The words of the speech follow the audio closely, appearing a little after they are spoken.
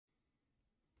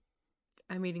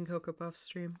I'm eating Cocoa Puffs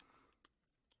stream.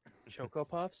 Choco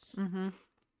Puffs? Mm-hmm.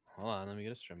 Hold on, let me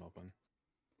get a stream open.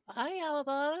 Hi,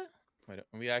 Alabama. Wait,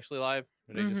 are we actually live?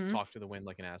 Or did I just Mhm. talk to the wind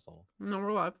like an asshole? No,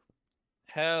 we're live.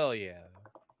 Hell yeah.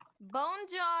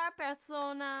 Bonjour,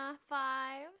 Persona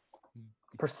 5s.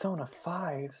 Persona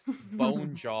 5s?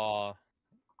 Bone Jaw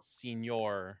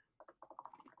Senior.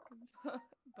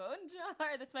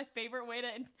 Bonjour. That's my favorite way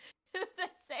to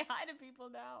say hi to people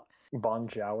now.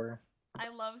 Bonjour. I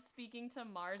love speaking to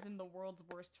Mars in the world's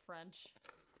worst French.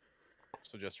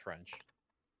 So just French.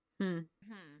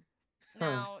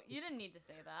 Now, you didn't need to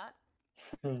say that.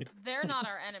 They're not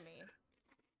our enemy.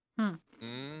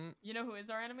 You know who is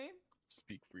our enemy?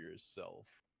 Speak for yourself.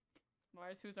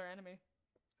 Mars, who's our enemy?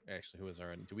 Actually, who is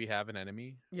our enemy? Do we have an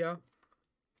enemy? Yeah.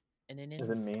 An enemy? Is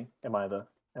it me? Am I the?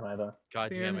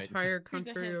 God The damn it. entire Here's a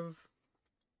country hint. of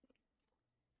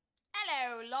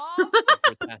Hello, love.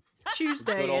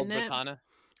 Tuesday, Good old isn't it? Batana.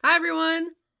 Hi,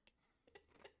 everyone.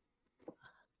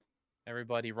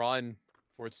 Everybody run,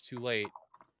 before it's too late.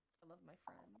 I love my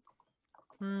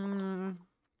friends.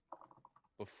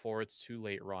 Before it's too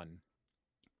late, run.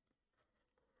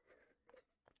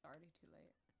 It's already too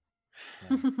late.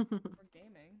 Yeah. We're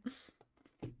gaming.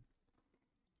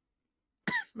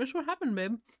 Mish, what happened,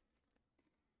 babe?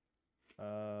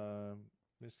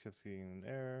 Mish kept getting an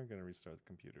error. Gonna restart the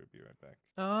computer. Be right back.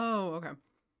 Oh, okay.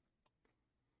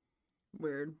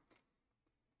 Weird.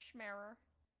 Schmerer.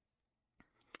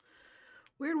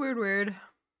 Weird.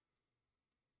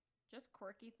 Just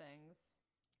quirky things.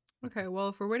 Okay, well,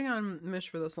 if we're waiting on Mish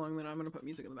for this long, then I'm gonna put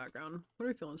music in the background. What are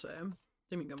we feeling today?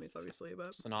 Demongummies, obviously,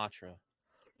 but... Sinatra.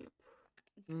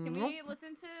 Can we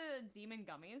listen to Demon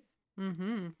Gummies?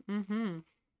 Mm-hmm.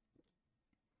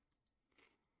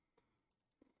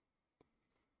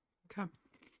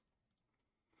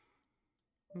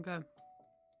 Okay.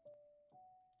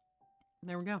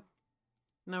 There we go.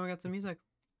 Now we got some music.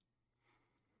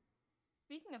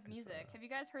 Speaking of music, have you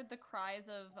guys heard the cries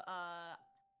of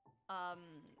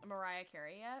Mariah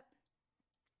Carey yet?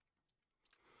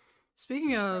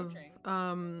 Speaking of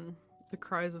approaching. the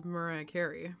cries of Mariah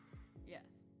Carey.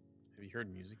 Yes. Have you heard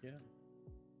music yet?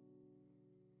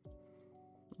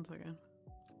 1 second.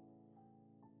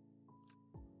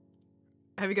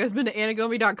 Have you guys been to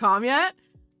anagomie.com yet?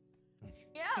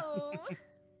 Yo.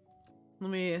 Let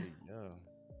me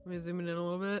Yeah. zoom in a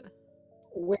little bit.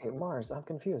 Wait, Mars, I'm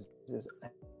confused. Is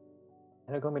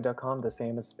anagomie.com the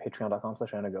same as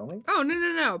patreon.com/anagomie? Oh,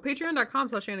 no.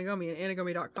 Patreon.com/anagomie and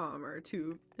anagomie.com are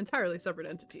two entirely separate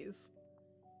entities.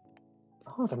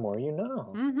 Oh, the more you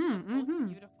know.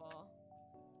 Beautiful.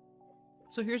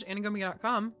 So here's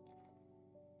anagomie.com.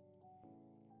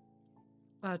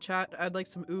 Chat, I'd like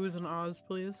some oohs and ahs,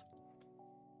 please.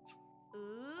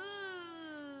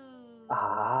 Ooh.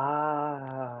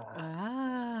 Ah.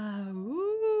 Ooh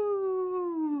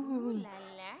Ooh. la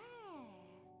la.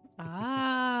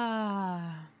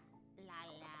 Ah. La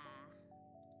la.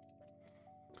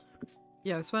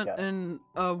 Yeah, I spent Yes.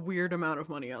 a weird amount of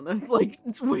money on this. Like,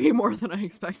 it's way more than I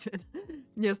expected.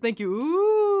 Yes, thank you.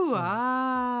 Ooh,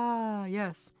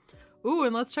 yes. Ooh,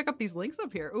 and let's check up these links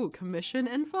up here. Ooh, commission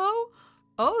info.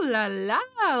 Oh la la.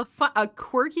 A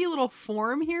quirky little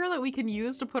form here that we can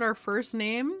use to put our first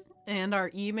name and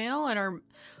our email and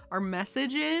our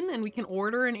message in, and we can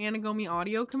order an Anagomie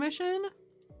audio commission.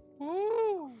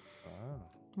 Ooh. Wow.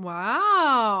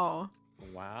 Wow.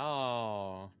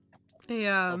 Wow.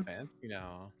 Yeah. So fancy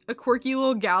now. A quirky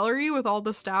little gallery with all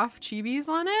the staff chibis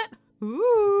on it.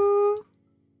 Ooh.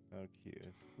 Oh, cute.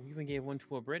 We even gave one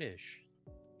to a British.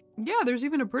 Yeah, there's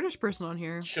even a British person on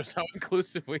here. Shows how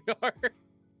inclusive we are.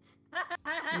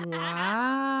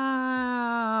 Wow.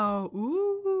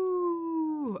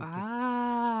 Ooh.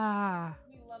 Ah.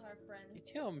 We love our friends.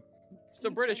 It's him. It's the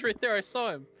British right there. I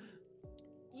saw him.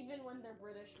 Even when they're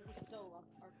British, we still love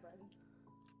our friends.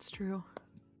 It's true.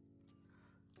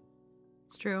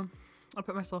 It's true. I'll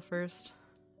put myself first.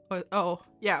 Oh,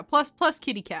 yeah. Plus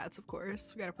kitty cats, of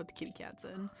course. We gotta put the kitty cats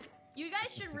in. You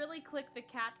guys should really click the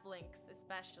cats links,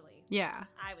 especially. Yeah.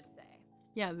 I would say.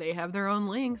 Yeah, they have their own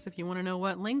links. If you want to know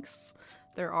what links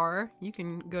there are, you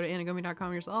can go to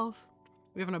anagomie.com yourself.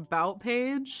 We have an about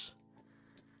page.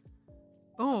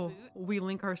 Oh, boot? we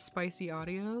link our spicy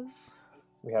audios.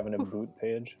 We have an boot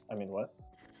page. I mean, what?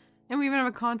 And we even have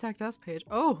a contact us page.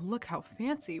 Oh, look how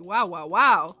fancy. Wow. Wow.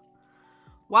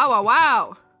 Wow, wow,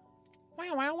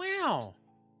 wow.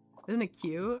 Isn't it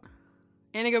cute?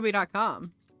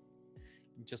 Anagomie.com.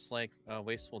 Just like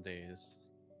Wasteful Days.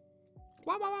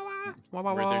 Wow. Where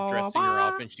they're dressing her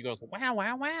up and she goes, wow,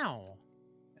 wow, wow.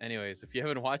 Anyways, if you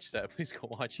haven't watched that, please go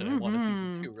watch it. I want a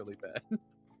season 2 really bad.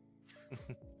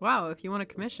 Wow, if you want a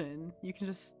commission, you can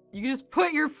just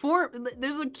put your form.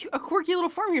 There's a quirky little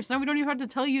form here, so now we don't even have to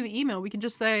tell you the email. We can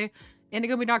just say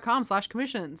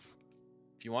andagummy.com/commissions.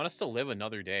 If you want us to live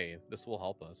another day, this will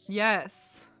help us.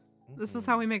 Yes. This is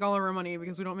how we make all of our money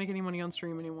because we don't make any money on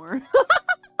stream anymore.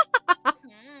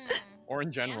 Or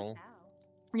in general.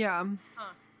 Yeah.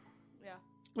 Huh. Yeah.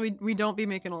 We don't be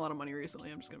making a lot of money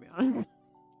recently, I'm just gonna be honest.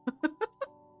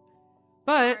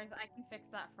 But Mars, I can fix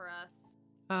that for us.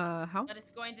 how? But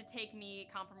it's going to take me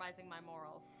compromising my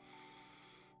morals.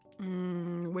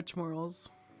 Which morals?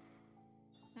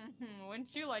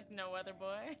 Wouldn't you like to know, Weather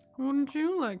Boy? Wouldn't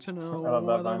you like to know, I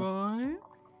love that Weather Boy?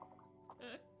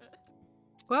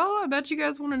 Well, I bet you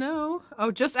guys want to know.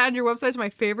 Oh, just add your website to my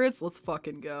favorites? Let's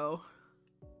fucking go.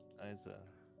 Isa.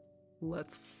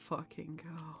 Let's fucking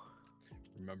go.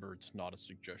 Remember, it's not a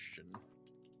suggestion.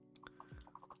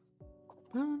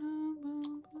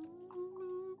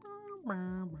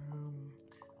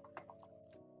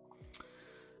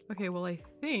 Okay, well, I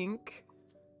think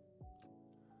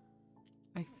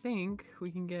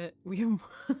we can get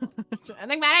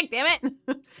Enigmatic, damn it!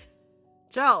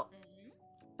 Jel,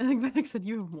 Enigmatic said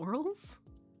you have morals?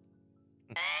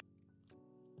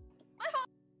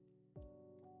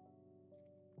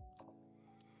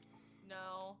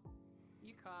 No.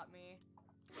 You caught me.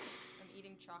 I'm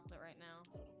eating chocolate right now.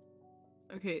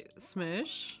 Okay,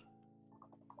 Smish.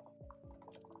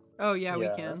 Oh yeah, we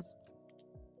can. Yes.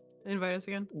 Invite us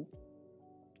again.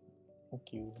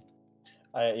 Thank you.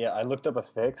 I looked up a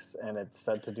fix and it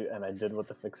said to do, and I did what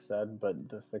the fix said, but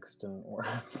the fix didn't work.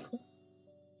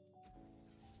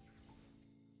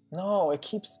 No, it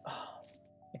keeps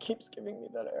giving me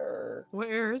that error. What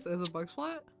errors? Is a bug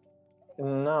splat?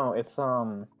 No, it's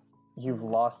you've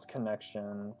lost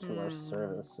connection to our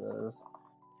services.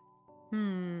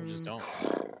 We just don't.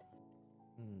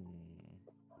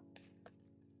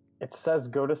 It says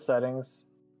go to settings,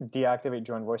 deactivate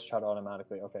join voice chat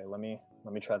automatically. Okay, let me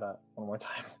try that one more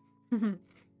time.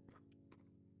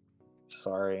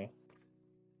 Sorry.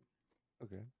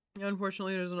 Okay.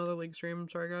 Unfortunately, there's another league stream. I'm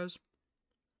sorry, guys.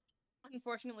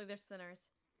 Unfortunately, they're sinners.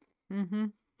 Mm-hmm.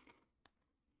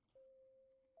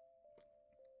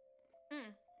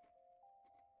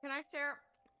 Can I share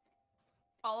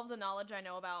all of the knowledge I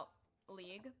know about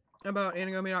League? About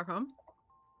anagami.com?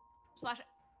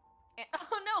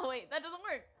 Oh no, wait, that doesn't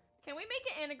work. Can we make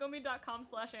it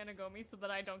anagami.com/anagami so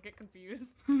that I don't get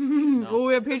confused? Well,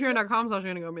 we have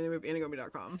patreon.com/anagami, then we have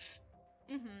anagami.com.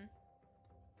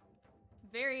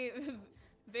 Very,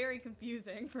 very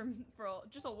confusing for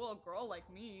just a little girl like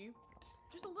me.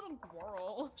 Just a little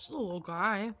girl. Just a little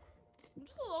guy.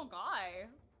 Just a little guy.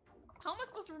 How am I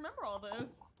supposed to remember all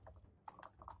this?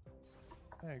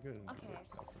 Hey, good. Okay.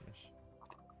 That's not finished.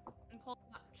 And pull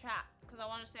up chat because I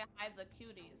want to say hi to the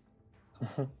cuties.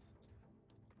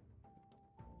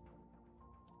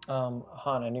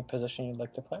 Han, any position you'd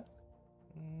like to play?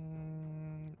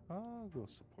 I'll go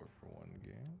support for one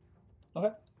game.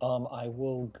 Okay. I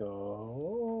will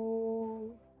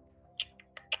go.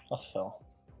 I'll fill.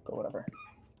 Go whatever.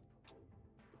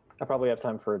 I probably have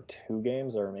time for 2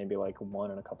 games, or maybe like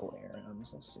 1 and a couple of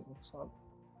ARMs. Let's see what's up.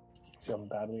 See how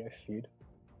badly I feed.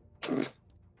 Okay.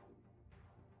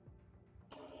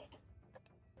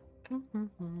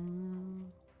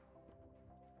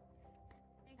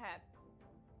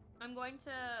 I'm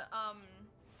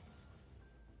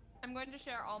going to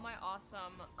share all my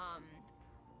awesome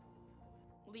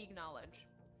League knowledge.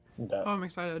 Bet. Oh, I'm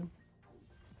excited.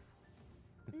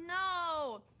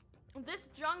 No! This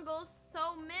jungle's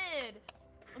so mid.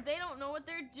 They don't know what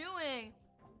they're doing.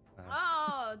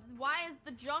 Oh, why is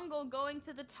the jungle going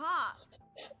to the top?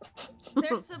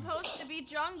 They're supposed to be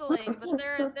jungling, but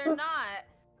they're not.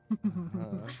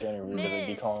 Danny would really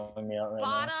be calling me out right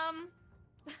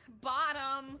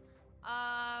Bottom.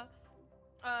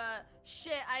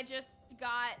 Shit, I just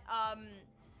got,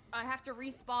 I have to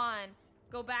respawn.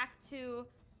 Go back to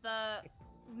the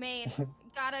main.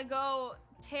 Gotta go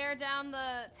tear down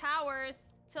the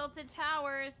towers. Tilted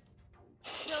towers.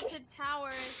 Tilted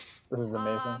towers. This is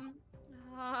amazing.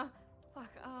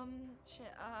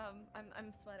 Shit,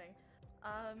 I'm sweating.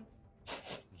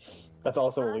 That's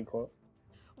also a league quote.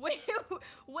 Way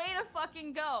to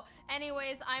fucking go.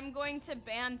 Anyways, I'm going to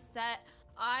ban set.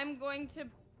 I'm going to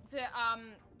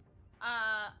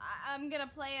I'm gonna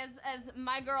play as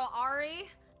my girl Ari.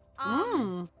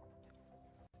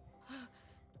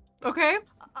 Okay.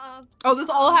 Oh, this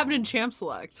all happened in Champ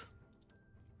Select.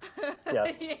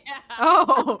 Yes. Yeah.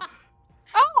 Oh,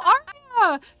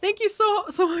 Aria! Thank you so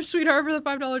much, sweetheart, for the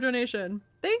 $5 donation.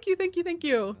 Thank you.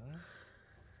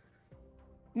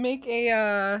 Make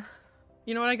a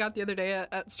you know what I got the other day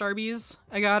at Starbucks?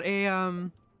 I got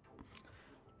a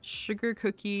sugar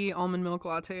cookie almond milk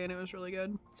latte, and it was really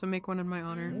good. So make one in my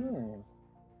honor. Mm.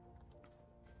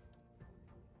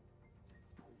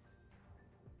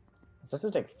 This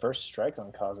is take first strike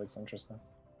on Kazakh's interesting.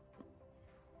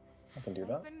 I can do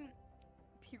that. I've been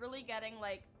purely getting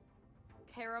like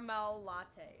caramel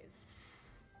lattes.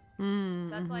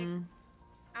 That's like,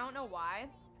 I don't know why.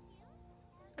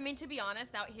 I mean, to be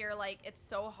honest, out here, like, it's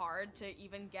so hard to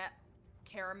even get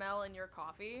caramel in your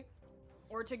coffee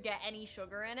or to get any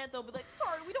sugar in it. They'll be like,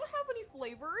 sorry, we don't have any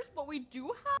flavors, but we do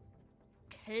have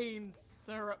cane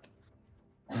syrup.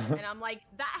 And I'm like,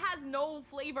 that has no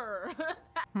flavor.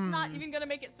 That's not even gonna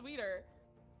make it sweeter.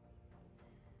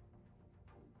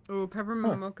 Oh,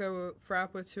 peppermint mocha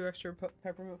frap with 2 extra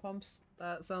peppermint pumps.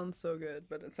 That sounds so good,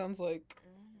 but it sounds like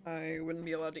I wouldn't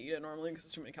be allowed to eat it normally because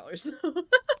it's too many calories.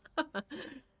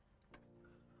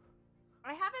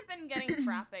 I haven't been getting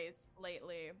frappes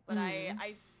lately, but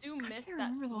I do miss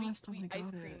that sweet ice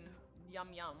cream.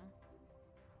 Yum yum.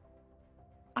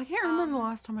 I can't remember the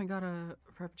last time I got a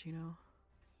frappuccino.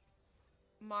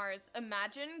 Mars,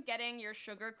 imagine getting your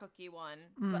sugar cookie one,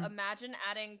 but imagine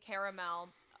adding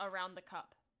caramel around the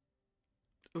cup.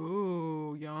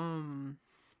 Ooh, yum.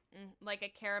 Like a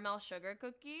caramel sugar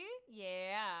cookie?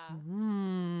 Yeah.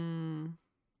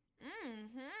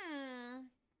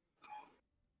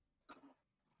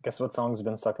 Guess what song's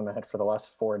been stuck in my head for the last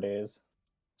 4 days?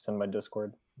 It's in my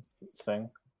Discord thing.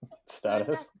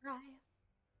 Status.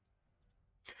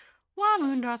 Why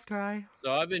moon does cry?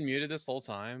 So I've been muted this whole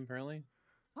time, apparently.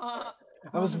 I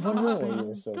was wondering why you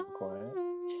were so quiet.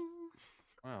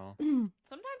 Wow.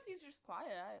 Sometimes he's just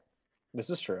quiet. This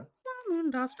is true. Moon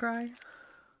does cry.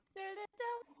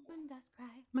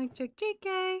 Mike check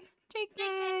JK.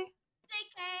 JK.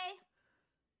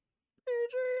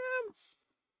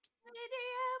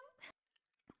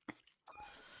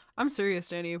 I'm serious,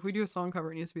 Danny. If we do a song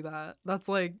cover, it needs to be that. That's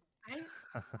like...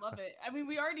 I love it. I mean,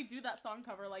 we already do that song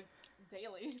cover, like,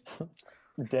 daily.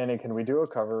 Danny, can we do a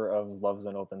cover of Love's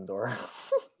an Open Door?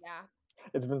 Yeah.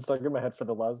 It's been stuck in my head for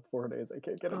the last 4 days. I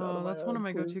can't get it out of my head. That's one of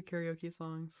my please. go-to karaoke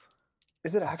songs.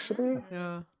 Is it actually?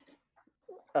 Yeah.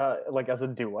 Like as a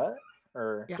duet?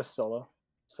 Or just solo?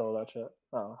 Solo that shit?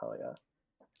 Oh, hell yeah.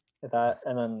 That,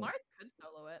 and then... Mars could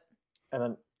solo it. And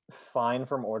then Fine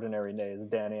from Ordinary Days.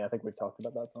 Danny, I think we've talked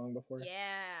about that song before.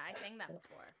 Yeah, I sang that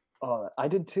before. Oh, I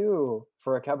did too,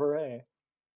 for a cabaret.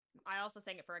 I also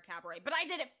sang it for a cabaret, but I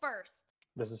did it first.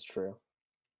 This is true.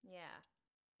 Yeah.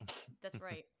 That's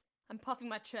right. I'm puffing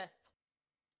my chest.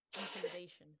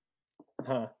 Intimidation.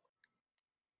 Huh.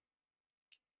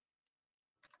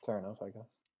 Fair enough, I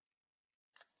guess.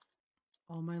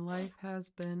 All my life has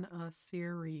been a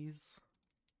series.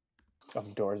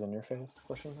 Of doors in your face?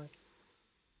 Question mark?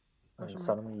 And Question mark.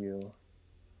 suddenly you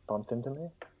bumped into me?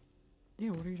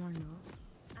 Yeah, what are you talking about?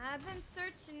 I've been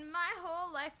searching my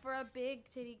whole life for a big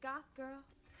titty goth girl.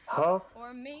 Huh?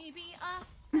 Or maybe a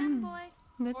fanboy.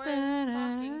 Or a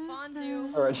talking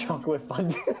fondue. Or a chocolate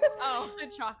fondue. Oh, the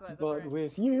chocolate. But Right.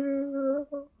 with you.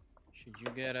 Should you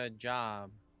get a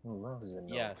job? Love's an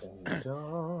Yes. open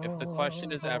door. If the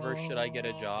question is ever, should I get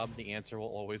a job? The answer will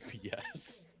always be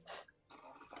yes.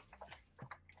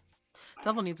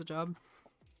 Devil needs a job.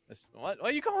 What? Why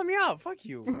are you calling me out? Fuck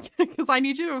you. Because I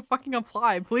need you to fucking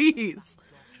apply, please.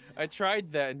 I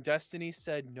tried that and Destiny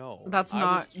said no. That's I was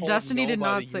not... told Destiny no did by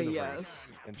not the say universe.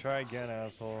 yes. And try again,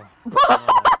 asshole.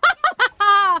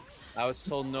 I was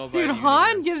told no by Dude, the Han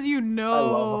universe. gives you no... I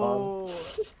love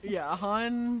Han. Yeah,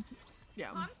 Han...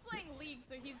 Yeah. Han's playing League,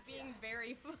 so he's being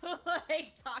very,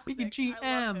 like, toxic. BGM.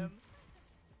 I love him.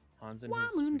 Han's in Why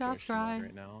his moon does rejection mode cry?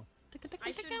 right now.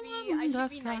 I should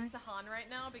be nice to Han right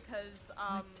now because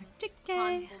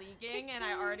Han's leaguing and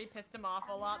I already pissed him off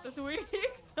a lot this week,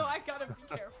 so I gotta be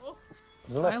careful.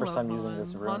 This is my I first love time using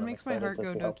this Han. room. Han I'm makes my excited heart to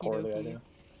go see how doki poorly I doki. do.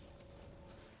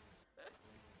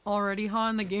 Already,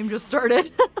 Han, the game just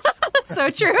started. So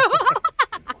true.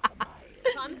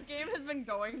 Han's game has been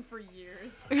going for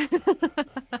years.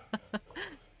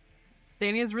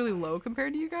 Danny is really low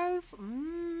compared to you guys.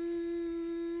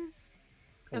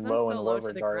 Because Low I'm and so low low to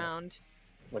the regard. ground.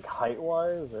 Like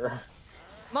height-wise, or?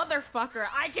 Motherfucker,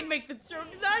 I can make the joke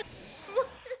tonight.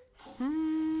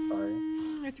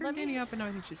 Sorry. I turned Danny up and now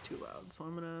I think she's too loud, so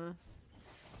I'm gonna...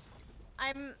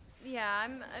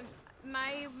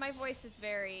 My voice is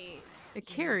very... It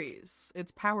carries.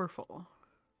 It's powerful.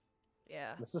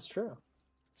 Yeah. This is true.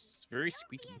 It's very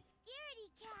squeaky.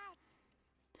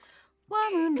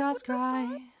 Why moon does cry?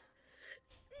 No,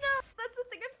 that's the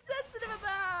thing I'm sensitive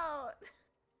about.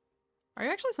 Are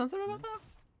you actually sensitive about that?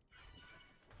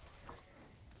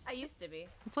 I used to be.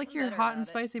 It's like I'm your better hot about and it.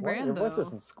 spicy What? brand, Your though. voice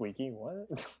isn't squeaky.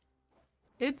 What?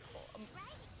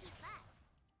 It's...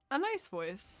 a nice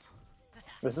voice.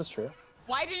 This is true.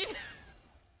 Why did you?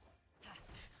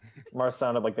 Mars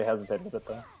sounded like they hesitated a bit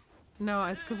though. No,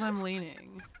 it's because I'm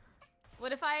leaning.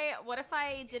 What if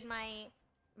I did my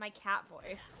cat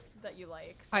voice that you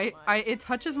like so I much? it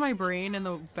touches my brain in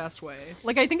the best way.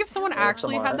 Like I think if someone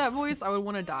actually had that voice, I would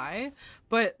want to die.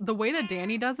 But the way that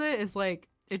Dani does it is like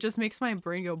it just makes my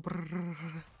brain go brrrr.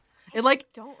 It like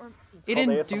it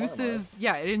induces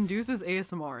it induces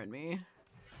ASMR in me.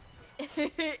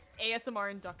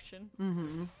 ASMR induction.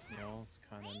 Mm-hmm. You know, it's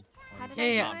kind of How did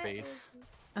Yeah, I do base.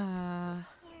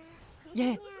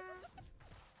 Yeah.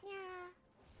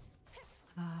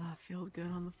 Feels good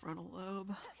on the frontal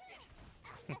lobe.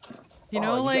 You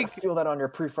know, you like gotta feel that on your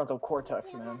prefrontal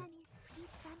cortex, man.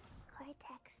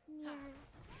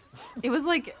 it was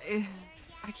like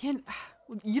I can't.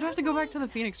 You'd have to go back to the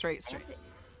Phoenix Wright stream.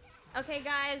 Okay,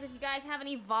 guys, if you guys have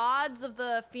any VODs of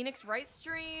the Phoenix Wright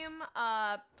stream,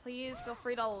 please feel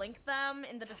free to link them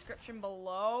in the description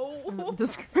below.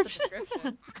 Description.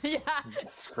 Yeah.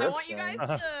 Description. I want you guys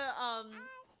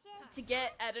to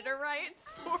get editor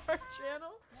rights for our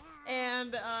channel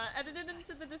and edit it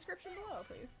into the description below,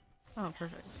 please. Oh,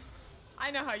 perfect.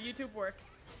 I know how YouTube works.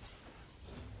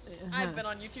 I've been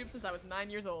on YouTube since I was 9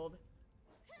 years old,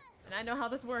 and I know how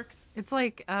this works. It's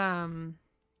like I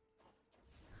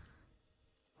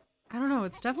don't know.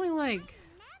 It's definitely like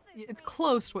it's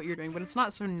close to what you're doing, but it's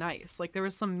not so nice. Like there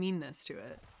was some meanness to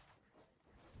it.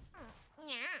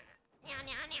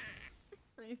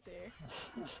 Let me see.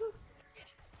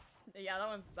 Yeah, that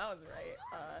one's right.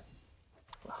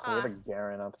 We have a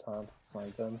Garen up top. It's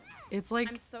not good. It's like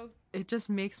I'm so... it just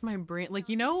makes my brain like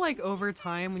you know like over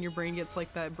time when your brain gets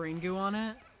like that brain goo on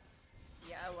it.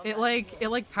 Yeah, I love It that.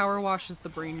 like power washes the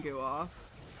brain goo off.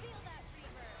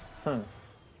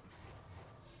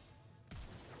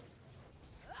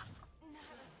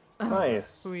 Nice.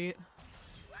 Sweet.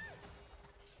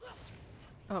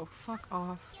 Oh, fuck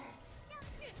off.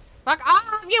 Fuck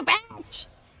off, you bitch!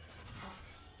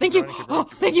 Thank you! Oh,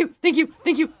 thank you! Thank you!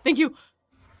 Thank you! Thank you!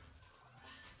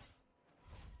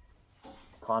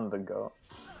 Han the goat.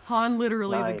 Han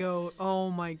literally the Nice. goat.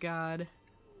 Oh my god.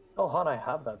 Oh, Han, I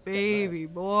have that skin. Baby Nice.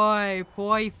 boy.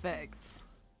 Perfect.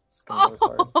 Skin goes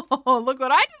hard. Oh, look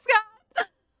what I just got!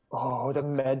 Oh, the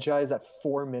Magi is at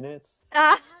 4 minutes.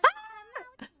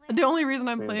 The only reason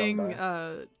I'm Please don't playing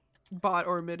die. bot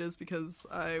or mid is because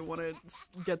I want to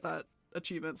get that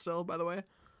achievement still, by the way.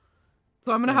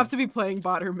 So I'm gonna have to be playing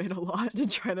bot or mid a lot to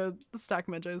try to stack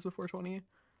Medjais before 20.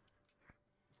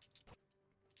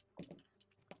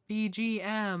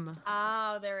 BGM.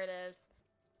 Oh, there it is.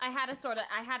 I had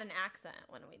an accent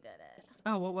when we did it.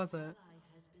 Oh, what was it?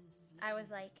 I was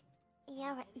like,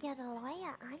 You're the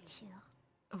lawyer, aren't you?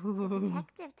 Ooh. The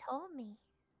detective told me.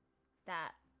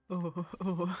 that. Ooh,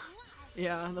 ooh.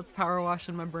 Yeah, that's power wash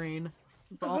in my brain.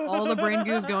 It's all the brain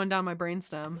goo's going down my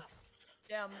brainstem.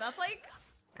 Damn, that's like,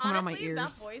 Coming out my honestly, that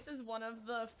ears. voice is one of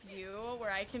the few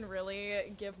where I can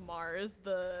really give Mars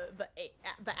the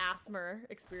asthma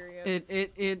experience.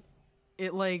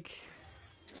 It like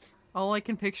all I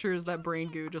can picture is that brain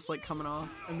goo just like coming off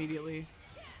immediately.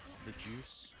 The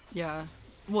juice. Yeah.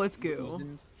 Well, it's goo.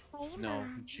 Oozing- No,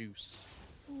 juice.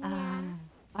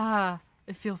 Yeah.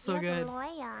 It feels so You're good. the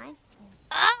lawyer, aren't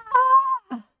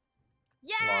you?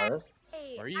 Yay! Mars.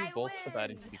 Why are you I both win!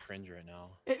 deciding to be cringe right now?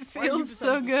 It Why are you feels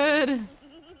so good.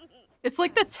 It's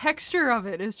like the texture of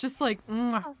it is just like.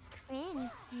 Mwah. Oh, cringe.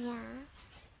 Yeah.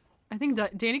 I think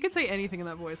Dani could say anything in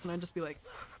that voice, and I'd just be like,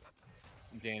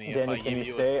 Danny, if I Danny, can give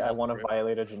you a say I small want to script-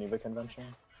 violate a Geneva Convention?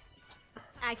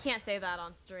 I can't say that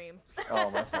on stream. Oh,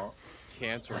 my fault.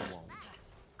 Can't or won't.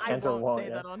 I Can't or won't won't, say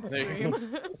yeah. that on stream.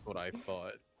 That's what I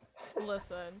thought.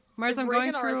 Listen. Mars, you're I'm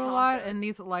going breaking our through a lot, topic. and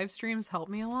these live streams help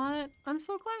me a lot. I'm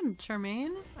so glad,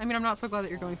 Charmaine. I mean, I'm not so glad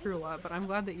that you're going through a lot, but I'm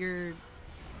glad that you're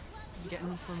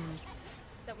getting some.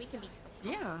 That we can be.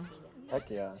 Yeah. Heck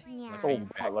yeah. Yeah. Oh,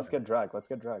 God, let's get dragged. Let's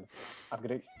get dragged.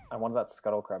 I wanted that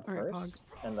scuttle crab All right, first,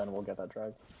 and then we'll get that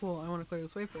drag. Cool. I want to clear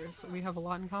this way first. We have a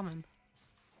lot in common.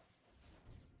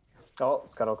 Oh,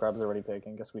 scuttle crab's already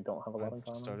taken. Guess we don't have a lot in Alright,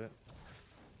 common. start it.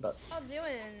 But I'll do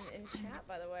it in chat,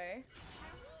 by the way.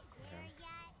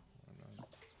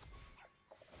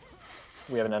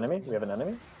 we have an enemy. We have an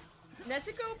enemy.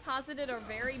 Nezuko posited a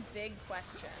very big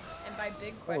question, and by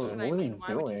big Oh, question what I was he mean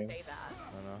why would you doing? say that?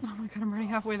 I don't know. Oh my god, I'm already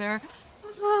halfway there.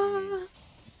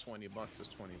 $20 is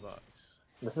 $20.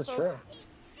 This is Folks, true.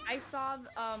 I saw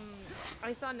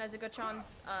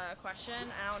Nezuko-chan's question.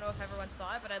 I don't know if everyone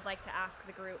saw it, but I'd like to ask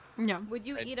the group: Yeah. would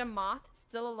you eat a moth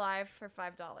still alive for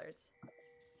 $5?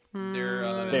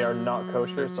 They're, They are not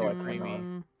kosher, so I Too creamy.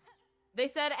 cannot. They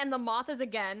said, and the moth is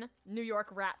again New York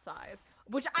rat size,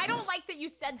 which I don't like that you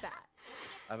said that.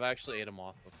 I've actually ate a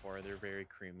moth before. They're very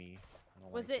creamy. I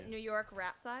don't Was like it New York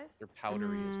rat size? They're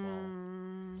powdery as well.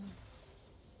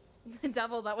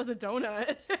 Devil, that was a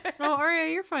donut. Oh,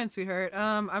 Arya, you're fine, sweetheart.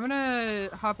 I'm gonna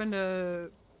hop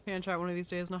into fan chat one of these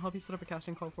days and I'll help you set up a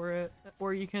casting call for it.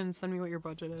 Or you can send me what your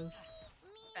budget is.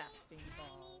 Fasting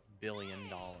ball. $1 billion.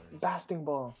 Basting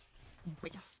ball.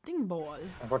 Casting ball.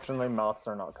 Unfortunately, moths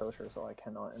are not kosher, so I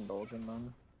cannot indulge in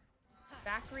them.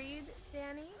 Backread,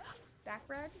 Danny?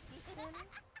 Backread, Danny?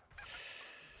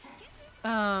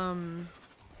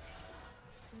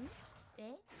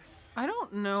 I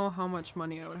don't know how much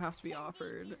money I would have to be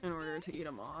offered in order to eat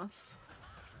a moth.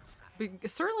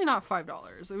 Certainly not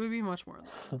 $5. It would be much more than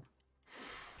that.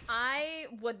 I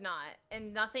would not,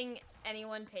 and nothing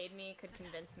anyone paid me could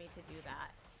convince me to do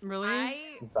that. Really?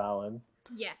 Valid.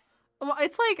 Yes. Well,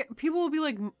 it's like people will be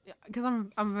like, because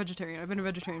I'm a vegetarian. I've been a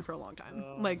vegetarian for a long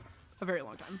time, like a very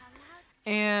long time,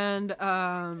 and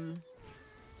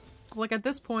like at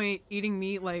this point, eating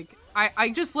meat, like I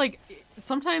just like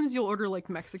sometimes you'll order like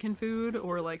Mexican food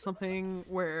or like something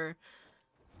where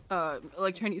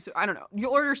like Chinese. I don't know.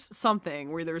 You'll order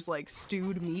something where there's like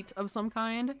stewed meat of some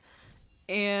kind,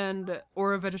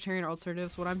 or a vegetarian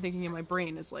alternative. So what I'm thinking in my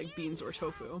brain is like beans or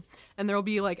tofu, and there'll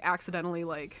be like accidentally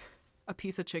like a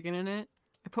piece of chicken in it.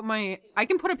 I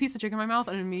can put a piece of chicken in my mouth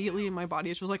and immediately my body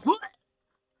is just like, what?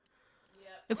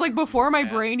 It's like before my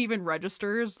brain even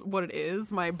registers what it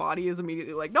is, my body is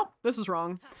immediately like, nope, this is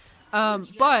wrong.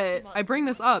 But I bring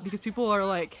this up because people are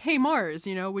like, hey Mars,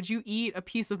 you know, would you eat a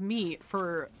piece of meat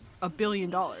for $1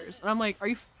 billion? And I'm like,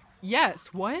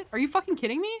 yes, what? Are you fucking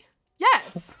kidding me?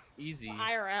 Yes. Easy.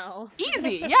 IRL.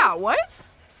 Easy, yeah, what?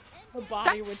 The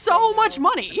body That's would so say much no.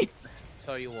 money.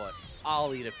 Tell you what,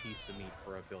 I'll eat a piece of meat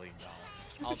for $1 billion.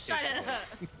 I'll Shut take it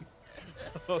that.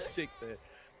 up. I'll take that.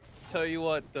 Tell you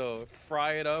what though,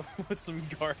 fry it up with some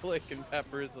garlic and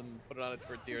peppers and put it on a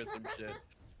tortilla or some shit.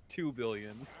 $2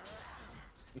 billion.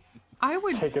 I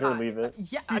would Take it or leave it.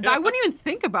 Yeah, I wouldn't even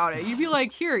think about it. You'd be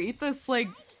like, here, eat this like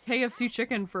KFC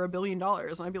chicken for $1 billion,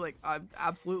 and I'd be like,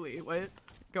 absolutely, what?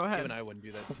 Go ahead. Even I wouldn't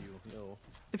do that to you. No.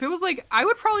 If it was like, I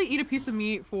would probably eat a piece of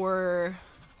meat for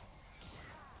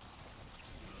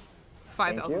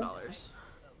 $5,000.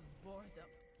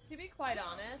 To be quite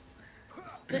honest,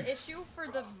 the issue for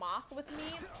the moth with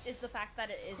me is the fact that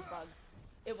it is bug.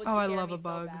 It would Oh, I scare love me a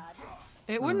bug. So bad.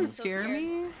 It wouldn't so scare scared.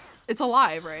 me. It's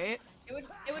alive, right?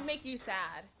 It would make you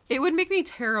sad. It would make me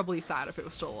terribly sad if it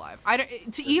was still alive.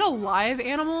 To eat a live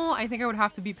animal, I think I would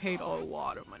have to be paid a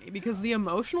lot of money because the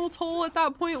emotional toll at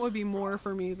that point would be more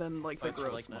for me than like the Like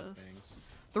grossness.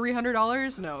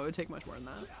 $300? No, it would take much more than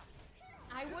that.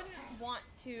 I wouldn't want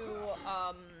to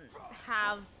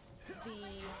have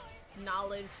the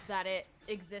knowledge that it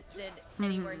existed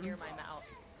anywhere near my mouth.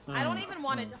 I don't even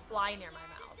want it to fly near my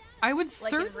mouth. I would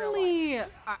Like in real certainly,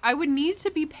 I would need to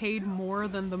be paid more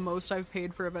than the most I've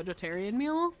paid for a vegetarian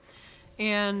meal.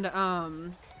 And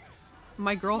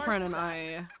my girlfriend and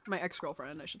I, my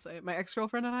ex-girlfriend, I should say, my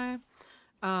ex-girlfriend and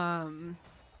I,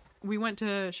 we went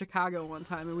to Chicago one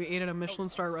time and we ate at a Michelin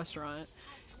star restaurant.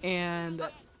 And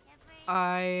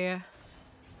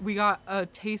we got a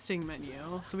tasting menu.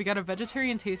 So we got a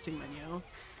vegetarian tasting menu.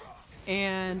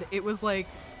 And it was like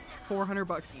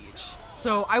 $400 each.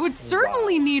 So I would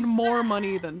certainly need more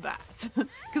money than that.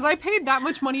 Because I paid that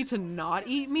much money to not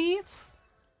eat meat.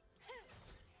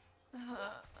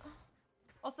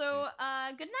 Also,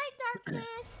 good night, darkness.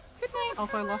 Good night.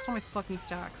 Also, I lost all my fucking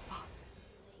stacks.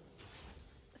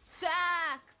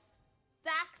 Stacks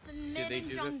and mid Did they and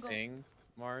do jungle. the thing,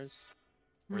 Mars?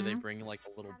 Where they bring like a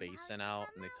little basin out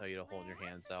and they tell you to hold your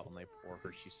hands out and they pour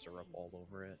Hershey syrup all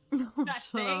over it. That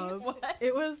thing? What?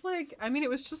 It was like, I mean, it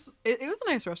was just, it was a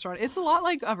nice restaurant. It's a lot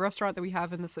like a restaurant that we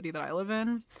have in the city that I live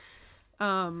in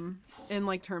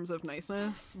like terms of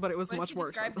niceness, but it was What if much you more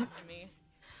described expensive. it to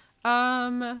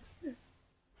me?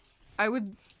 I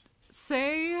would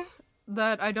say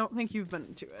that I don't think you've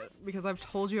been to it because I've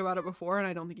told you about it before and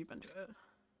I don't think you've been to it.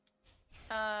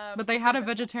 But they had a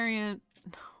vegetarian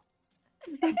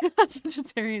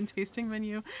vegetarian tasting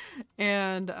menu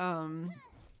and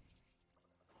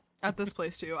at this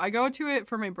place too. I go to it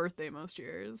for my birthday most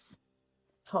years.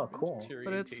 Oh, cool.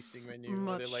 Vegetarian it's tasting menu. Are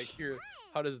much- they like, here,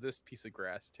 how does this piece of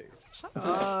grass taste? Shut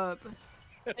up.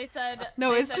 They said.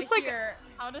 No, they it's said just like- here,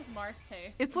 how does Mars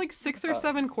taste? It's like 6 or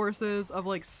 7 courses of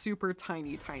like super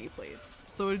tiny plates.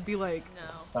 So it'd be like No.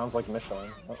 Sounds like Michelin.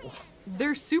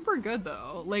 they're super good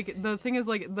though. Like the thing is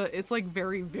like it's like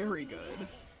very very good.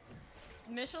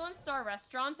 Michelin star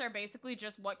restaurants are basically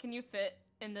just what can you fit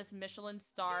in this Michelin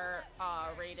star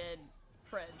rated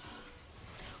fridge.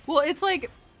 Well, it's like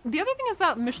the other thing is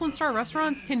that Michelin star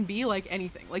restaurants can be like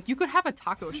anything. Like you could have a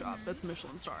taco shop that's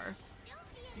Michelin star.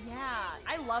 Yeah,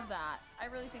 I love that. I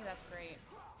really think that's great.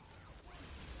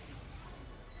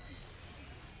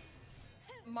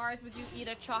 Mars, would you eat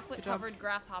a chocolate-covered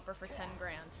grasshopper for 10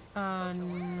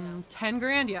 grand? 10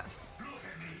 grand, yes.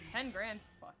 10 grand?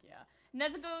 Fuck yeah.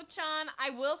 Nezuko-chan, I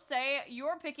will say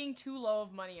you're picking too low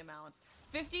of money amounts.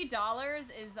 $50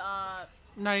 is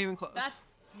Not even close.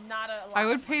 that's not a lot. I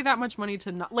would pay that much money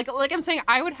to not like I'm saying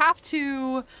I would have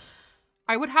to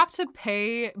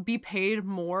be paid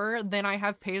more than I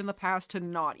have paid in the past to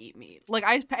not eat meat. Like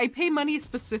I pay money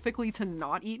specifically to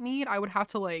not eat meat. I would have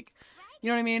to like, you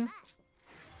know what I mean?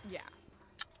 Yeah.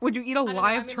 Would you eat a know, live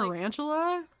I mean, like-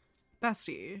 tarantula?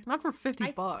 Bestie, not for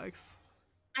 50 bucks.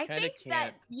 I Kinda think that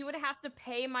can't. you would have to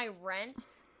pay my rent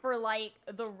for like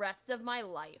the rest of my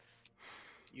life.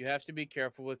 You have to be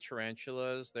careful with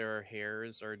tarantulas. Their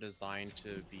hairs are designed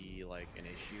to be like an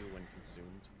issue when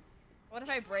consumed. What if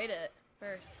I braid it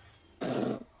first?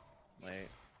 Like,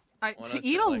 I, Why to not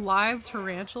eat just, a like- live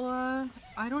tarantula,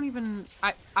 I don't even.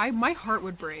 My heart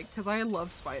would break because I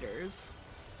love spiders.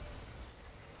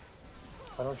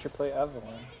 Why don't you play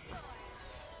Evelyn?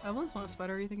 Evelyn's not a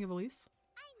spider. Are you thinking of Elise?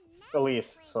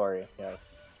 Elise, sorry, yes.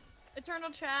 Eternal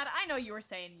Chad, I know you were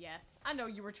saying yes. I know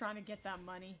you were trying to get that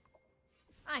money.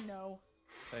 I know.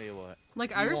 tell you what.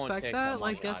 Like, I you won't respect take that. the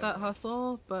Like, money, get I that will.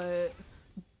 hustle, but.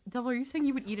 Devil, are you saying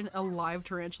you would eat a live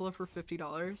tarantula for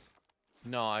 $50?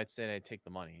 No, I'd say I'd take the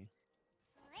money.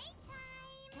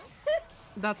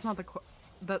 That's not the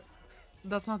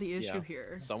that's not the issue Yeah.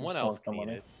 here. Someone Just else wants the can eat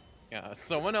money. it. Yeah,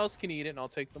 someone else can eat it, and I'll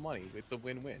take the money. It's a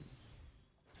win-win.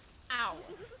 Ow.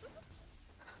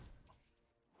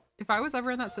 If I was ever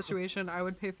in that situation, I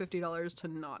would pay $50 to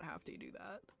not have to do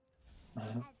that.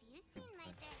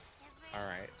 All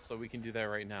right, so we can do that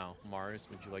right now. Mars,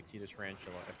 would you like to eat a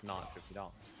tarantula? If not, $50.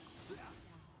 All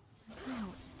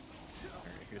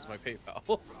right, here's my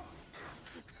PayPal.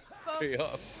 Pay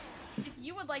Folks, up. if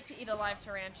you would like to eat a live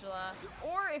tarantula,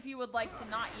 or if you would like to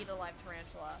not eat a live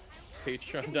tarantula,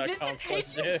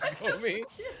 Patreon.com/demongummies.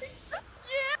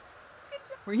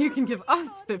 Where you can give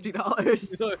us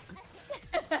 $50.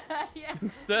 yeah.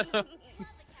 Instead of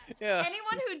yeah,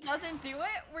 Anyone who doesn't do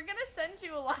it, we're gonna send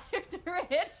you a live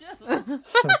tarantula.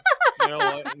 you know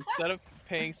what? Instead of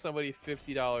paying somebody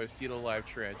 $50 to eat a live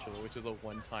tarantula, which is a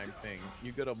one-time thing,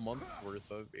 you get a month's worth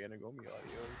of Anagami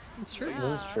audios. It's true.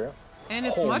 This is true. And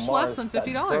it's Oh, much Mars, less than that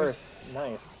 $50. burst.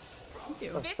 Nice. Thank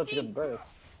you. That's such a good burst.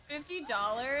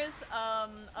 $50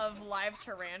 of live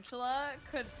tarantula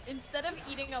could, instead of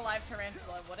eating a live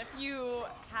tarantula, what if you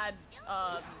had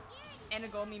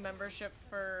Anagomi membership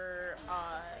for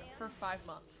 5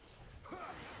 months?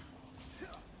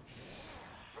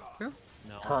 True.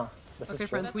 No. Huh. This Okay, is true.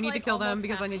 friends, That's we need to like kill them almost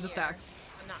because I half need a the year. stacks.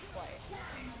 Not quite.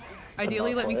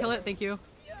 Ideally, let me quite. kill it. Thank you.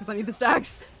 Because I need the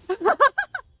stacks.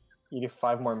 You do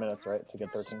 5 more minutes, right, to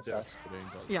get 13 stacks?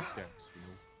 Yeah.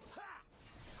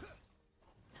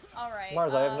 All right.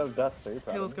 Mars, I have no deaths. Are you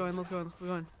proud Okay, of let's me? go in. Let's go in. Let's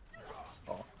go in.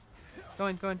 Oh. Go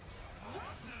in. Go in.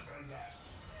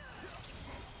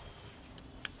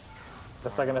 The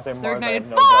second I say They're Mars, I have ignited.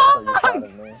 no deaths. Are you proud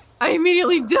of me? I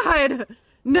immediately died.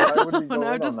 No, Why would we go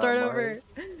now I in have to on start that, over.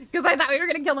 Mars? Because I thought we were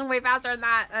gonna kill them way faster than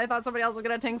that. I thought somebody else was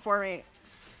gonna tank for me.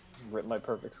 Rip my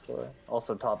perfect score.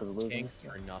 Also, top is losing. Tanks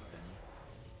are nothing.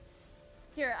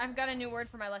 Here, I've got a new word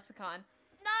for my lexicon.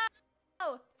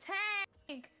 No!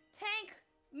 Tank! Tank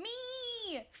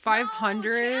me!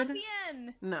 500? No,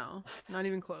 champion! No, not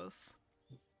even close.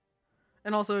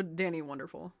 And also, Dani,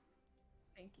 wonderful.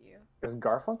 Thank you. Is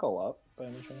Garfunkel up by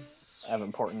any chance? I have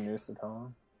important news to tell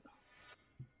him.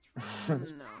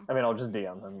 No. I mean, I'll just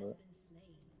DM him, but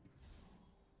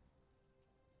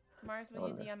Mars, will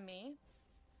you Okay. DM me?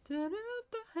 I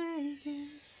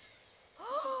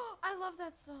love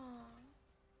that song.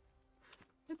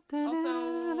 Also,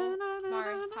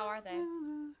 Mars, how are they?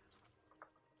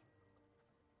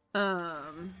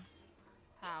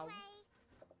 How?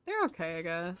 They're okay, I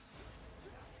guess.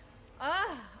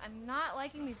 I'm not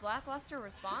liking these lackluster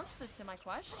responses to my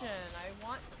question. I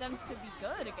want them to be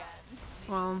good again.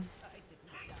 Well,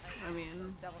 I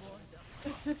mean, Devil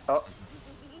oh,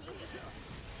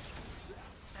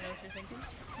 I know what you're thinking. I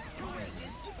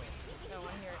don't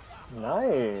want to hear it.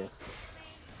 nice.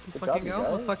 let's Good fucking job, go. you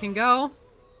Let's guys. fucking go.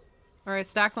 All right,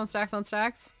 stacks on stacks on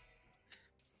stacks.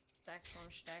 Stacks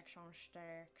on stacks on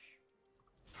stacks.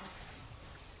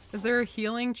 Is there a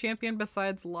healing champion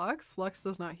besides Lux? Lux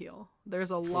does not heal.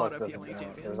 There's a lot Lux of doesn't healing count.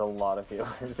 champions. There's a lot of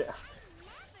healers, yeah.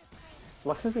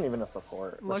 Lux isn't even a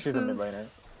support. Like, Lux she's a mid is-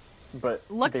 laner. But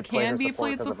Lux they play can her be support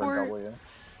played 'cause of her support. W.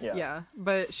 Yeah. Yeah,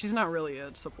 but she's not really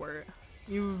a support.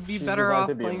 You'd be She's better designed off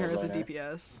to be a playing her as a mid-laner.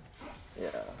 DPS. Yeah.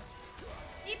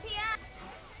 DPS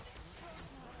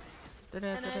and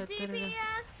a DPS.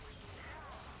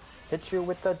 Hit you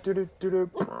with that doo-doo-doo-doo.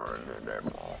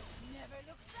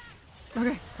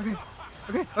 Okay, okay,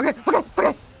 okay, okay, okay,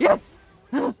 okay, yes!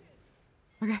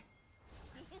 Okay.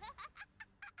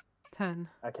 10.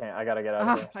 I can't. I gotta get out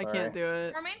of here. I Sorry. can't do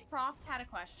it. Our main prof had a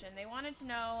question. They wanted to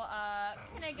know,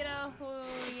 can I get a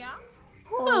hooya?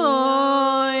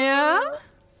 Oh, yeah?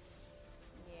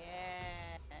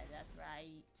 Yeah, that's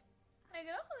right. Can I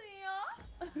get a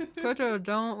hooya? Kojo,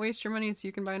 don't waste your money so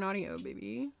you can buy an audio,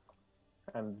 baby.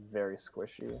 I'm very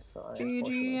squishy, so I unfortunately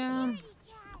GG. cannot.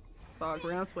 Fuck, we're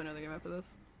gonna have to play another game after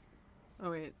this.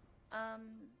 Oh, wait.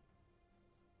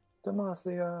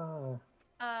 Demacia.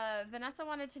 Vanessa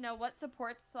wanted to know what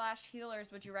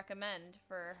support/healers would you recommend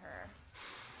for her?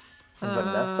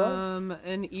 Vanessa?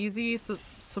 An easy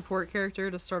support character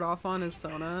to start off on is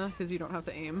Sona, because you don't have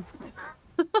to aim.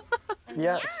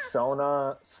 Yeah,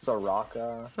 Sona,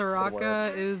 Soraka.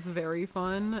 Soraka is very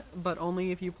fun, but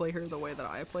only if you play her the way that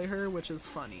I play her, which is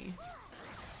funny.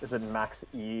 Is it max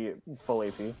E full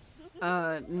AP?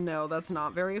 No, that's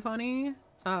not very funny.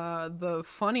 The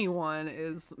funny one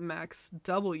is max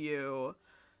W,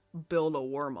 build a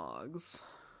Warmogs.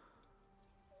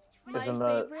 Isn't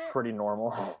that pretty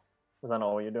normal? Is that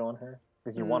not what you do on her?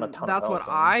 Because you want a ton That's of what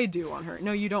health, I do on her.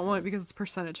 No, you don't want it because it's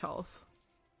percentage health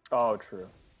Oh, true.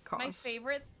 cost. My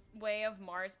favorite way of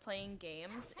Mars playing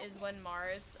games is when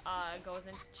Mars goes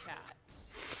into chat.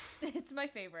 It's my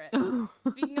favorite.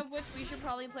 Speaking of which, we should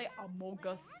probably play Among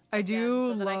Us I again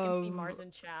do so that I can see love- Mars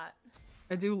in chat.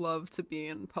 I do love to be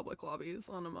in public lobbies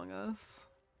on Among Us.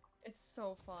 It's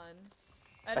so fun.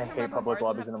 I just hate remember public Mars would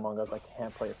lobbies have in Among Us. I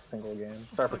can't play a single game.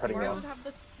 Sorry for cutting you Mars off. would have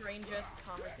the strangest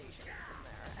conversations in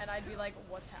there, and I'd be like,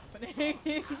 "What's happening?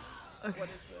 What is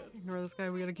this?" Ignore this guy.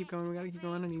 We gotta keep going. We gotta keep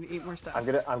going. I need 8 more steps.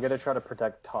 I'm gonna try to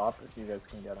protect top if you guys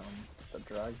can get the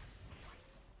drag.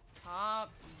 Top,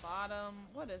 bottom.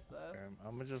 What is this?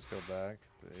 I'm gonna just go back.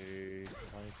 They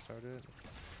already started.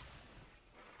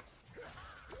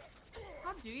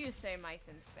 How do you say mice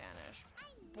in Spanish?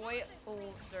 Boy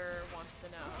older wants to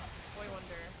know. Boy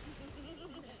wonder.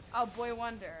 Oh, boy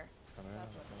wonder.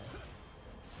 That's what it is.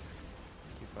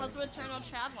 Also, Eternal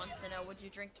Chad wants to know, would you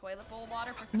drink toilet bowl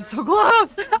water for 30 I'm so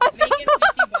close! Make it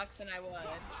 $50 and I would.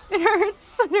 It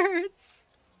hurts. It hurts.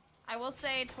 I will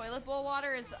say toilet bowl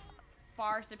water is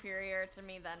far superior to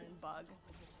me than bug.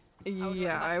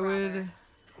 Yeah, much I rather. would.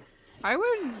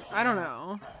 I don't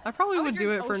know. I probably would do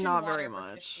drink it for ocean not water very for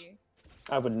much. 50.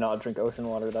 I would not drink ocean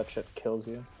water. That shit kills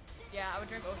you. Yeah, I would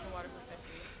drink ocean water for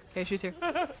 50. Okay, she's here.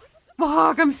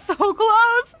 Fuck, I'm so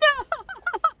close! No!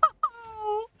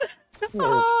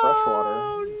 Yeah, it's fresh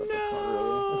water, but that's not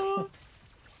really.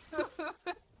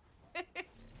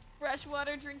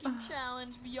 Freshwater drinking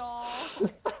challenge, y'all.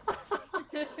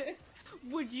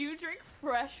 Would you drink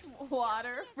fresh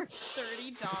water for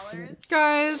 $30?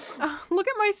 Guys, look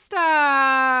at my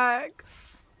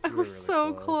stacks! I You were was really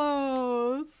so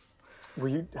close. Were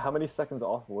you? How many seconds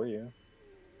off were you?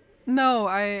 No,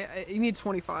 you need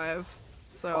 25.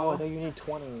 So, Oh, I thought you need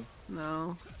 20.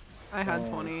 no. I had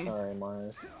 20. Sorry,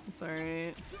 Mars. It's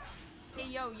alright. Hey,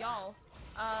 yo, y'all.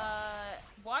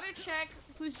 Water check.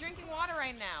 Who's drinking water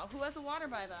right now? Who has a water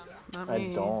by them? Not I me.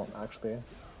 don't actually. I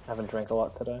haven't drank a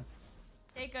lot today.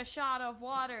 Take a shot of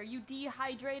water, you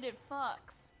dehydrated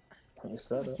fucks. You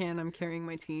said it. Can, I'm carrying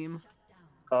my team.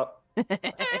 Oh,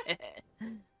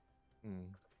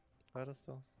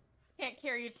 Pedestal. Can't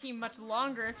carry your team much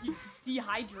longer if you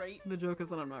dehydrate. The joke is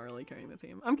that I'm not really carrying the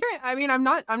team. I'm carrying. I mean, I'm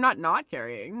not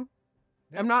carrying.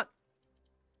 Yeah. I'm not.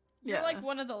 You're Yeah. like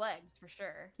one of the legs for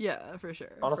sure. Yeah, for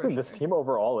sure. honestly, for this sure. team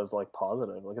overall is like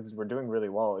positive. Like we're doing really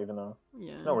well, even though.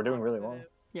 Yeah. No, we're doing really well.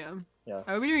 Yeah. Yeah.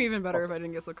 I would be doing even better if Also- I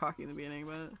didn't get so cocky in the beginning,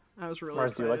 but I was really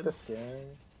Mars, do excited. you like the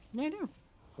skin? Yeah, I do.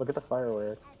 Look at the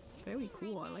fireworks. Very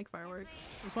cool. I like fireworks.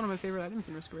 It's one of my favorite items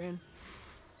in Risk of Rain.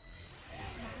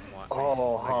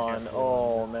 Oh, Han.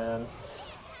 Oh, man.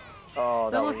 Oh,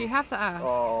 that Still, was... if you have to ask.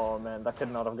 Oh, man. That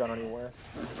could not have gone any worse.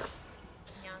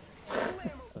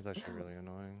 That's actually really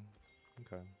annoying.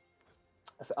 Okay.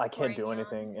 I can't do Boring, yeah.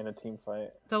 anything in a team fight.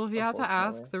 Still, if you have to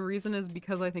ask, Unfortunately. the reason is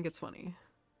because I think it's funny.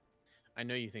 I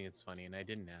know you think it's funny, and I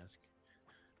didn't ask.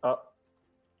 Oh,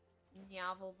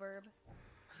 Novel verb.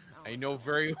 I know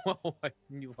very well why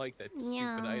you like that stupid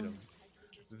Yum. item.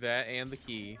 That and the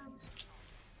key.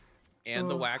 And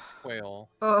the Ugh. wax quail.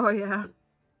 Oh yeah.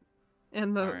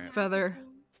 And the Alright. feather.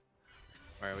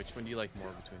 Alright, which one do you like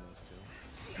more between those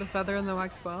two? The feather and the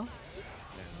wax quell.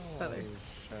 Yeah. Feather. Oh,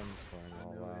 Shen's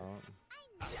going all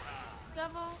out.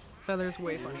 Devil. Feather's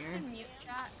way You funnier. can mute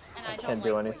chat, and I I can't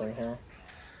don't do like anything here.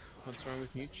 What's wrong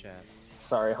with mute chat?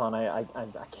 Sorry, hon. I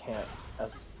can't.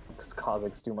 As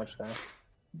Kha'Zix too much there.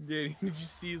 Did you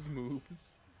see his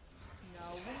moves? No.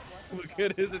 Look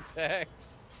at his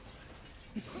attacks.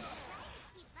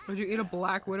 Would you eat a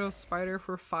Black Widow spider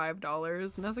for $5?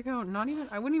 Nezuko, not even.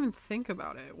 I wouldn't even think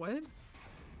about it. What?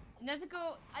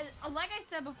 Nezuko, like I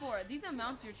said before, these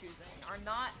amounts you're choosing are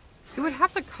not. It would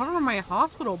have to cover my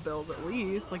hospital bills at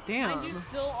least. Like, damn. Mind you,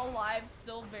 still alive,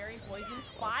 still very poisonous.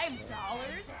 $5?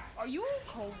 Are you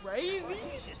crazy?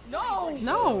 No.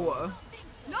 No.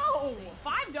 No. $5.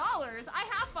 I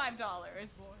have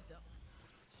 $5.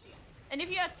 And if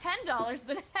you have $10,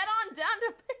 then head on down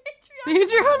to Patreon.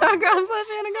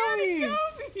 Patreon.com/Anagami.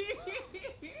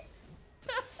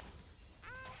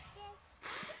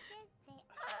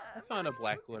 I found a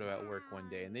Black Widow at work one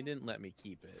day, and they didn't let me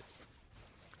keep it.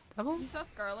 Devil? You saw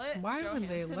Scarlett Why would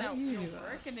they Johansson let at you your do that?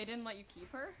 work, and they didn't let you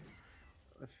keep her?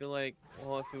 I feel like,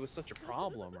 well, if it was such a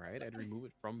problem, right, I'd remove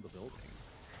it from the building.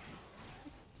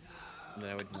 And then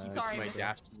I would keep Sorry, my Mrs.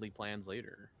 dastardly plans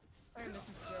later. Sorry,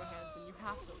 Mrs. Johansson, you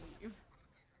have to leave.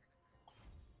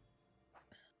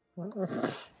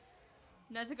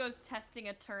 Nezuko's testing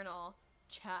Eternal.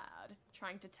 Chad,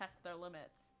 trying to test their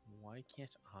limits. Why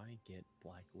can't I get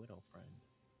Black Widow, friend?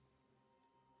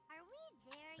 Are we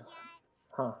there yet?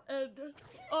 Huh. And,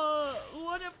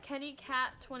 one of Kenny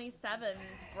Cat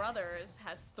 27's brothers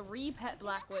has 3 pet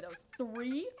Black Widows.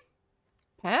 3?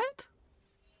 Pet?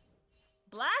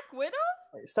 Black Widows?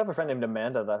 I used to have a friend named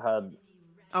Amanda that had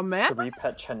A man? 3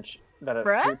 pet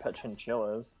Brett? 3 pet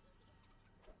chinchillas.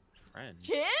 Friend.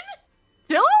 Chin?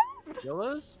 Chillas?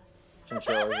 Killas?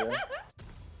 Chinchillas, yeah.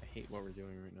 I hate what we're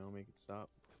doing right now. Make it stop.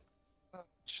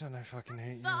 Shun, I fucking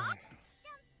hate Stop.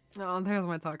 Oh, there's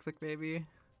my toxic baby.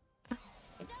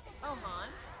 Oh, Han.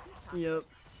 Yep.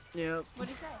 Yep.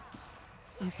 What'd he say?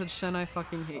 He said, Shen, I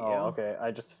fucking hate you. Oh, okay.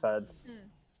 I just fed.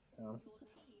 Yeah.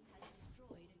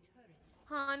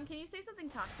 Han, can you say something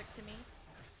toxic to me?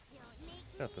 you.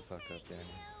 Shut the fuck up,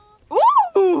 Dani.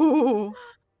 Ooh!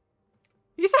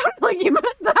 You sounded like you meant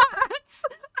that!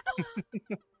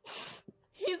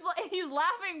 He's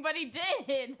laughing, but he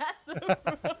did. That's the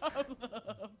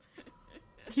problem.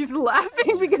 He's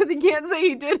laughing because he can't say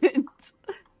he didn't.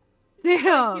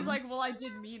 Damn. He's like, well, I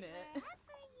did mean it.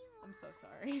 I'm so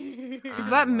sorry. Is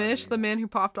that Mish, the man who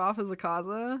popped off as a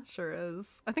Kaza? Sure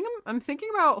is. I think I'm thinking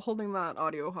about holding that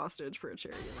audio hostage for a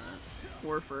charity event.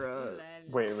 Or for a...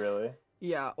 Wait, really?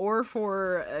 Yeah, or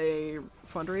for a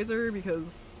fundraiser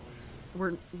because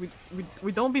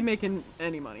we don't be making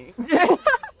any money.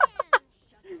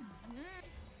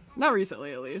 Not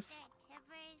recently, at least.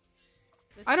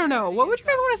 I don't know. What would you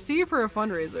guys want to see for a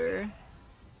fundraiser?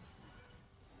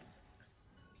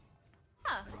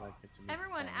 Huh. I'd like it to be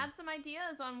Everyone, fun. add some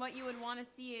ideas on what you would want to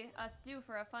see us do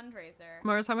for a fundraiser.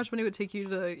 Mars, how much money would it take you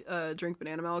to drink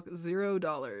banana milk?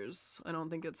 $0. I don't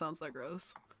think it sounds that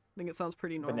gross. I think it sounds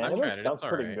pretty normal. Banana tried milk it, sounds it's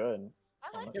pretty alright. good.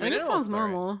 I like I it. think banana it sounds milk's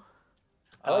alright. normal.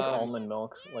 I like Um, almond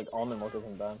milk. Like, almond milk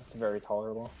isn't bad. It's very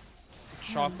tolerable.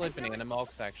 Chocolate banana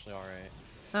milk's actually alright.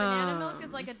 Banana milk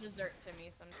is like a dessert to me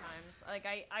sometimes.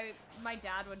 Like my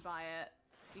dad would buy it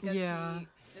because Yeah. he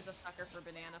is a sucker for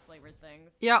banana flavored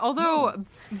things. Yeah, although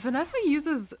Vanessa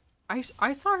uses...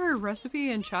 I saw her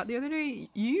recipe in chat the other day.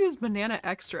 You use banana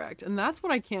extract, and that's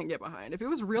what I can't get behind. If it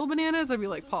was real bananas, I'd be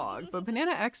like, pog. But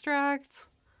banana extract...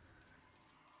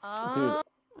 Oh,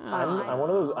 I'm one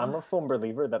of those. I'm a firm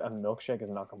believer that a milkshake is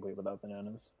not complete without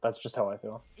bananas. That's just how I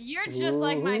feel. you're just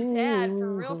like my dad,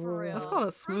 for real, for real. That's called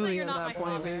a Prove that smoothie you're at not that my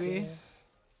point, father. baby.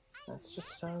 That's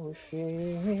just how we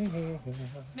feel.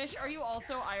 Mish, are you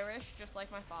also Irish, just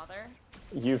like my father?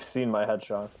 You've seen my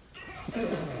headshots.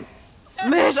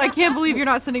 Mish, I can't believe you're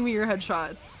not sending me your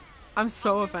headshots. I'm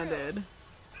so offended.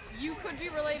 You could be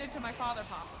related to my father,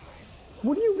 possibly.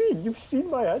 What do you mean? You've seen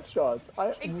my headshots?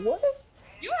 What?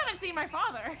 You haven't seen my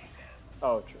father.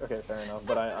 Oh, okay, fair enough.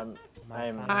 But I'm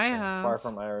I have. far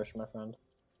from Irish, my friend.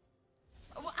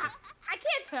 Well, I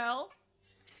can't tell.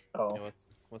 Oh, Yeah,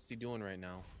 what's he doing right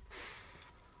now?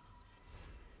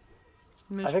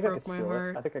 Mish I think I broke could my steal it.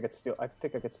 heart. I think I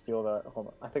could steal that. Hold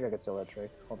on. I think I could steal that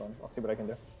trick. Hold on. I'll see what I can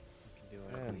do. You can do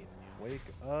it. I Man, believe in you. wake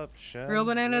up, Shun. Real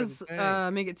You're bananas the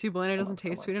thing. make it too bland. It Come doesn't on,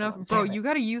 taste come sweet on, enough. come on. Bro, Damn you it.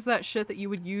 gotta use that shit that you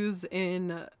would use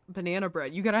in banana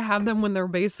bread. You gotta have them when they're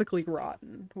basically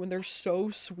rotten. When they're so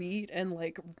sweet and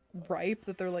like ripe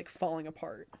that they're like falling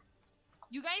apart.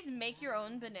 You guys make your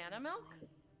own banana milk?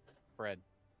 Bread.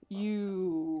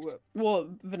 Well,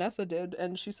 Vanessa did,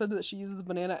 and she said that she uses the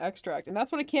banana extract, and that's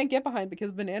what I can't get behind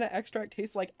because banana extract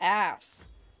tastes like ass.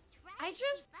 I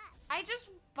just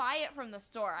buy it from the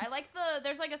store. I like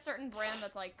there's like a certain brand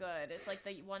that's like good. It's like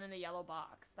the one in the yellow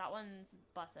box. That one's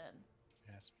bussin'.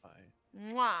 Yeah, Best Buy.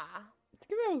 Mwah. I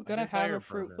think I was gonna guess I have or a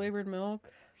fruit burger. flavored milk.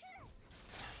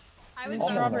 I I would mean, love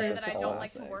to say strawberries that I are don't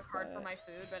like to classic, work hard for but- my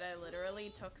food, but I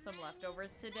literally took some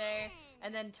leftovers today,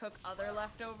 and then took other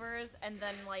leftovers, and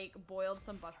then like boiled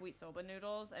some buckwheat soba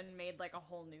noodles, and made like a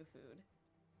whole new food.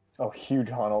 Oh, huge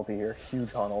Han ulti here.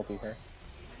 Huge Han ulti here.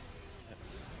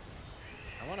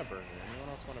 I want a burger. Anyone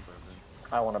else want a burger?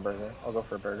 I want a burger. I'll go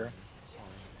for a burger.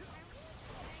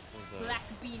 There's Black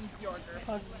bean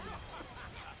burger.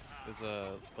 there's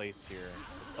a place here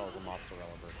that sells a mozzarella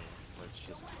burger, where it's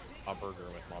just a burger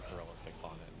with mozzarella sticks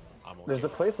on it. And I'm okay There's a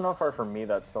with place not far from me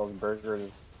that sells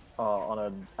burgers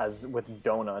with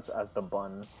donuts as the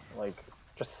bun. Like,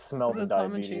 just smell Is the it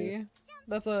Tom and diabetes. Chi?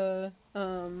 That's a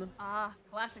Ah,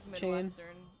 classic Chain.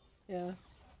 Midwestern. yeah.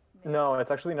 No, it's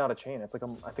actually not a chain. It's like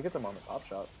I think it's a mom and pop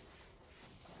shop.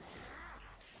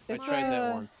 I It's tried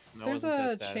that a- once. and I There's wasn't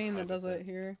a that chain that satisfied does with it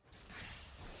here.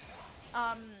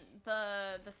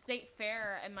 The state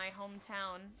fair in my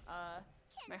hometown,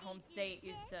 my home state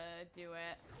used to do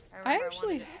it. I remember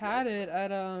actually wanted so had it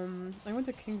at I went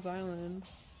to Kings Island.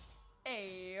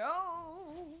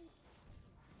 Ayo.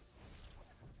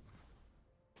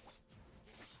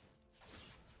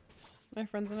 My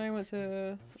friends and I went to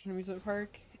an amusement park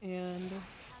and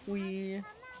we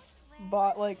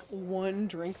bought like 1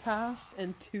 drink pass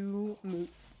and 2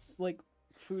 like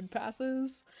food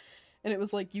passes, and it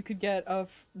was like you could get a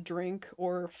drink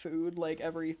or food like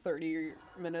every 30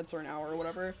 minutes or an hour or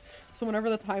whatever. So whenever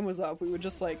the time was up, we would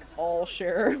just like all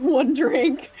share 1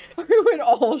 drink, or we would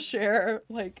all share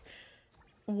like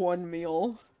 1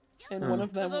 meal, and one of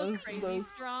So them those was crazy those.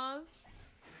 straws.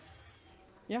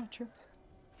 Yeah, true.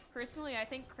 Personally, I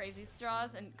think crazy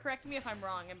straws, and correct me if I'm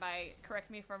wrong, and by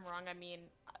correct me if I'm wrong, I mean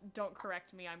don't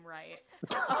correct me, I'm right.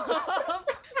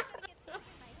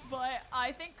 But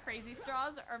I think crazy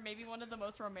straws are maybe one of the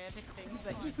most romantic things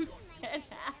that you can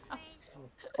have.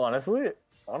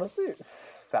 Honestly,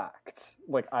 fact.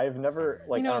 Like, I've never,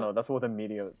 like, You know- I don't know, that's what the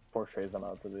media portrays them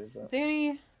out to be. But...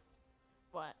 Danny,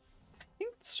 What? I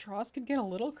think straws could get a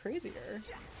little crazier,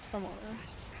 if I'm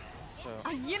honest. So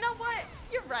You know what?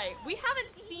 You're right. We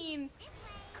haven't seen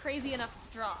crazy enough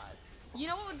straws. You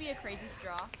know what would be a crazy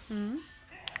straw? Hmm?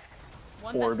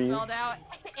 One Orbeez. that's spelled out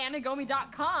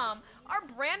anagomi.com, our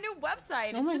brand new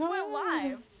website. Oh It my just went God.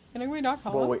 live.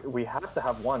 Anyway.com? Well, we have to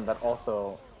have one that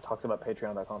also talks about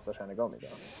patreon.com/anagomi, though.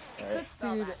 It Right? could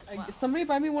spell Dude, that as well. somebody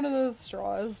buy me one of those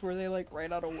straws where they like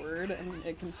write out a word and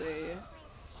it can say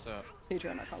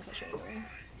patreon.com/anyway.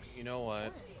 you know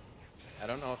what? I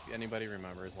don't know if anybody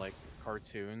remembers like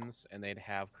cartoons, and they'd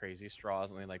have crazy straws,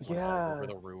 and they like went all Yeah. over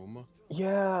the room.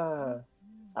 Yeah.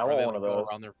 I Or want they one like of go those.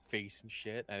 around their face and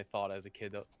shit. And I thought as a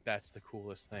kid that's the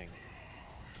coolest thing.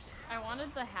 I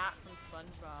wanted the hat from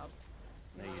SpongeBob.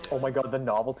 No, you Oh didn't. my god, the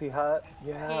novelty hat? He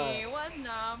Yeah. was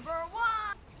number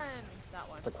 1! That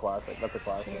one. That's a classic. That's a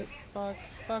classic.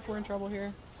 Fuck, we're in trouble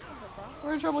here.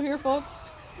 We're in trouble here, folks.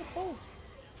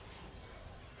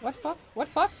 What fuck? What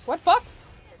fuck? What fuck?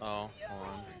 Oh, hold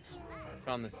on. I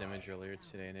found this image earlier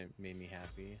today, and it made me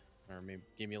happy, or maybe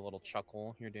gave me a little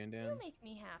chuckle here, Dan Dan. You make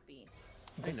me happy.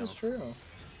 This know. is true.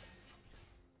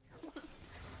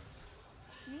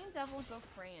 Me and Devil go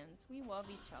friends. We love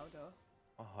each other.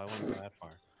 Oh, I wouldn't go that far.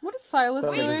 What is Silas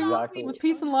Sounded doing? exactly- With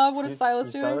peace and love, what is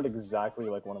Silas You sounded doing? exactly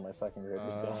like one of my second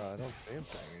graders, though. I don't see him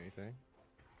saying anything.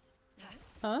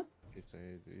 Huh? Did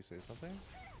you say something?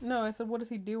 No, I said, what is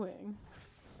he doing?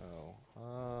 Oh,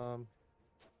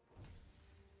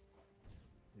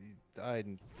 he died.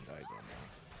 I don't know.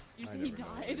 You I said he never know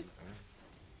what died? he's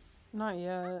Not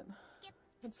yet.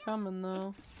 It's coming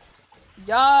though.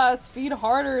 Yes, feed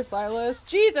harder, Silas.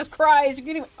 Jesus Christ, you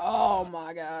can't even. Oh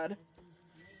my god.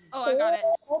 Oh, I got it.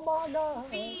 Oh my god.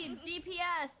 Feed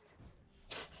DPS.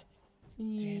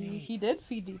 He did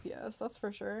feed DPS, that's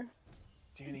for sure.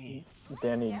 Danny,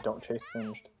 Danny, Yes? don't chase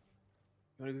Singed. you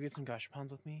wanna go get some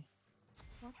gachapons with me?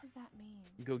 What does that mean?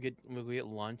 We'll go get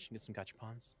lunch and get some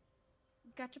gachapons.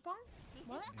 Gachapon?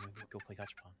 What? Yeah, go play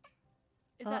gachapon.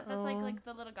 Is that's Uh-oh. like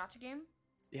the little gacha game?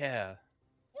 Yeah.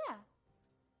 Yeah.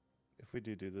 If we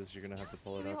do this, you're gonna have to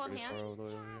pull Can it we out hold pretty far hands? all the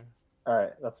way over here.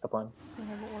 Alright, that's the plan. I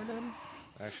have it ordered.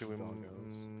 Actually, we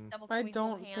Doggos. Devil, I can we hold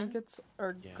don't think hands? it's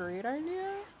a Yeah. great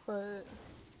idea, but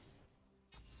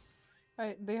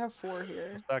they have 4 here.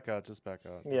 just back out. Just back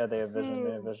out. Yeah, they have vision.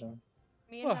 They have vision.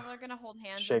 Me and Devil are gonna hold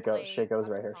hands. Shaco's and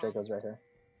play right here. Gachapon Shaco's right here.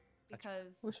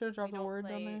 Because We should have dropped a don't word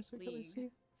down play there so we could League,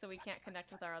 see. so we can't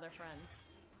connect with our other friends.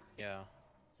 Yeah.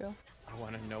 Yeah. I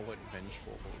want to know what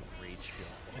vengeful rage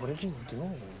feels like. What is he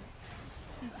doing?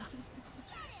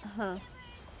 Huh.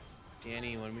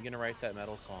 Danny, when are we gonna write that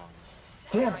metal song?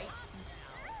 Damn! Right?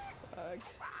 Fuck.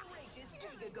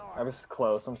 I was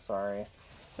close. I'm sorry.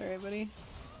 It's alright, buddy.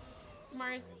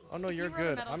 Mars. Oh no, if you're you wrote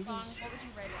good. A metal I'm song, just. what would you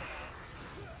write it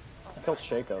about? I killed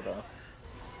Shaco though.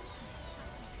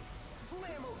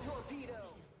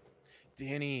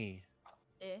 Dani,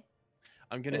 Eh?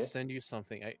 I'm gonna Eh? send you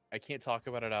something. I can't talk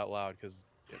about it out loud because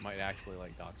it might actually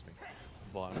like dox me.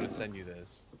 But I'm gonna send you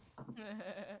this,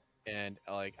 and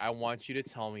like I want you to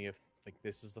tell me if like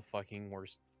this is the fucking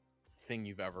worst thing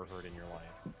you've ever heard in your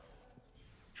life.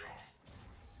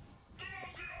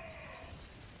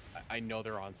 I know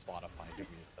they're on Spotify. Give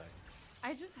me a sec.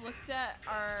 I just looked at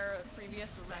our previous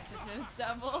messages,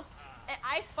 Devil, and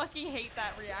I fucking hate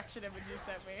that reaction image you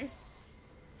sent me.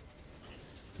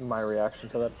 My reaction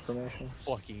to that information.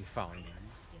 Fucking found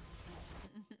you.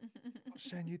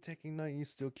 Shan, you taking 9, you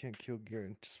still can't kill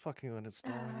Garen. Just fucking uninstall,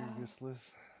 you're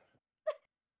useless.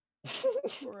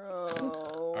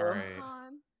 Bro. Alright,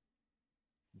 Han.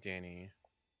 Dani.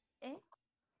 Eh?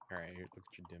 Alright, here, look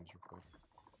at your dims real quick.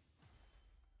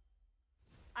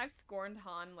 I've scorned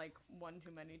Han like one too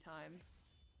many times.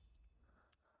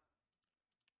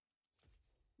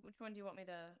 Which one do you want me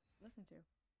to listen to?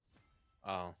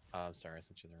 Oh, I'm sorry, I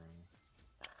sent you the wrong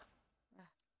one.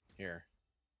 Here.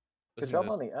 Good Listen to job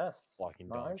this on the S. Walking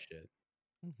dog Mars. shit.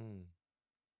 Mm-hmm.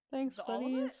 Thanks, Is all of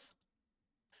it? buddies.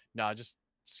 Nah, just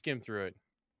skim through it.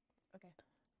 Okay.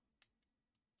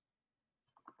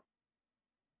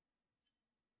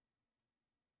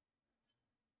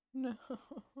 No.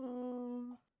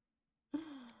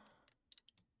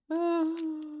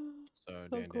 So,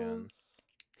 So Dan. close.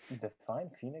 Define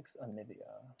Phoenix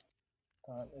Anivia.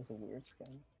 That is a weird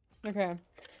skin. Okay.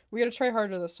 We gotta try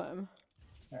harder this time.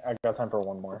 I got time for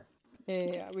one more.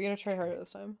 Yeah, we gotta try harder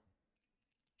this time.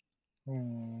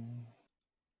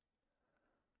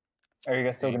 Are you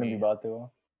guys still gonna be Maybe. bot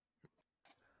duo?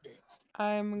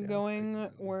 I'm Yeah, going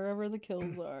let's pick wherever the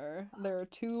kills are. There are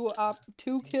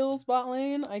two kills bot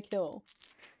lane, I kill.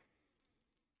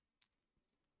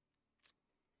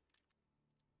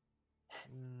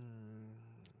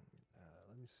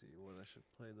 Let me see what I should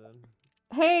play then.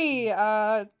 Hey,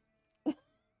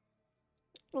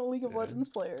 League of Yeah. Legends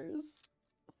players.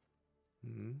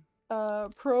 Hmm.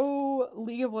 Pro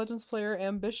League of Legends player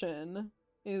Ambition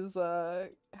is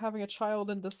having a child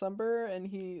in December, and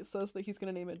he says that he's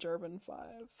gonna name it Jarvan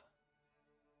 5.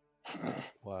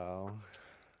 Wow.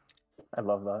 I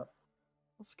love that.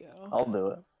 Let's go. I'll do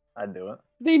it. I'd do it.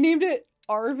 They named it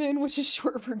Arvin, which is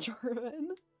short for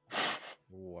Jarvan.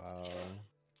 Wow.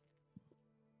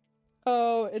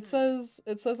 Oh, it says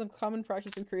in common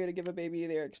practice in Korea to give a baby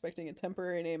they are expecting a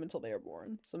temporary name until they are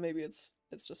born. So maybe it's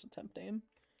just a temp name.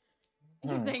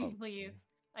 You're Hmm. saying Okay. please.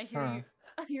 I hear Hmm. you.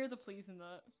 I hear the please in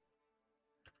that.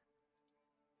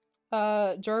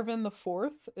 Jarvan the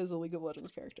 4th is a League of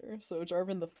Legends character. So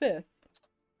Jarvan the 5th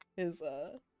is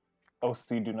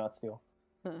OC, do not steal.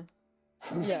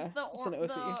 yeah, The, it's an OC.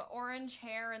 the orange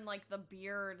hair and like the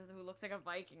beard who looks like a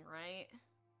Viking, right?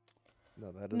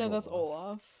 No, that is No, that's Olaf.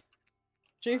 Olaf.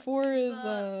 J4 He's is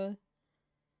the-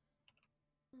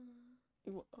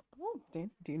 Oh, Dan,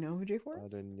 do you know who J4 Out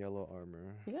is? in yellow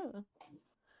armor. Yeah.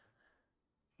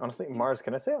 Honestly, Mars,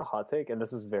 can I say a hot take? And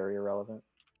this is very irrelevant.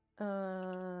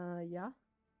 Yeah.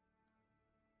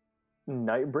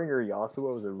 Nightbringer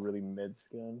Yasuo is a really mid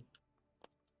skin.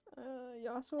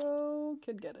 Yasuo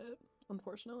could get it,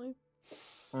 unfortunately.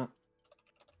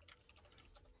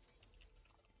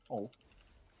 Oh.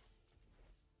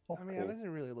 I mean, I didn't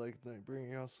really like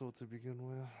Nightbringer Yasuo to begin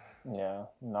with. Yeah,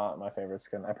 not my favorite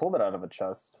skin. I pulled it out of a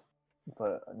chest,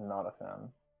 but not a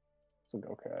fan. It's like,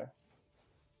 okay.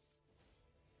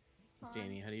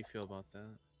 Dani, how do you feel about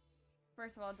that?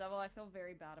 First of all, Devil, I feel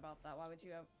very bad about that. Why would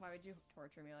you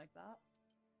torture me like that?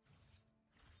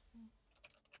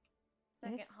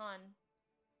 Second, Han,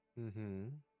 Mm-hmm.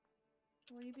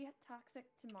 will you be toxic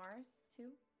to Mars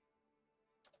too?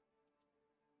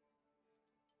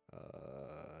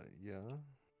 Yeah.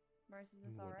 Mars, is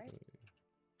this What,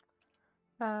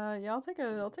 alright? Yeah,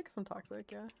 I'll take some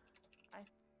toxic, yeah. I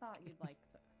thought you'd like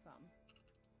some.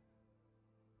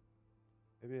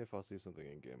 Maybe if I'll see something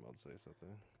in game, I'll say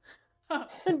something.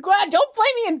 I'm glad, don't play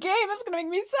me in game, that's gonna make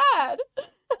me sad!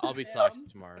 I'll be toxic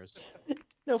to Mars.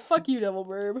 No, fuck you, Devil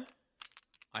Burb.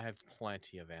 I have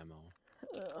plenty of ammo.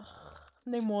 Ugh.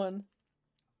 Name one.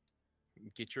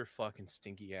 Get your fucking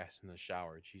stinky ass in the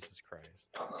shower, Jesus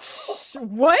Christ.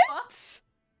 What?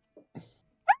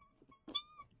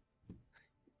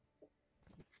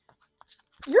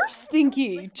 You're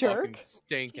stinky, jerk. Fucking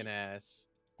stinking ass.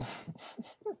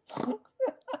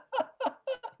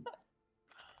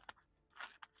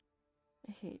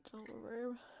 I hate Devil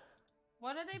Burb.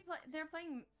 What are they play? They're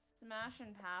playing Smash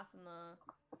and Pass in the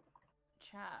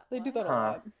chat. They do What? that a Huh.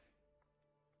 lot.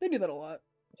 They do that a lot.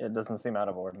 It doesn't seem out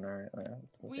of ordinary. Yeah,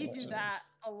 it doesn't We seem do ordinary. that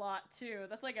a lot too.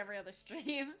 That's like every other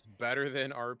stream. It's better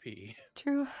than RP.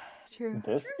 True. True.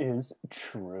 This is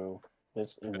true.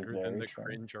 This is Better than very the true.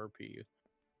 cringe RP.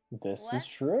 This is Let's,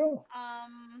 true.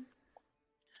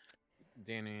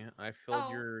 Danny, I filled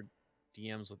Oh. your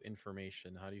DMs with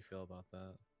information. How do you feel about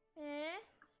that?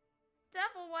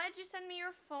 Devil, why did you send me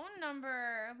your phone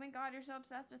number? Oh my god, you're so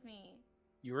obsessed with me.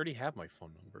 You already have my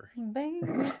phone number. Baby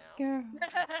No. girl.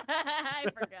 I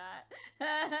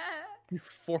forgot. You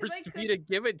forced me could- to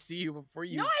give it to you before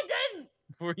you No, I didn't.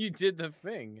 before you did the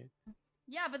thing.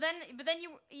 Yeah, but then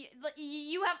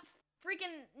you have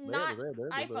freaking not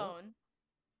iPhone.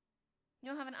 You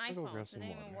don't have an I'll go iPhone, grab so some it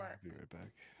didn't water. even work. I'll be right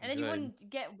back. And then you Good. wouldn't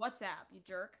get WhatsApp, you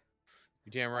jerk.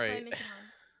 You're damn Also, I right. miss you,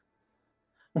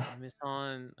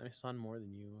 hon. I miss Han more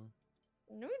than you.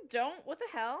 No, you don't. What the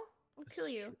hell? I'll This kill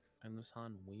is you. true. I miss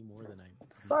Han way more than I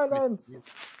miss Silence! you.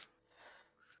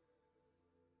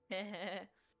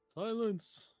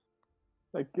 Silence.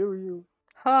 I kill you.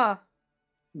 Ha!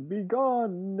 Be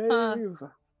gone, knave.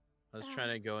 I was trying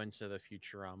to go into the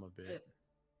Futurama bit.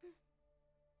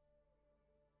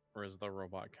 Whereas the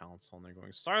robot council and they're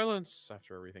going silence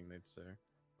after everything they'd say.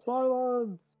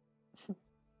 Silence.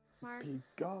 Mars, Be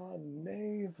gone,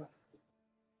 knave.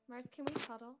 Mars, can we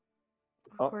cuddle?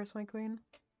 Of Oh. course, my queen.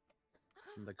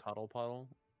 And the cuddle puddle.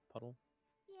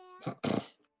 Yeah.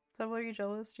 Devil, are you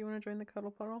jealous? Do you want to join the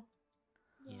cuddle puddle?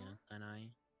 Yeah. And I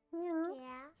Yeah.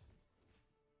 Yeah.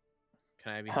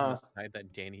 can I be on the side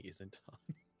that Danny isn't on?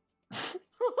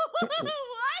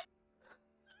 What?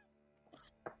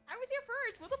 I was here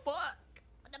first. What the fuck?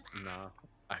 Nah,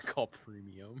 I call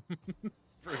premium.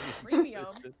 Premium?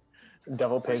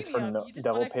 Devil pays for Premium, no. you just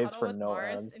Devil wanna pays cuddle for with no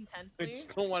Mars ads. I intensely?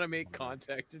 just don't want to make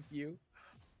contact with you.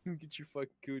 Get your fucking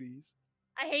cooties.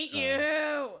 I hate you,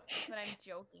 but I'm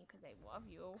joking because I love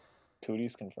you.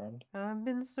 Cooties confirmed. I've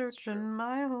been searching true.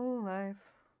 my whole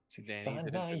life. Danny Find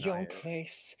didn't my deny own it.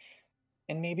 place.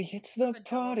 And maybe it's the I'm a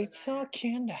devil party denier.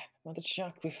 talking about the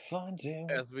chocolate fondue.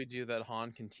 As we do that,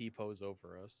 Han can T-pose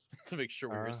over us to make sure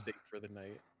we were safe for the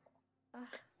night. Ugh.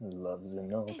 Love's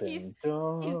an open He's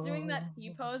door. doing that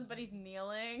T-pose, but he's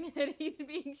kneeling, and he's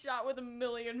being shot with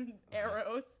 1,000,000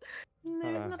 arrows.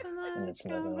 There's nothing And like it's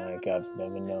nothing like I've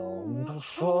never known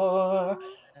before.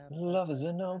 Love is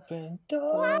an open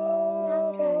door.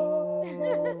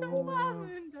 Wow,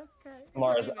 moon does cry. It's a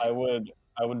Mars, I remix.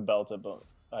 would belt it, but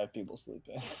I have people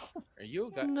sleeping. Are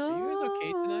you guys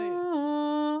okay tonight?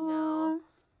 No.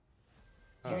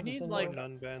 You Love need, is an like, one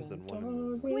unbands and one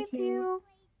door in with you.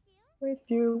 with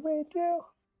you.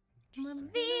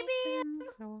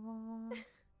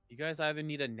 You guys either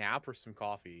need a nap or some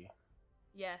coffee.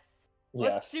 Yes.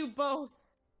 Yes. Let's do both.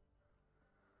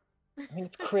 I mean,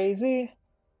 it's crazy.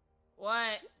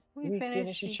 What? We We finish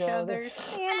finish each each other. other's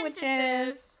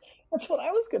sandwiches. That's what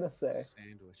I was gonna say.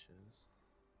 Sandwiches.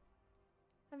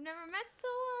 I've never met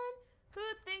someone who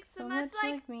thinks so, So much much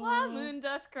like like me. While Moon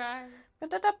Does Cry.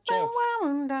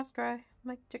 Does cry.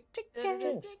 My chick chick.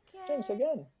 James. James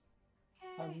again.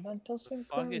 Our mental What the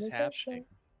fuck is synchronization.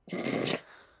 happening?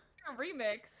 A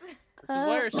remix. This is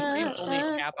why our streams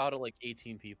only cap out at like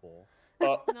 18 people.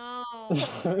 Oh, No.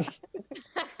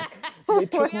 they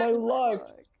took We my have-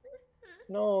 lugs.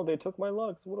 No, they took my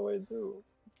lugs. What do I do?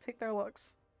 Take their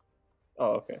looks.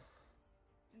 Oh, okay.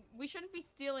 We shouldn't be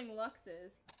stealing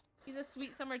Lux's. He's a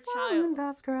sweet summer Moon child.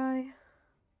 does cry.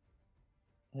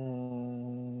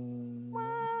 Mm,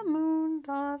 Moon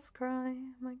does cry.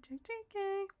 My chick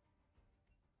chick.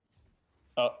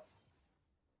 oh.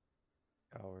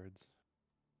 cowards.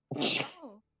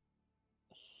 Oh.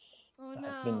 Oh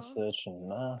I've been no. searching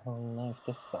my whole life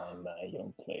to find my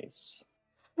own place.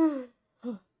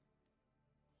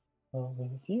 Oh,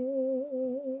 with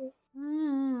you.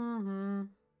 Mm-hmm.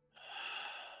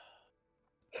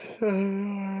 Do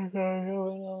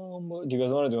you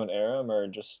guys want to do an Aram or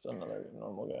just another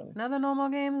normal game? Another normal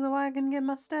game so I can get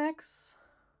my stacks.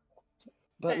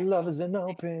 But Thanks. love is an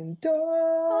open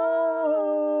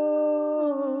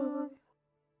door.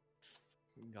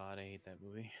 God, I hate that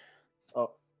movie.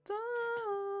 Oh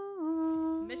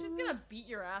Mish is gonna beat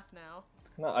your ass now.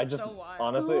 no! I just So wild.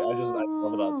 honestly, I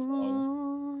love that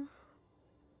song.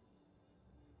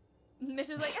 Mish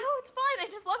is like, oh, it's fine. I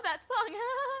just love that song.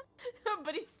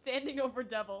 But he's standing over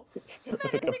Devil.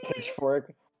 Like a Menacingly.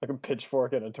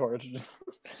 pitchfork and a torch.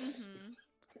 Mm-hmm.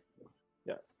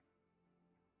 Yes.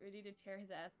 Ready to tear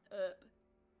his ass up.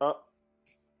 Oh,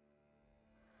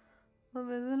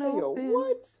 Love is an hey yo, open.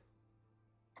 what?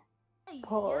 Hey, yo.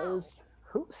 Pause.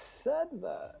 Who said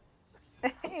that?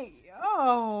 Hey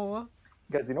yo.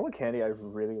 Guys, you know what candy I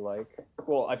really like?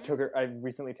 Well, I've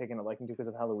recently taken a liking to because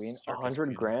of Halloween. Circus 100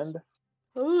 peanuts. grand.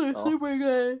 Oh, Oh. super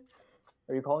good.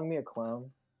 Are you calling me a clown?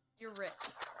 You're rich.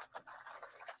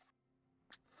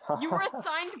 You were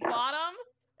assigned bottom?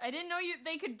 I didn't know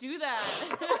they could do that.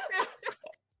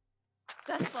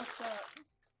 That's fucked up.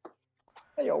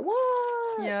 Hey, yo,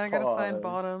 what? Yeah, I got assigned Pause.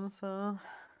 bottom, so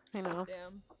you know.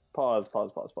 Damn. Pause.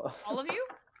 All of you?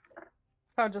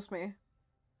 Oh, just me.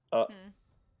 Huh.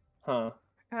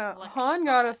 Like- Han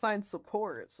got assigned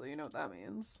support, so you know what that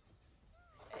means.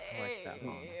 I like that,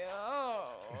 Han. Hey, oh.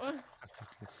 Han.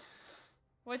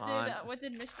 What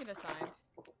did Mish get assigned?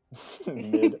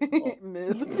 Mid. Oh.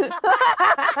 Mid.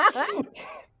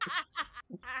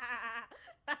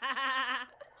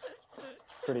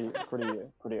 Pretty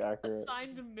accurate.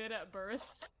 Assigned mid at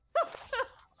birth.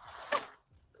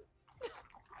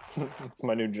 It's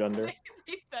my new gender.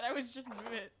 They said I was just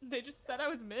mid. They just said I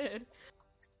was mid.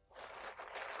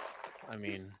 I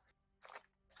mean,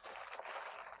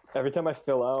 Every time I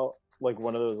fill out like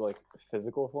one of those like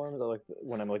physical forms, I like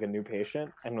when I'm like a new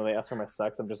patient, and when they ask for my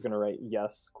sex, I'm just gonna write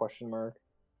yes ?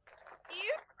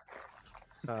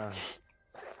 you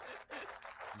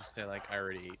say like I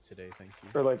already ate today, thank you.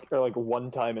 Or like one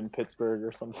time in Pittsburgh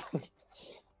or something.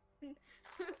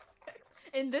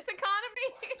 In this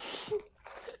economy?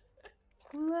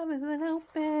 Love isn't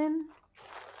open.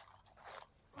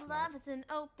 Love isn't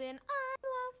open. I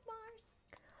love Mars.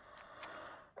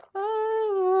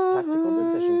 Tactical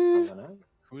decision summoner.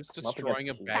 Who's I'm up destroying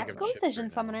a against bag Tactical of chips decision right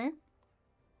now? summoner.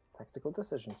 Tactical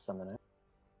decision summoner.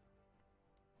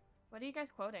 What are you guys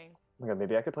quoting? Oh my god,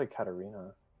 maybe I could play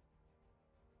Katarina.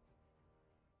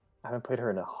 I haven't played her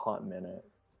in a hot minute.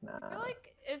 Nah. I feel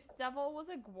like if Devil was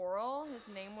a Gworl, his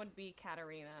name would be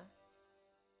Katarina.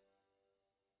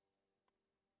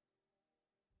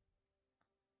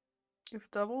 If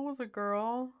Devil was a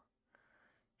girl,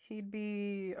 he'd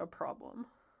be a problem.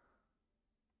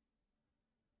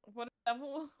 What if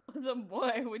Devil was a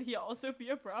boy? Would he also be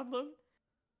a problem?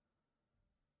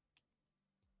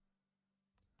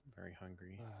 I'm very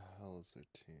hungry. How is their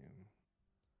team?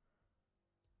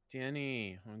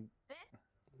 Danny,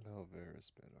 No, very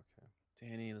spit. Okay.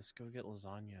 Danny, let's go get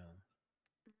lasagna.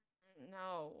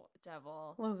 No,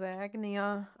 Devil.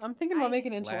 Lasagna. I'm thinking about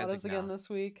making enchiladas again Lasagna. this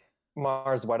week.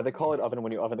 Mars, why do they call it oven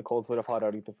when you oven the cold food up hot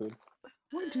out eat the food?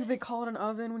 What do they call it an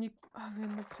oven when you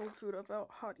oven the cold food up out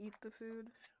hot eat the food?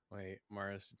 Wait,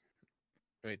 Mars.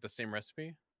 Wait, the same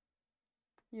recipe?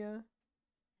 Yeah,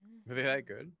 Were they that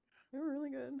good? they were really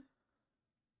good.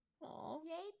 Aw.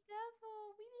 Yay,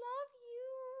 Devil! We love you!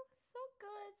 So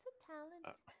good, so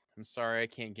talented. I'm sorry I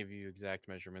can't give you exact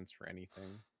measurements for anything.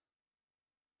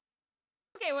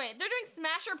 Okay, wait, they're doing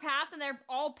smash or pass and they're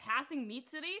all passing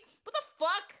Mitsuri? What the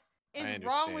fuck is I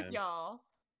wrong with understand. y'all?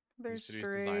 They're Mitsuru's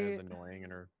design is straight. annoying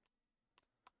and her.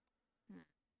 Hmm.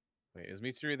 Wait, is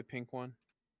Mitsuri the pink one?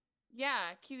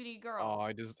 Yeah, cutie girl. Oh,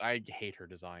 I hate her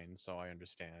design, so I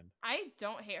understand. I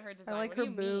don't hate her design. I like what her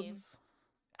do you mean? boobs.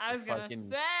 I was gonna Fucking-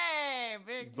 say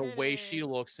big The way she titties.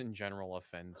 looks in general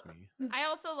offends me. I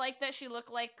also like that she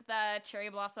looked like the cherry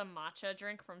blossom matcha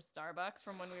drink from Starbucks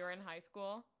from when we were in high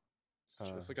school.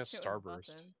 She looks like a Shit was starburst.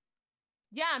 bussin'.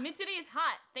 Yeah, Mitsuri is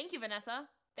hot. Thank you, Vanessa.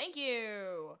 Thank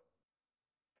you.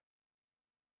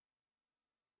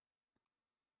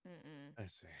 I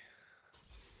see.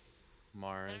 I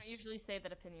Mars, don't usually say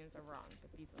that opinions are wrong,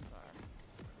 but these ones are.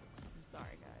 I'm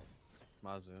sorry, guys.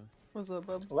 Mazu. What's up,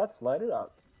 bub? Let's light it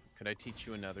up. Could I teach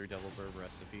you another devil bird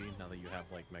recipe now that you have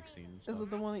like Mexine and stuff? Is it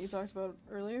the one that you talked about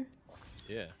earlier?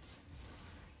 Yeah.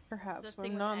 Perhaps, The but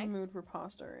thing I'm with not in the egg? mood for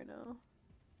pasta right now.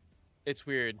 It's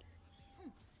weird.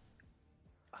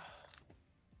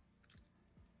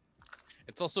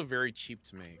 It's also very cheap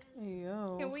to make.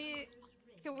 Yo. Can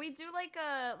we do like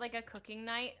a cooking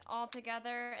night all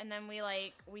together and then we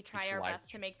try should our live best to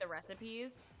stream. make the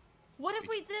recipes? What if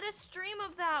we did a stream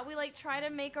of that? We like try to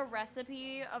make a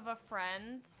recipe of a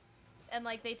friend and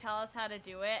like they tell us how to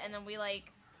do it and then we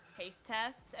like taste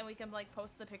test and we can like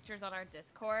post the pictures on our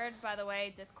Discord. By the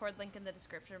way, Discord link in the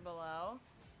description below.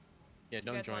 Yeah, You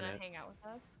don't guys join wanna it. hang out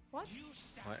with us? What?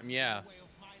 Yeah.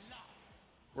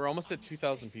 We're almost at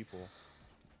 2,000 people,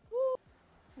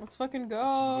 Let's fucking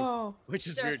go. which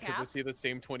is Is there a weird because I cap? see the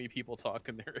same 20 people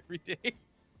talking there every day.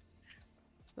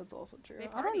 That's also true. They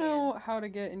I don't know how to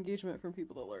get engagement from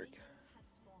people that lurk.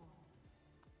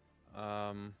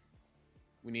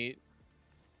 We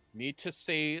need to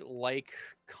say like,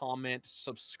 comment,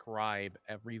 subscribe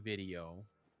every video.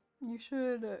 You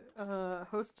should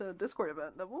host a Discord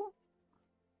event, Double.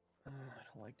 I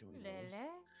don't like doing those. Lele?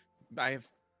 I have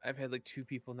I've had like 2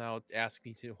 people now ask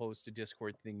me to host a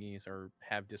Discord thingies or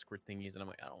have Discord thingies, and I'm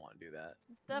like, I don't want to do that.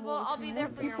 Devil, Well, I'll be there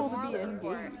for your people to moral be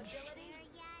support. engaged.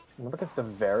 I'm up against a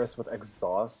Varus with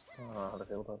exhaust. I don't know how to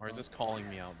feel about Or is that. this calling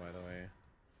me out, by the way?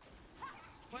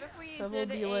 What if we Devil did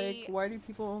be a... like, why do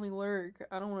people only lurk?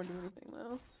 I don't want to do anything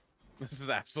though. This is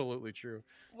absolutely true.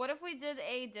 What if we did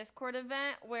a Discord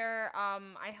event where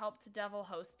I helped Devil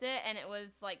host it, and it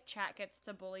was like chat gets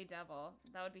to bully Devil?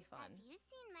 That would be fun. Have you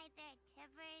seen my bear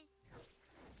Tivers?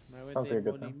 Why would Sounds they like a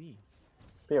good bully time. me?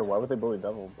 But yeah, why would they bully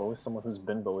Devil? Bully someone who's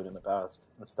been bullied in the past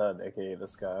instead, aka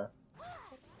this guy.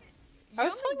 I You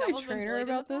was don't think telling my Devil's been trainer bullied in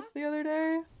the about this past? the other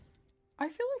day. I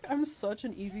feel like I'm such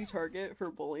an easy target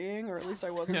for bullying, or at least I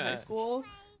was in high school.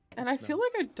 And I feel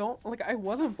like I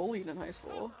wasn't bullied in high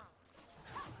school.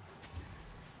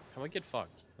 How about get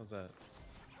fucked? How's that?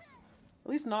 At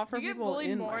least not for You get people bullied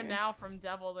in more my... now from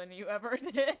Devil than you ever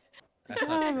did. That's Yeah,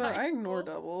 not but true. I ignore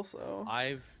Devil, so...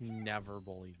 I've never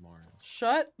bullied Mars.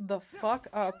 Shut the fuck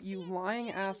up, you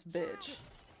lying ass bitch.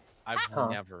 I've Huh.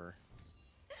 never.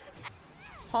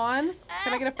 Han,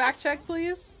 can I get a fact check,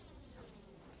 please?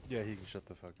 Yeah, he can shut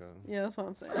the fuck up. Yeah, that's what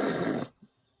I'm saying.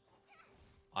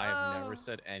 I have never Oh.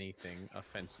 said anything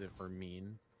offensive or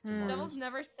mean to Hmm. Mars. Devil's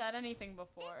never said anything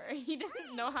before. He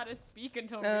didn't know how to speak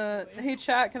until Hey recently.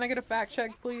 chat, can I get a fact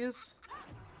check, please?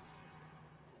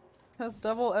 Has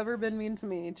Devil ever been mean to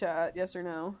me, chat? Yes or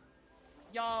no?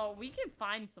 Y'all, we can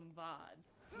find some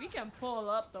VODs. We can pull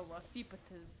up the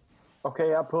recipitas.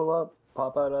 Okay, I pull up,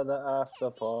 pop out of the after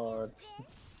pod.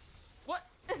 What?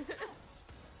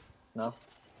 No?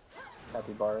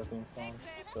 Happy bar theme song.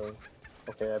 So,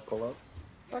 okay, I pull up.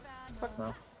 Fuck.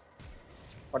 No.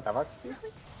 What the fuck? Seriously?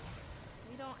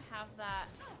 We don't have that,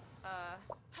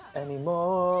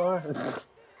 Anymore.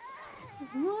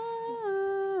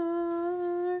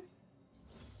 More.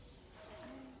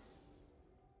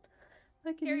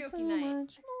 I can do Karaoke so night.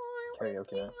 much more.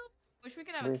 Karaoke night. Wish we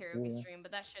could have a With karaoke you. stream,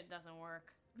 but that shit doesn't work.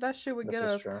 That shit would This get is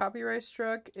us true. copyright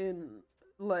struck in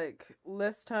like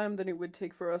less time than it would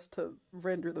take for us to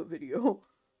render the video.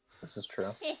 This is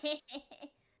true.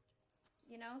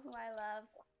 You know who I love?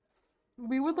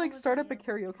 We would like was start up a you?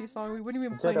 karaoke song. We wouldn't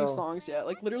even play any Ditto. songs yet.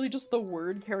 Like literally just the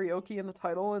word karaoke in the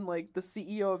title, and like the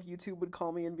CEO of YouTube would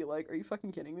call me and be like, "Are you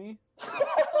fucking kidding me?"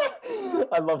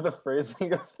 I love the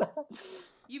phrasing of that.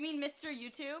 You mean Mr.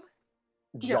 YouTube?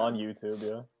 John YouTube,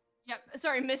 yeah. Yep.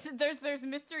 Sorry, there's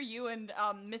Mr. U and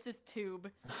Mrs.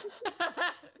 Tube.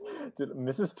 Dude,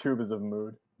 Mrs. Tube is of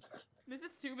mood.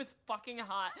 Mrs. Tube is fucking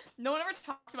hot. No one ever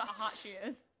talks about how hot she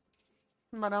is.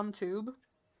 Madame Tube.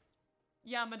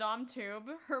 Yeah, Madame Tube.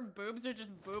 Her boobs are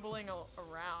just boobling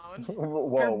around.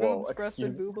 Whoa, Her whoa. boobs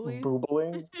breasted boobily?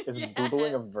 Boobling? Is Yeah.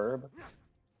 boobling a verb?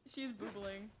 She's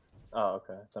boobling. Oh,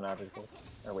 okay. It's an adjective.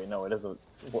 Oh, wait, no, it is a...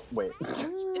 Wait. It's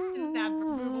an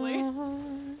adverb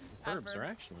boobly. Verbs are Adverb.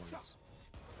 action words.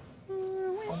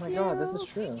 Oh my god, this is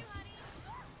true.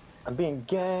 I'm being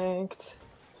ganked.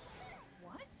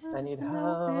 What? I need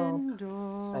help.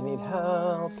 I need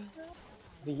help.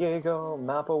 Diego,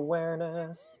 map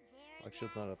awareness. Like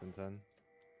shit's not up in 10.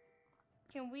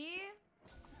 Can we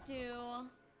do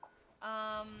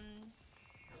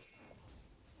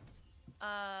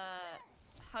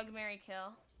hug, marry,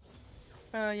 kill?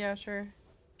 Yeah, sure.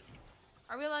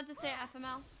 Are we allowed to say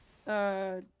FML?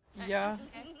 Yeah. Okay.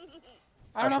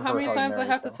 I don't know how prefer many Hug, times I Marry,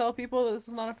 have to Kill. tell people that this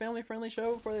is not a family-friendly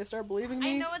show before they start believing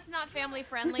me. I know it's not family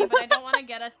friendly, but I don't want to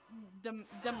get us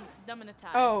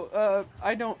demonetized. Oh,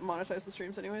 I don't monetize the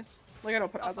streams anyways. Like, I don't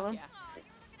put Oh, ads on fuck them. yeah.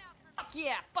 Fuck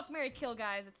yeah! Fuck, marry, kill,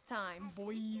 guys. It's time,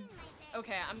 boys.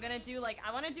 Okay, I'm gonna do like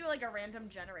I want to do like a random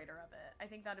generator of it. I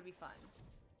think that'd be fun.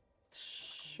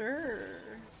 Sure.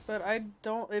 But I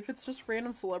don't... If it's just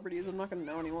random celebrities, I'm not gonna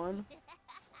know anyone.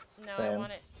 No, I Same.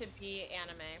 want it to be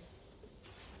anime.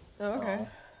 Oh, okay. Oh.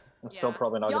 I'm still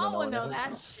probably not Y'all gonna know will know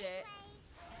anything. that shit.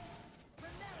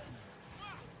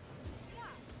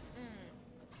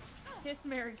 Hits,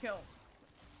 marry, kill.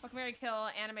 Fuck, marry, kill.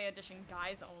 Anime edition,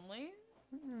 guys only.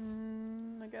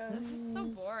 I guess. That's so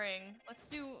boring. Let's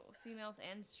do females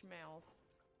and schmales.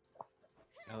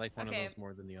 I like one Okay. of those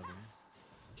more than the other.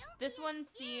 This one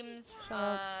seems, Shut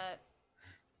up.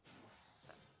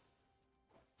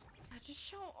 just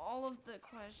show all of the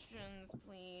questions,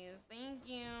 please. Thank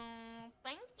you.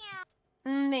 Thank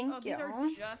you. Thank Oh, these are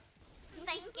just...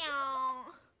 Thank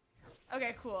you.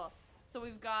 Okay, cool. So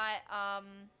we've got, I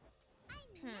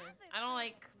don't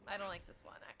like this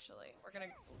one, actually. We're gonna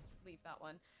leave that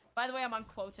one. By the way, I'm on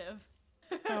Quotive.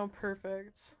 Oh,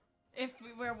 perfect. If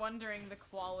we were wondering the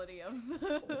quality of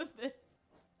this,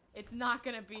 it's not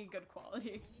gonna be good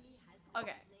quality.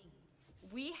 Okay.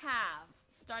 We have,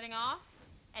 starting off,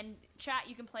 and chat,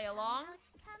 you can play along.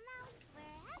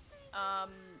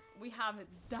 we have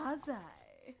Dazai.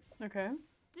 Okay.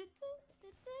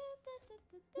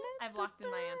 I've locked in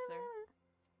my answer.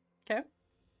 Okay.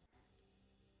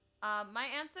 My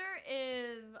answer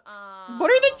is What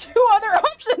are the 2 other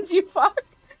options, you fuck?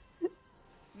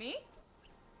 me?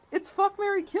 It's fuck,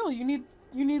 marry, kill. You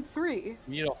need 3. You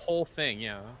need a whole thing,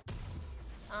 yeah.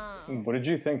 What did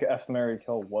you think F Mary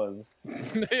Kill was?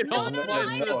 They No, don't no, no, apply I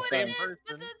to know the what same it is, person.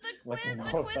 but the Like, quiz, no the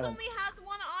quiz offense. only has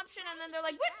one option, and then they're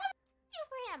like, what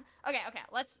for him? Okay,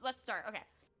 let's start. Okay,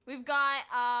 we've got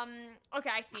okay,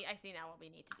 I see now what we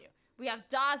need to do. We have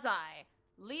Dazai,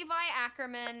 Levi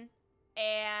Ackerman,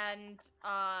 and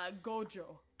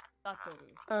Gojo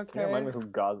Satoru. Can you remind Okay.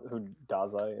 me who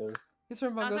Dazai is? He's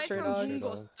from Bungo Dazai's Stray from Dogs.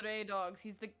 Bungo Stray Dogs.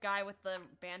 He's the guy with the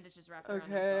bandages wrapped around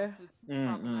Okay. himself who's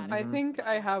problematic. I think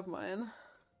I have mine.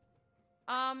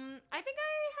 I think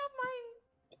I have mine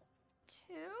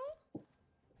too.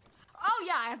 Oh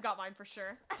yeah, I have got mine for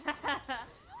sure.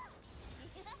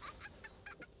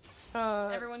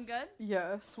 Everyone good?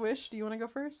 Yeah. Swish, do you want to go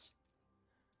first?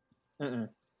 Mm-mm.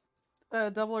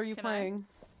 Double, are you Can I? playing?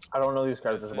 I don't know these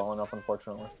characters well enough,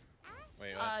 unfortunately.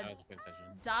 Wait, I was paying attention.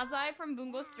 Dazai from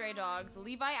Bungo Stray Dogs,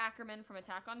 Levi Ackerman from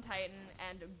Attack on Titan,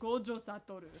 and Gojo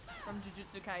Satoru from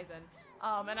Jujutsu Kaisen.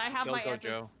 And I have Kill my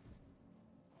answers. Gojo.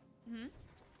 Hmm?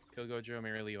 Kill Gojo,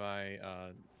 marry Levi,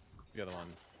 the other one.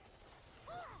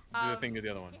 Do the Um, thing to the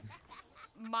other one.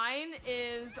 Mine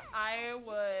is I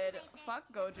would fuck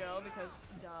Gojo because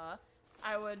duh.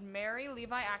 I would marry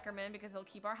Levi Ackerman because he'll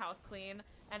keep our house clean,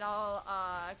 and I'll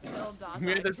kill Dazai. You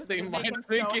made the because it same would make line him of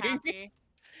so thinking. happy.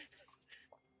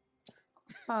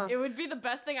 Huh. It would be the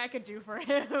best thing I could do for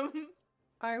him.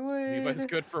 I would. Levi's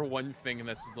good for one thing, and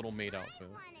that's his little maid outfit.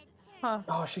 Huh.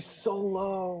 Oh, she's so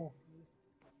low.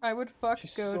 I would fuck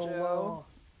She's so Gojo. low.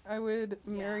 I would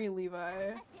marry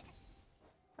Levi.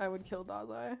 I would kill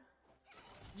Dazai.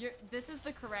 This is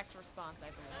the correct response, I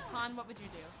believe. Han, what would you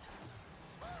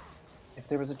do? If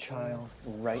there was a child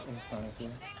right in front of you.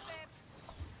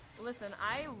 Listen,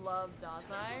 I love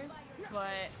Dazai,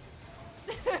 but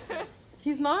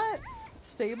He's not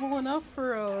stable enough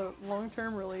for a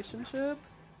long-term relationship.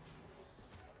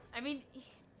 I mean,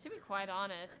 to be quite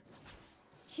honest,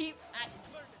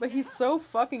 But he's so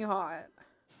fucking hot.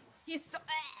 he's so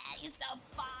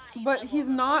fine. But he's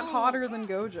not hotter than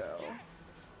Gojo.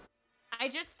 I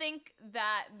just think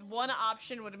that one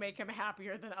option would make him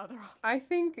happier than other options. I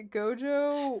think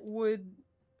Gojo would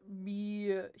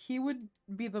be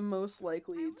the most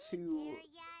likely to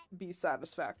be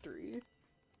satisfactory.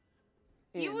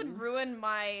 He would in- ruin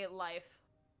my life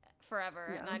forever,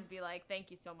 and Yeah. I'd be like,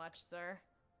 thank you so much, sir.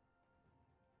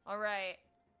 Alright.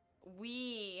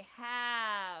 We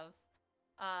have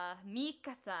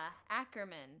Mikasa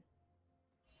Ackerman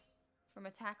from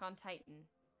Attack on Titan.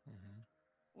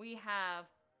 We have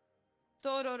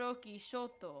Todoroki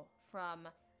Shoto from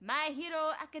My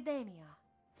Hero Academia.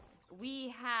 We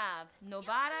have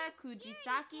Nobara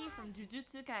Kujisaki from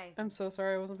Jujutsu Kaisen. I'm so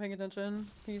sorry, I wasn't paying attention.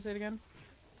 Can you say it again?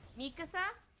 Mikasa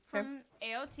from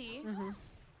AOT. Mm-hmm.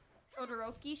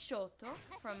 Todoroki Shoto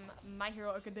from My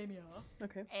Hero Academia.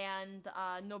 Okay. And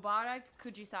Nobara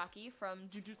Kujisaki from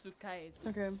Jujutsu Kaisen.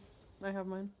 Okay. I have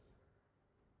mine.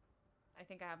 I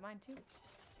think I have mine too.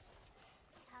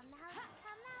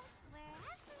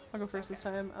 I'll go first this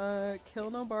time.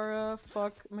 Kill Nobara,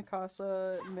 fuck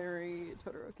Mikasa, marry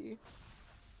Todoroki.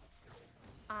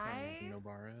 I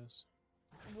Nobaras.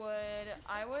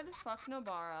 would fuck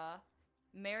Nobara,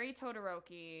 marry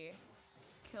Todoroki,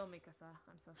 kill Mikasa.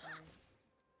 I'm so sorry.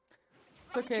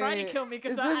 It's okay. I'm trying to kill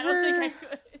Mikasa. Is it I don't think I her-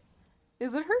 could.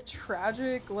 Is it her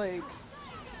tragic, like,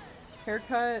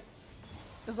 haircut?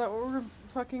 Is that what we're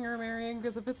fucking her marrying?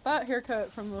 Because if it's that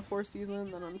haircut from the 4th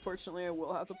season, then unfortunately I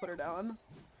will have to put her down.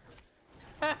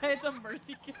 It's a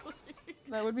mercy killing.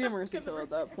 That would be a mercy kill at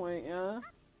that point, yeah.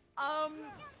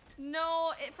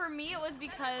 No, for me it was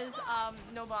because,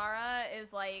 Nobara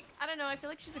is like, I don't know, I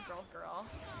feel like she's a girl's girl.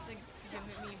 She's like,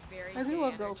 giving me very I do gay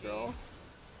love Girls energy. Girl.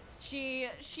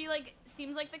 She like,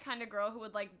 seems like the kind of girl who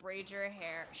would, like, braid your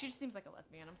hair. She just seems like a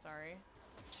lesbian, I'm sorry.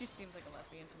 She seems like a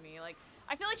lesbian to me. Like,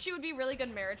 I feel like she would be really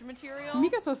good marriage material.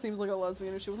 Mikasa seems like a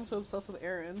lesbian if she wasn't so obsessed with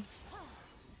Eren.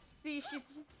 See, she's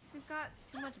got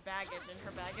too much baggage, and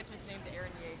her baggage is named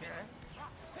Eren Yeager.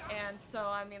 And so,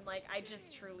 I mean, like, I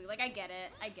just truly, like, I get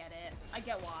it, I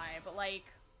get why, but, like...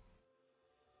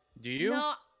 Do you?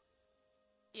 No...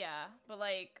 Yeah, but,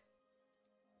 like...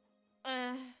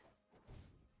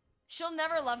 she'll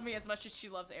never love me as much as she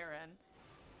loves Eren.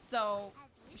 So,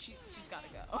 she's gotta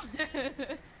go.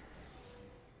 Okay.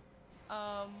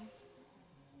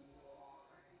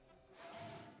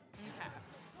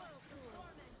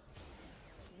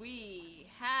 We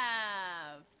have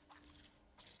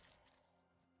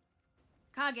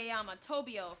Kageyama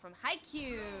Tobio from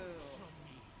Haikyuu.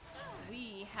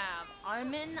 We have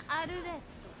Armin Aruret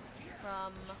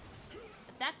from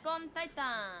Attack on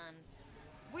Titan.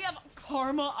 We have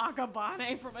Karma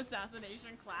Akabane from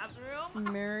Assassination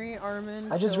Classroom. Mary,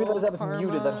 Armin. I just Kill, realized I was Karma,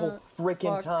 muted that whole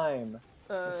freaking fuck, time.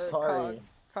 Sorry.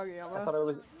 Kageyama. I thought I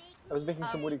was making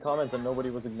some witty comments and nobody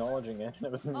was acknowledging it, and I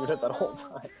was muted that whole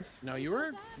time. No, you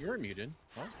were muted.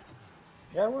 What?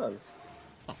 Yeah, I was.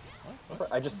 Oh,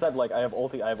 what? I just said like I have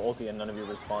ulti, and none of you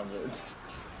responded.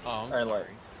 Oh, I'm Or sorry. like,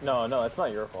 no, it's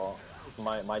not your fault. It's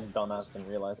my dumbass didn't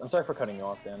realize. I'm sorry for cutting you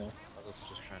off, Danny. I was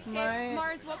just trying to. Okay,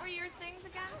 Mars, what were your things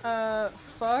again?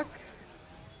 Fuck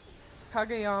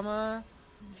Kageyama,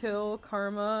 kill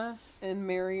Karma, and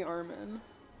marry Armin.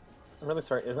 I'm really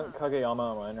sorry. Isn't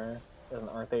Kageyama a minor?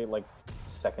 Aren't they like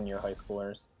second-year high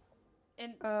schoolers?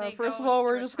 And they First go of all,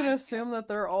 we're through a just gonna time assume that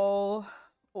they're all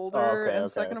older, okay, and okay,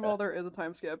 second of okay. all, there is a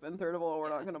time skip, and third of all, we're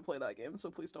not gonna play that game, so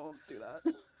please don't do that.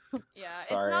 Yeah,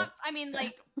 Sorry. it's not. I mean,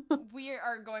 like, we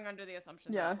are going under the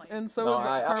assumption. Yeah, that, like, and so No, is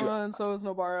I- Karma, and so is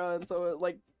Nobara, and so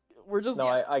like we're just No,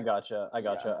 I gotcha.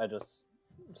 Yeah. I just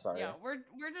sorry. yeah, we're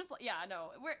just no,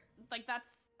 we're like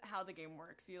that's how the game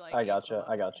works. You like. I age gotcha. them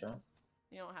I up. gotcha.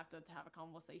 You don't have to have a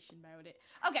conversation about it.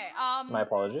 Okay. My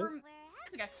apologies.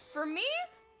 It's okay. For me,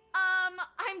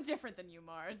 I'm different than you,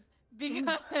 Mars,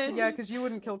 because yeah, because you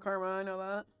wouldn't kill Karma. I know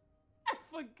that. I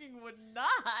fucking would not.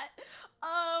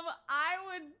 I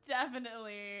would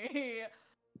definitely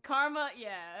Karma.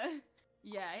 Yeah.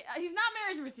 He's not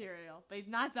marriage material, but he's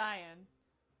not dying,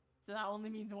 so that only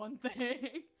means one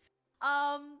thing.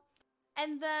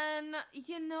 And then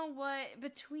you know what?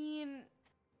 Between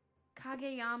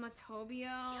Kageyama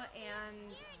Tobio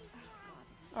and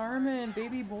Armin,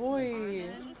 baby boy.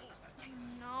 Armin? I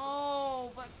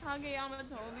know, but Kageyama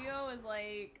Tobio is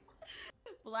like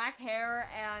black hair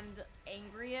and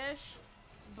angry-ish,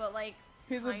 but like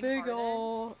He's a big kind-hearted.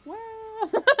 ol' well,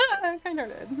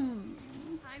 kind-hearted.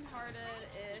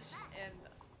 Kind-hearted-ish and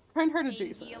Kind-hearted baby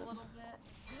Jason. a little bit.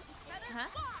 Huh?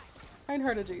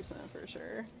 Kind-hearted Jason for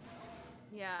sure.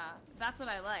 Yeah, that's what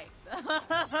I like.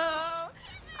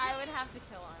 I would have to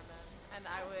kill Armin, and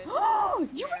I would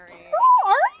You would marry kill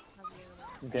Armin?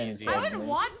 Kageyama. Danny's Easy. I bugging wouldn't me.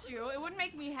 want to. It wouldn't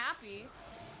make me happy.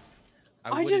 I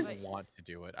I wouldn't just- want to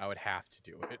do it. I would have to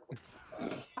do it.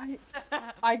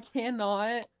 I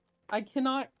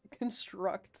cannot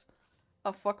construct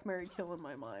a fuck, marry, kill in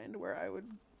my mind where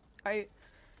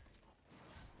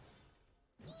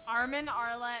Armin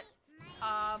Arlet,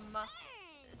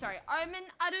 sorry, Armin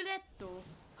Aruretto.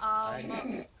 How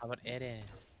about Eren?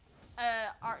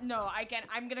 No,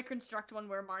 I'm gonna construct one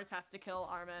where Mars has to kill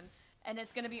Armin, and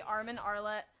it's gonna be Armin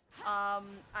Arlet,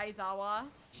 Aizawa,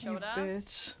 you Shota,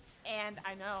 bitch. and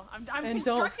I know I'm And constructing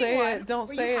don't say one it, don't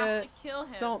where say you have it. to kill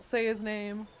him. Don't say his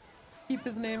name. Keep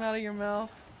his name out of your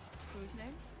mouth. Whose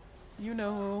name? You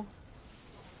know who. Oh,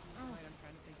 wait, I'm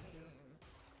trying to think of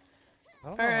who. I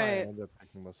don't know how I Alright. ended up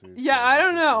picking most of these. Yeah, I players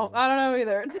don't know. before. I don't know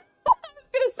either. I was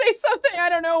gonna say something. I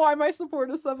don't know why my support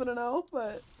is 7-0,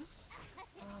 but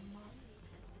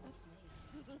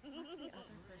What's the other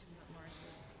person that Mars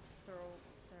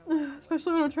would throw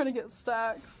especially when I'm trying to get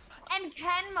stacks. And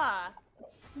Kenma!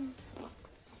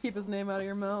 Keep his name out of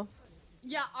your mouth.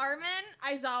 Yeah, Armin,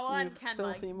 Aizawa, You and Kenma.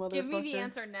 filthy Give me the motherfucker.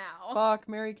 answer now. Fuck,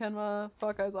 marry Kenma.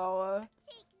 Fuck Aizawa.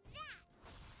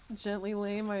 Gently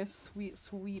lay my sweet,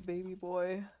 sweet baby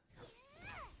boy.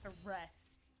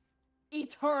 Rest.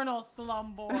 Eternal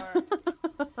slumber.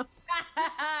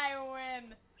 I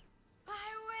win.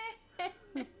 I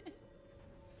win.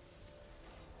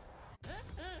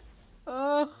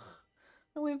 Ugh.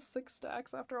 I only have 6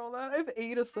 stacks after all that. I have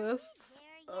 8 assists.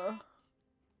 Ugh.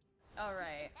 All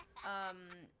right.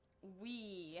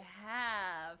 We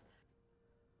have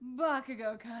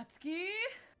Bakugo Katsuki.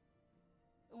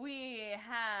 We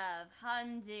have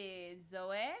Hanji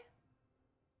Zoe.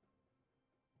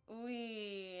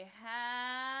 We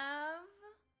have.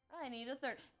 I need a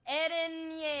third.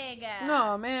 Eren Yeager.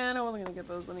 Oh man, I wasn't gonna get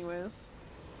those anyways.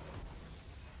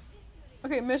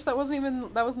 Okay, Mish, that wasn't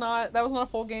even that was not a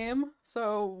full game,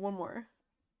 so one more.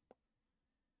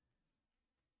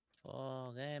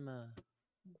 Full gamer.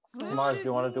 Mars, do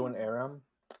you want to do an Aram?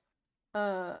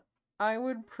 I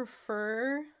would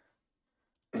prefer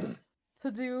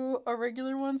to do a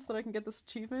regular one so that I can get this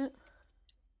achievement.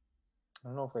 I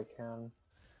don't know if I can.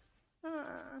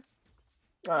 Ah.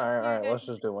 Alright, let's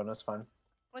just do one, that's fine.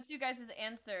 What's you guys'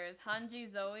 answers? Hanji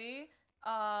Zoe,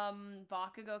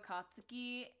 Bakugo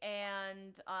Katsuki,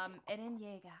 and Eren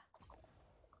Yeager.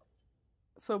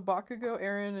 So Bakugo,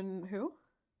 Eren, and who?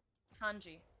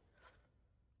 Hanji.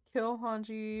 Kill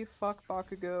Hanji, fuck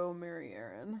Bakugo, marry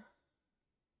Eren.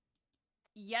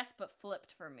 yes, but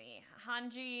flipped for me.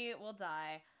 Hanji will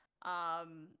die.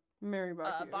 Marry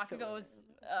Bakugo. kill Bakugo her. is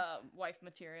wife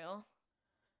material.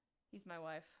 He's my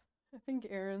wife. I think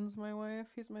Aaron's my wife.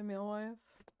 He's my male wife.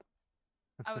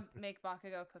 I would make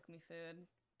Bakugo cook me food,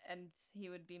 and he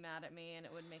would be mad at me, and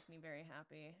it would make me very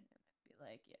happy. And I'd be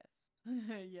like, yes,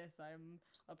 yes, I'm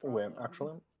a problem. Wait,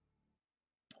 actually,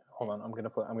 hold on. I'm gonna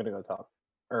go top.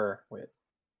 Wait,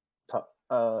 top.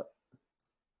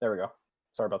 There we go.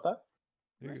 Sorry about that.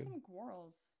 Where's some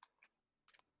squirrels?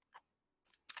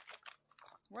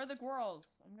 Where are the squirrels?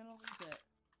 I'm gonna lose it.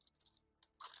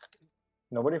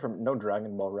 No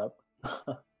Dragon Ball rep.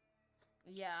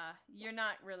 Yeah, you're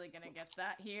not really gonna get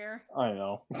that here. I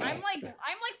know. I'm like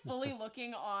fully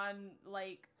looking on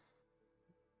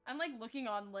looking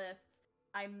on lists.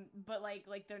 But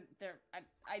they're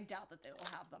I doubt that they will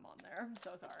have them on there. I'm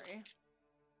so sorry.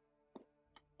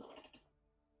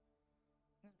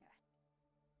 Okay.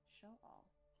 Show all.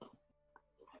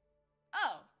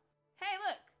 Oh, hey,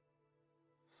 look.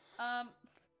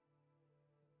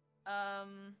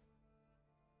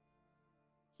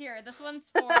 Here, this one's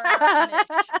for Mish.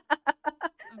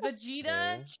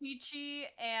 Vegeta, Chi-Chi,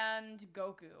 and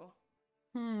Goku.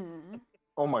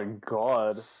 Oh my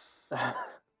god.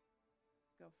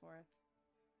 Go for it.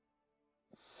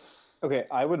 Okay,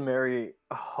 I would marry.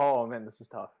 Oh man, this is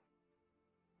tough.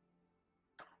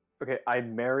 Okay,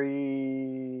 I'd marry.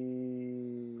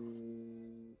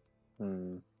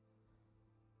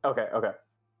 Okay.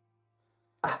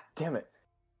 Ah, damn it.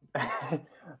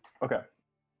 Okay.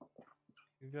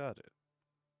 You got it.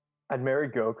 I'd marry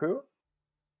Goku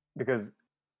because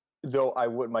though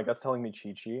my gut's telling me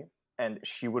Chi-Chi, and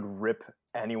she would rip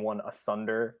anyone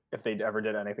asunder if they ever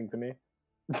did anything to me.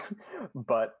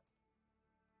 But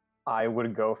I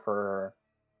would go for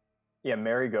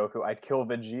marry Goku. I'd kill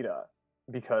Vegeta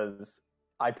because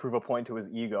I'd prove a point to his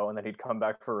ego, and then he'd come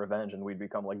back for revenge, and we'd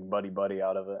become like buddy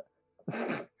out of it.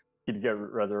 He'd get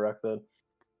resurrected.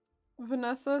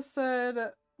 Vanessa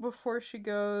said before she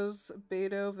goes,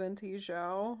 Beto, Venti,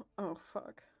 Zhao. Oh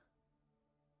fuck.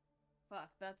 Fuck,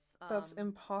 That's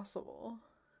impossible.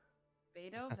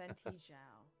 Beto, Venti,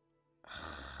 Zhao.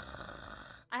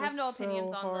 I have no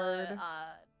opinions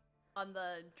on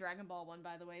the Dragon Ball one,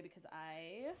 by the way, because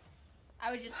I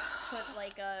would just put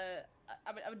like I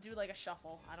would do like a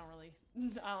shuffle. I don't really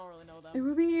know them. It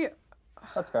would be.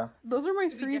 That's fair. Those are my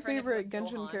It'd be three different if it favorite was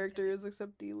Genshin Gohan, 'cause characters,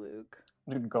 except D-Luke.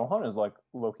 Dude, Gohan is like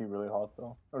low-key really hot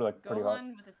though, or like pretty hot.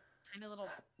 Gohan with his tiny little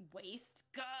waist.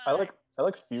 God. I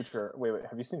like Future. Wait,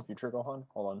 have you seen Future Gohan?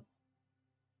 Hold on.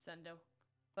 Sendo.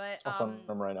 But I'll send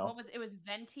them right now. it was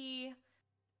Venti,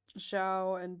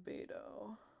 Zhao, and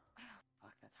Beto.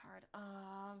 fuck, that's hard.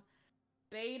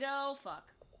 Beto,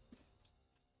 fuck.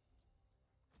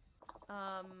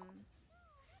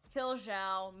 Kill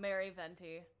Zhao, marry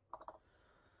Venti.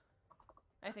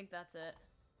 I think that's it.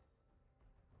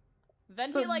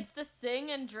 Venti likes to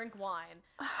sing and drink wine.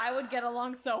 I would get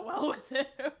along so well with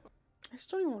him. I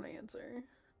still don't even want to answer.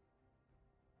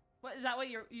 What is that? What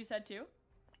you said too?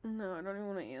 No, I don't even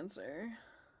want to answer.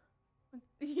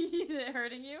 Is it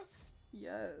hurting you?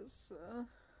 Yes.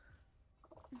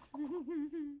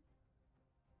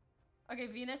 Okay,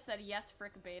 Venus said yes,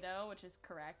 frick Beto, which is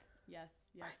correct. Yes.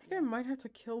 I think I might have to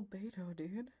kill Beto,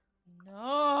 dude.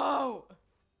 No!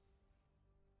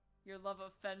 Your love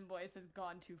of femboys has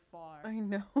gone too far. I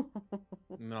know.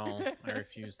 No, I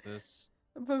refuse this.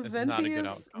 But This is not a Venti good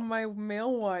is outcome. my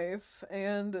male wife,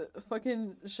 and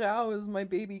fucking Zhao is my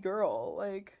baby girl.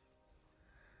 Like,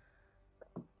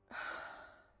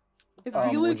 if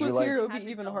D-Luke was here, it would be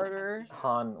even harder.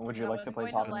 Han, would you like to play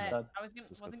top instead? I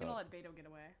wasn't gonna let Beto get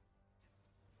away.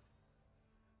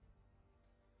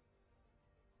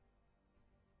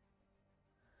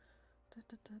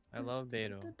 I love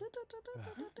Beto.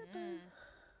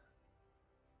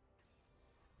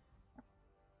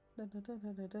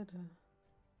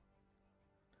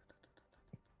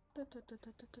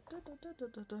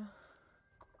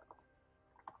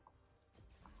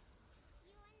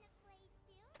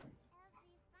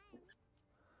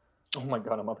 Oh my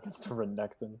god, I'm up against a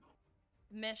Renekton.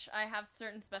 Mish, I have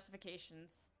certain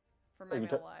specifications for my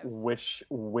male wives.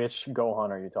 Which Gohan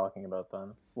are you talking about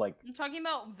then? Like I'm talking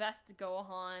about Vest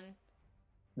Gohan.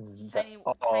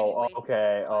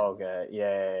 okay.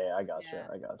 Yeah, I gotcha.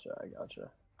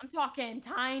 I'm talking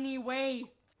tiny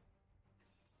waist.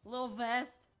 Little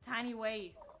vest, tiny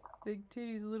waist. Big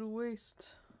titties, little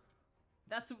waist.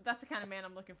 That's the kind of man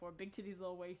I'm looking for. Big titties,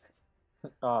 little waist.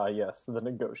 Ah, yes, the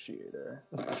negotiator.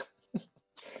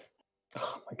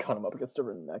 Oh my god, I'm up against a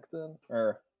Renekton.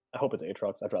 Or I hope it's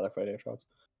Aatrox. I'd rather fight Aatrox.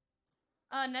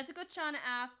 Nezuko-chan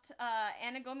asked,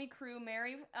 Anagomi crew,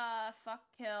 marry, fuck,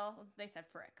 kill. They said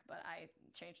frick, but I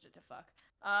changed it to fuck.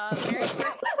 Marry, frick,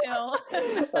 kill.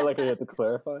 I like how you have to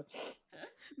clarify.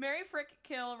 Marry, frick,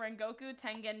 kill Rengoku,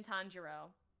 Tengen, Tanjiro.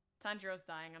 Tanjiro's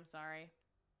dying, I'm sorry.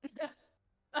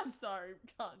 I'm sorry,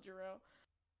 Tanjiro.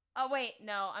 Oh wait,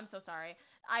 no, I'm so sorry.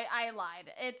 I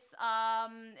lied.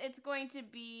 It's going to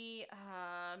be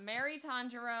marry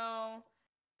Tanjiro,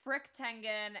 frick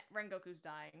Tengen, Rengoku's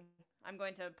dying. I'm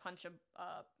going to punch a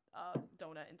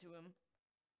donut into him.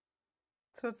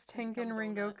 So it's Become Tengen,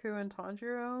 donut. Rengoku, and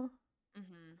Tanjiro?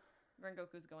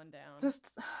 Rengoku's going down. Does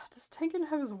Tengen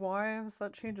have his wives?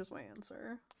 That changes my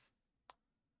answer.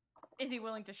 Is he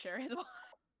willing to share his wife?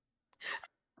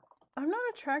 I'm not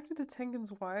attracted to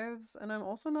Tengen's wives, and I'm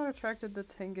also not attracted to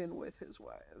Tengen with his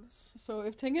wives. So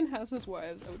if Tengen has his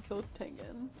wives, I would kill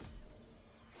Tengen.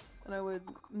 And I would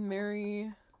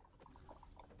marry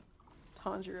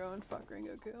Tanjiro and fuck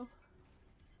Rengoku.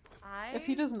 If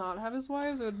he does not have his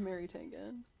wives, I would marry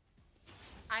Tengen.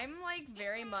 I'm like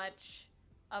very much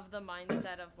of the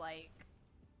mindset of like,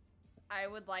 I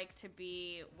would like to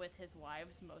be with his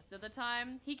wives most of the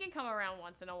time. He can come around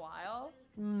once in a while,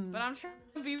 but I'm trying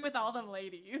to be with all them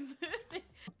ladies.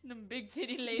 Them big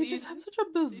titty ladies. They just have such a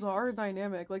bizarre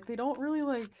dynamic. Like, they don't really,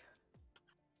 like,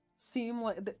 seem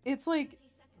like... It's, like,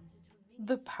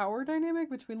 the power dynamic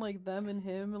between, like, them and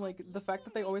him, and, like, the fact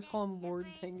that they always call him Lord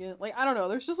Tengen. Like, I don't know.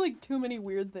 There's just, like, too many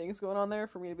weird things going on there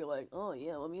for me to be like, oh,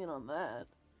 yeah, let me in on that.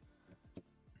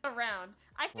 Around.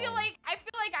 I feel like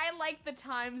I like the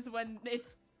times when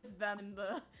it's them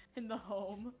in the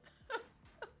home.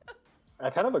 I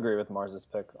kind of agree with Mars's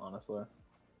pick, honestly.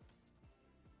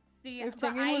 See, If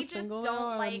but Tengen I was just single, don't though,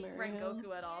 I would like marry Rengoku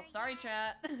him. at all. Sorry,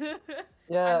 chat.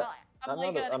 Yeah, I'm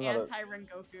like an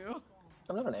anti-Rengoku.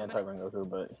 I'm not an anti-Rengoku,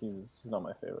 but he's not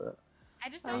my favorite. I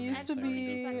just I don't. used to I just think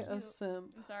he's be not a cute. simp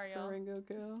I'm sorry, for y'all.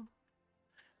 Rengoku.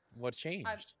 What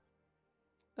changed?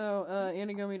 Oh,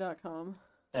 Anagomi.com.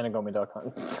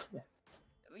 Anagomi.com.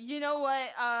 You know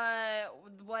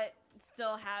what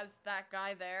still has that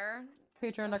guy there?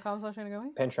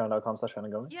 Patreon.com/Anagomi?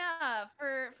 Patreon.com/Anagomi. Yeah,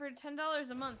 for $10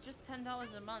 a month, just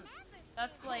 $10 a month.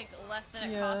 That's like less than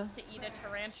it Yeah. costs to eat a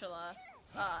tarantula.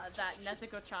 That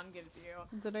Nezuko-chan gives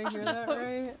you. Did I hear that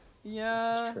right?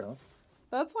 Yeah. It's true.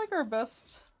 That's like our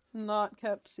best not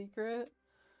kept secret,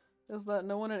 is that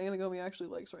no one at Anagomi actually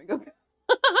likes Rengoku.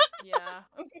 Yeah.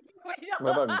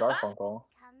 What about Garfunkel?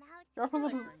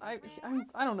 Garfunkel doesn't.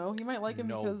 I don't know. He might like him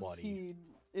because Nobody. he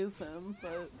is him,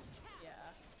 but Yeah.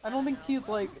 I don't think he's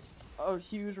like a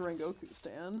huge Rengoku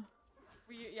stan.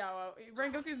 Well,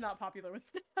 Rengoku's not popular with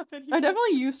stuff anymore. I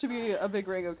definitely used to be a big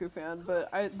Rengoku fan, but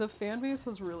the fan base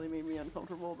has really made me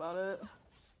uncomfortable about it.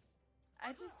 I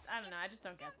don't know, I just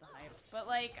don't get the hype. But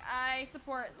like, I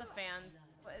support the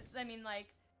fans. I mean, like,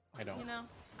 I don't. you know,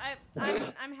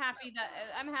 I'm happy that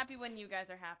I'm happy when you guys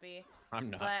are happy. I'm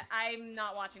not. But I'm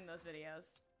not watching those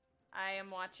videos. I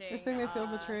am watching. They're saying they feel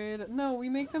betrayed. No, we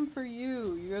make them for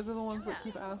you. You guys are the ones that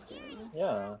keep asking.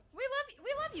 Yeah. We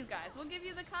love you guys. We'll give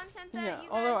you the content that Yeah, you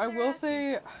guys although I are will asking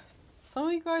say, some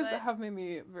of you guys But- have made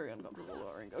me very uncomfortable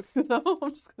about Rengoku, though. I'm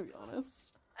just gonna be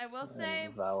honest. I will say,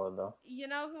 Valid though. you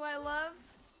know who I love?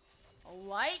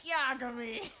 Light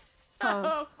Yagami. Huh.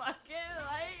 Oh, fucking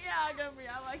Light Yagami.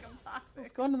 I like him toxic.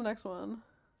 Let's go on to the next one.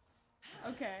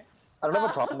 Okay. I don't have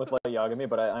a problem with like Yagami,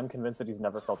 but I'm convinced that he's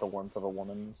never felt the warmth of a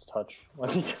woman's touch.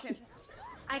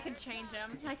 I could change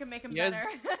him. I could make him He has- better.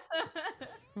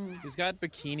 He's got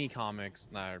bikini comics,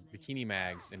 bikini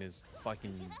mags in his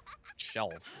fucking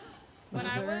shelf. When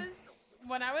Loser.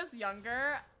 I was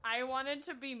younger, I wanted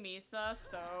to be Misa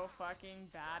so fucking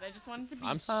bad. I just wanted to be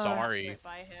I'm sorry. gaslit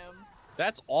by him.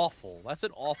 That's awful. That's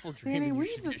an awful dream, Danny, and we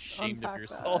you should need be to ashamed of unpack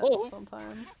yourself. that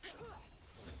sometime.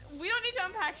 We don't need to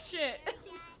unpack shit.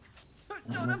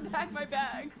 don't unpack my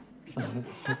bags.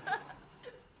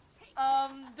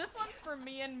 This one's for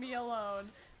me and me alone.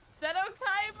 Seto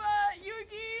Kaiba,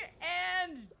 Yugi,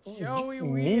 and Joey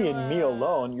Wheeler. Me and me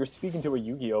alone. You're speaking to a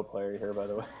Yu-Gi-Oh player here, by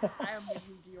the way. I am a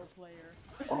Yu-Gi-Oh player.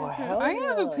 Oh hell I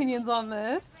have yeah. opinions on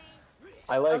this.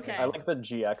 I like Okay. the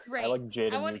GX. Great. I like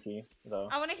Jade I and want- Yuki though.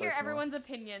 I want to hear personally. everyone's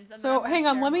opinions. And then So I'm gonna hang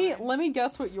on, share let me mine.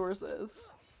 guess what yours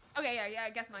is. Okay, yeah,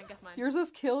 guess mine. Yours is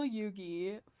kill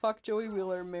Yugi, fuck Joey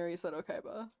Wheeler, marry Seto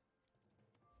Kaiba.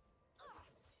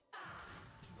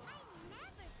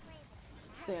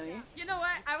 Danny. You know what?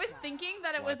 I was thinking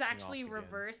that it was Watching actually off again.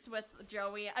 reversed with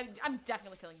Joey. I'm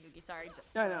definitely killing Yugi. Sorry.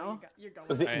 I know. You're going.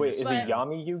 Is it I wait? Is it understand.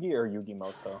 Yami Yugi or Yugi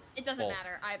Moto? It doesn't Both.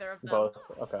 matter either of them. Both.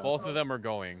 Okay. Both of them are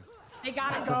going. They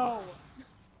gotta go.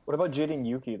 What about Jade and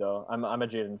Yuki though? I'm a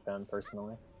Jaden fan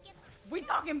personally. We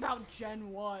talking about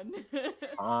Gen 1.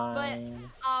 Fine.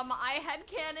 I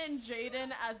headcanon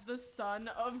Jaden as the son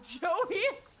of Joey.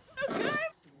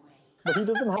 But he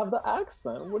doesn't have the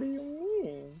accent. What do you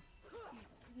mean?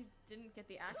 He didn't get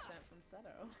the accent from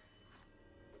Seto.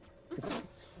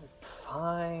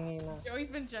 Fine. Joey's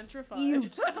been gentrified.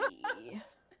 Yuki. I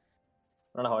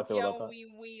don't know how I feel about that. Joey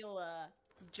Wheeler.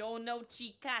 Jono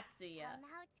Chikatsuya.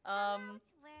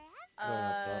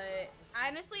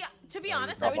 Honestly, to be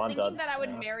honest, I was thinking that I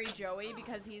would marry Joey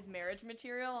because he's marriage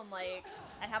material and like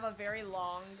I'd have a very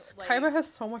long like Kaiba has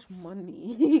so much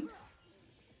money.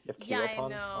 yeah, I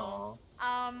know.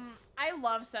 I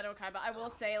love Seto Kaiba. I will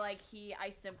say like I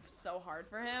simp so hard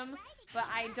for him, but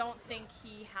I don't think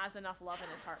he has enough love in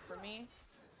his heart for me.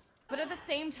 But at the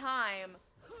same time,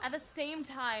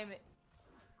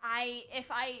 if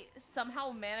I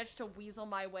somehow managed to weasel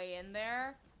my way in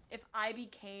there, if I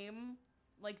became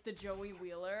like the Joey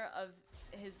Wheeler of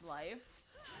his life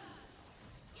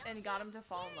and got him to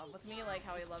fall in love with me like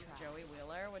how he loves Joey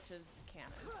Wheeler, which is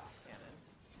canon.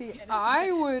 See,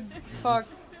 I would fuck.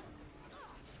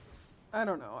 I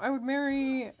don't know. I would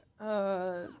marry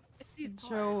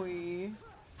Joey.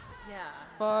 Yeah.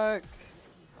 Fuck.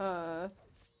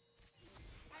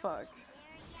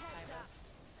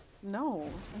 No.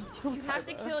 You have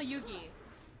to kill Yugi.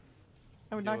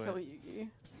 I would not kill Yugi.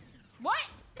 What?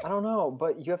 I don't know,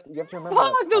 but you have to remember.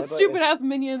 Fuck those Kaiba stupid ass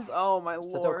minions! Oh my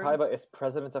Seto lord. Kaiba is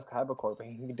president of Kaiba Corp, and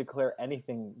he can declare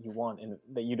anything you want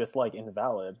that you dislike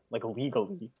invalid, like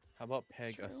legally. How about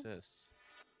Peg assists?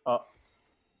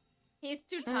 He's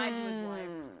too tied to his wife.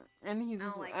 And he's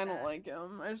I don't like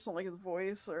him. I just don't like his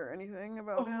voice or anything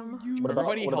about him.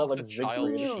 Everybody helps like a child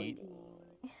Siegfried? cheat.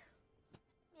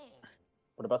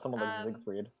 What about someone like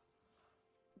Siegfried?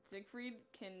 Siegfried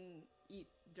can eat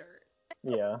dirt.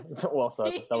 Yeah, well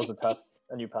said. That was a test,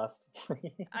 and you passed.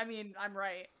 I mean, I'm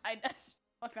right.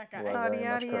 Fuck that guy. You are very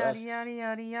much correct.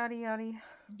 Yaddy.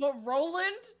 But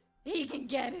Roland, he can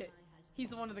get it.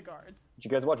 He's one of the guards. Did you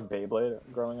guys watch Beyblade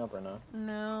growing up or no?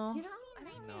 No. You know, I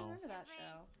don't really remember that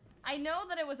show. I know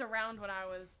that it was around when I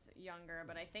was younger,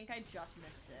 but I think I just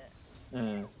missed it.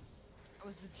 Mm. I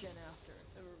was the gen after,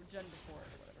 or gen before,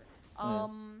 or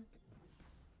whatever.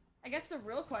 I guess the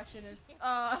real question is,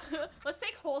 let's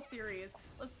take whole series.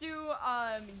 Let's do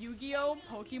Yu-Gi-Oh,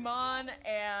 Pokemon,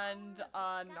 and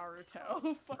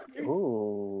Naruto.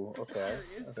 Ooh, okay.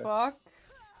 Fuck.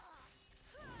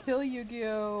 Kill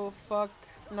Yu-Gi-Oh, fuck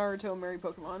Naruto, marry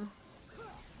Pokemon.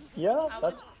 Yeah,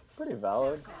 that's pretty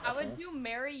valid. I would do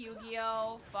marry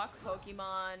Yu-Gi-Oh, fuck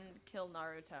Pokemon, kill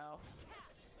Naruto.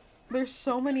 There's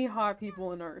so many hot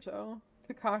people in Naruto.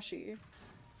 Kakashi.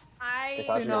 I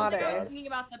wasn't thinking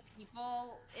about the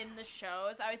people in the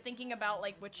shows. I was thinking about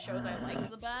like which shows I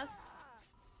liked the best.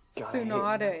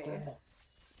 Tsunade.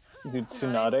 Dude,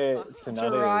 Tsunade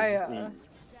Jiraiya.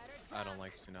 I don't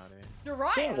like Tsunade.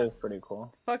 Jiraiya is pretty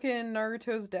cool. Fucking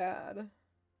Naruto's dad.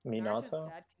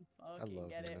 Minato. I love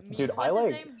Minato. Dude, I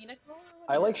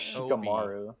like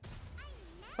Shikamaru.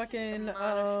 Fucking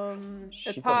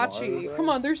Itachi. Come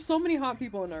on, there's so many hot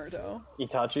people in Naruto.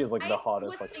 Itachi is like the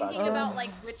hottest. I was thinking about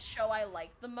like which show I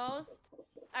liked the most.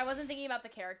 I wasn't thinking about the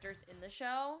characters in the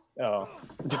show. Oh.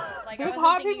 Like, there's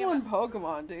hot people in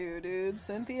Pokemon, dude.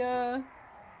 Cynthia.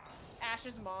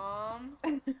 Ash's mom.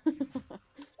 I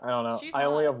don't know. I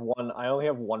only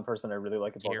have one person I really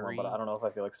like in Pokemon, but I don't know if I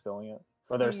feel like spilling it.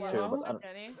 Or there's two, but I don't.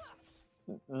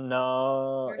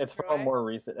 No, it's far more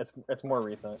recent. It's more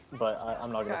recent, but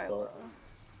I'm not gonna spill it.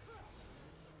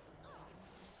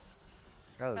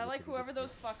 I like whoever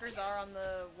those fuckers are on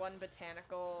the one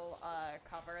botanical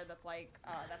cover. That's like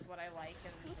that's what I like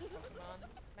in the Pokemon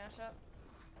mashup.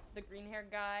 The green-haired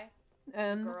guy,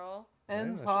 and girl,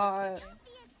 N's hot.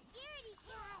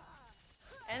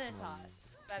 N is hot.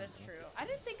 That is true. I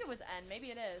didn't think it was N. Maybe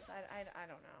it is. I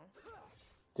don't know.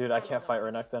 Dude, I can't fight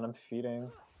Renekton. I'm feeding.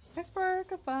 I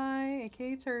Sparkify,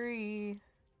 aka Turi.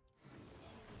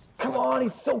 Come on,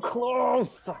 he's so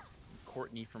close!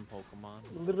 Courtney from Pokemon.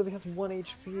 Literally has 1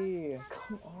 HP.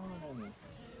 Come on.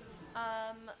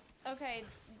 Okay.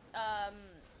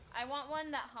 I want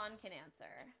one that Han can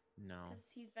answer. No.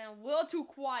 Because he's been a little too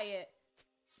quiet.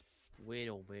 Wait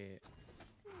a bit.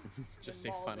 Just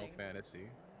say Final Fantasy.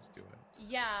 Let's do it.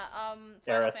 Yeah,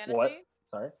 Final Fantasy. What?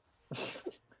 Sorry?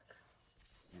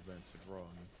 You went to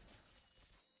wrong.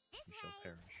 You shall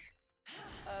perish.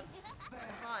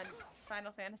 Han,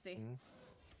 Final Fantasy.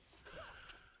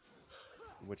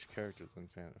 Which characters in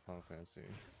Final Fantasy?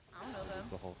 I don't know them. That's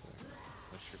the whole thing.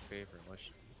 What's your favorite?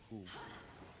 Ooh.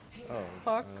 Oh.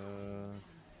 Fuck.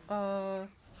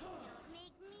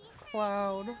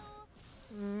 Cloud.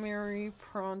 Mary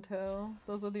Pronto.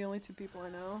 Those are the only two people I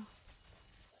know.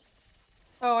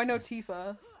 Oh, I know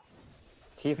Tifa.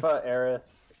 Tifa, Aerith,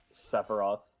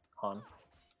 Sephiroth, Han.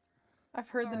 I've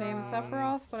heard the name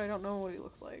Sephiroth, but I don't know what he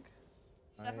looks like.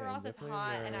 Sephiroth is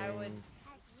hot, and I would.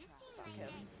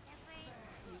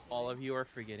 All of you are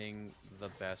forgetting the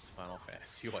best Final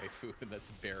Fantasy waifu, and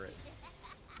that's Barrett.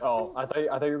 Oh, I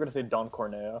thought you were gonna say Don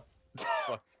Corneo.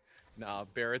 Fuck. Nah,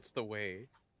 Barrett's the way.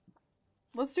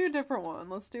 Let's do a different one.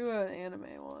 Let's do an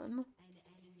anime one.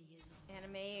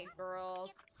 Anime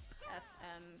girls,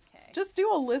 FMK. Just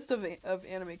do a list of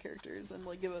anime characters and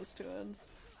like give us to us.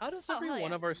 How does every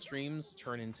one of our streams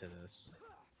turn into this?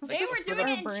 They were doing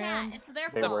it in brand. chat. It's their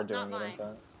They fault, were doing not it mine. in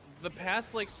chat. The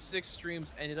past like 6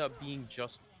 streams ended up being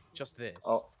just this.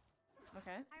 Oh,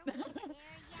 Okay.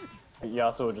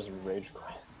 Yasuo would just rage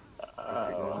quit.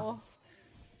 Oh.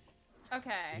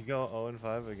 Okay. You go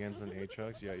 0-5 against an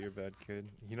Aatrox, yeah, you're a bad kid.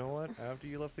 You know what? After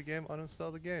you left the game,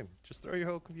 uninstall the game. Just throw your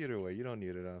whole computer away. You don't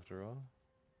need it after all.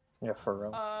 Yeah, for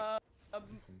real.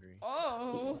 Hungry.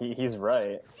 Oh. He's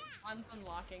right. One's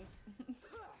unlocking.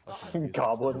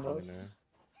 Goblin mode.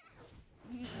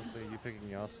 Also, you picking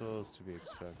Yasuo is to be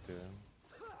expected.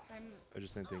 I'm I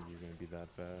just didn't think you were gonna be that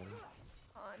bad.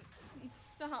 on.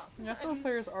 Stop. Yasuo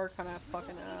players are kind of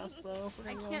fucking ass though. If we're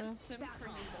I gonna be can't honest. sim for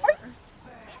you more.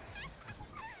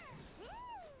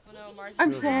 Oh no, Mars.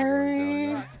 I'm is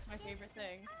sorry. It's my favorite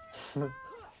thing.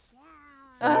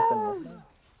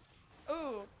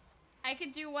 Ooh, I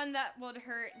could do one that would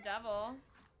hurt Devil.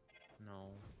 No.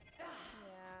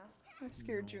 Yeah. I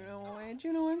scared Juno away.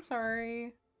 Juno, I'm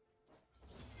sorry.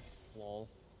 Lol.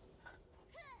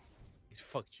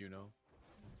 Fuck Juno.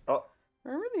 Oh,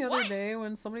 Remember the other day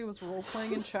when somebody was role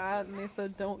playing in chat and they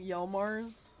said don't yell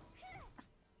Mars?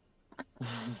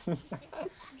 did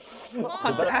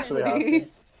that actually happen?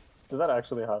 Did that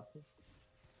actually happen?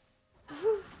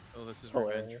 Oh, this is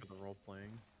Hilarious. revenge for the role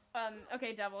playing.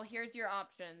 Okay, Devil, here's your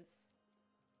options.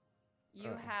 You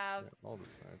Oh, have yeah, all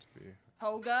this had to be.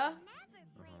 Hoga,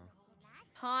 Uh-huh.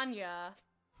 Tanya,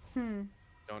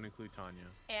 Don't include Tanya.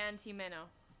 and Himeno.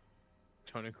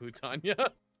 Don't include Tanya.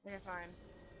 Okay, fine.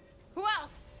 Who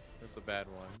else? That's a bad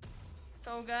one.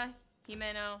 Toga,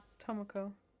 Himeno,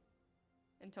 Tomoko.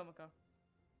 and Tomoko.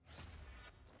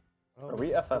 Oh, Are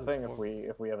we that was FFing more-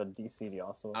 if we have a DC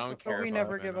Yasuo? I don't care. But we about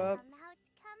never Venom. give up. Come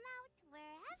out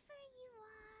wherever you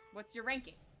are. What's your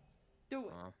ranking? Do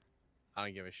I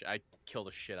don't give a shit. I killed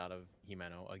the shit out of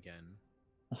Himeno again.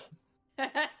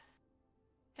 it.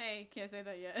 Hey, can't say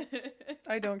that yet.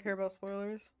 I don't care about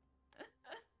spoilers.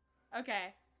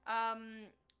 Okay.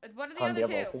 What are the Han other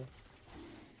two? Diabolti?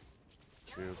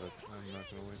 True, but I'm not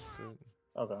gonna waste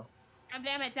it. Okay. God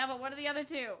damn it, Devil, what are the other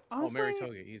two? Honestly, Oh, Mary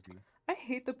Toga, easy. I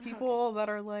hate the people that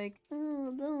are like,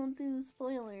 oh, don't do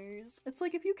spoilers. It's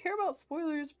like, if you care about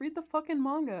spoilers, read the fucking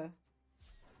manga.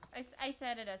 I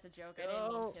said it as a joke. I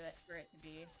didn't mean for it to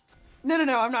be. No,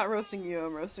 I'm not roasting you.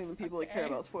 I'm roasting the people that care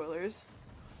Okay. about spoilers.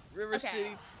 River Okay.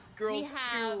 City Girls We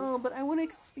have- 2. Oh, but I want to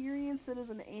experience it as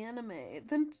an anime.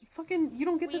 Then fucking, you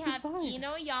don't get We to have decide.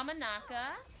 Ino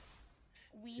Yamanaka.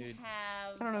 We Dude.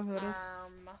 have I don't know who that is.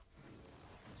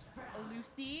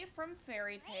 Lucy from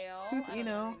Fairy Tail. Who's I don't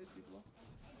know Ino? any of these people.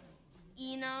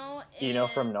 Ino is Ino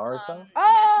from Naruto? Yeah,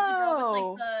 she's the girl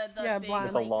with like the Yeah, big, blonde.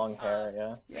 With the like, long hair,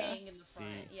 yeah. bang in the See,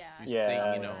 front. Yeah. you should Yeah.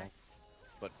 say Ino,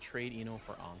 but trade Ino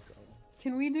for Anko.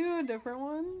 Can we do a different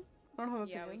one? I don't have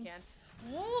Yeah, we can. opinions.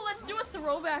 Ooh, let's do a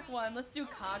throwback one. Let's do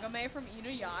Kagame from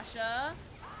Inuyasha,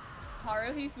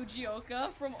 Haruhi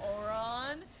Fujioka from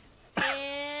Oron,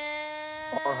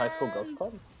 and Or High School Ghost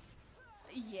Club?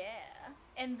 yeah,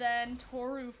 and then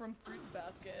Toru from Fruits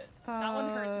Basket. That one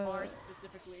hurts Mars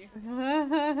specifically.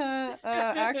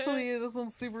 Actually, this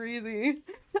one's super easy.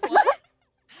 What?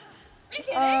 Are you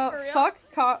kidding? For real? Fuck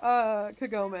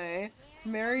Kagome.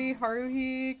 Marry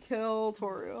Haruhi, kill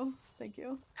Toru. Thank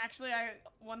you. Actually, I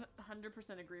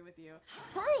 100% agree with you.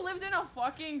 Toru lived in a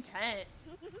fucking tent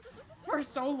for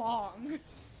so long.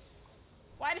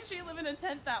 Why did she live in a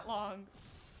tent that long?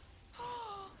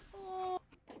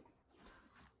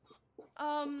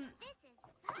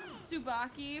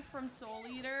 Tsubaki from Soul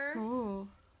Eater. Ooh.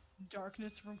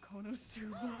 Darkness from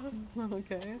Konosuba.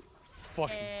 Okay.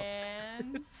 Fucking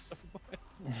And it's so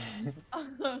much.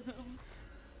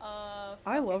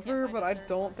 I love her, but I don't.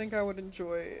 don't think I would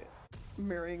enjoy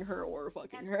marrying her or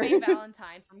fucking That's her. Faye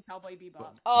Valentine from Cowboy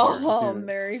Bebop. Oh, Dude,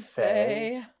 Mary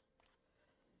Faye. Faye.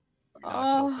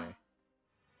 Nah, kill Faye.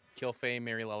 Kill Faye,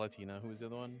 marry Lalatina. Who's the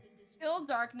other one? Kill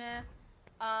Darkness.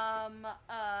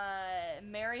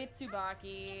 Marry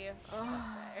Tsubaki.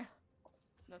 Okay.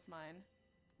 That's mine.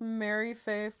 Marry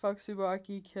Faye, fuck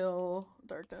Tsubaki, kill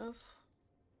Darkness.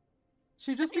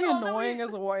 She'd just be You know, that annoying we-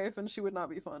 as a wife, and she would not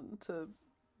be fun to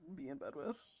be in bed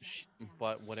with.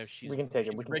 But what if she's, We can take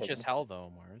it, she's we can rich take as it. hell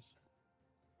though, Mars?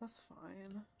 That's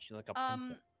fine. She's like a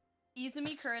princess.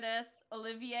 Izumi Curtis,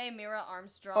 Olivier Mira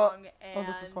Armstrong, and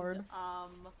this is hard.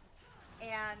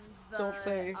 and the Don't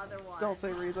say- other one. don't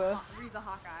say Riza. Riza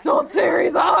Hawkeye. Don't say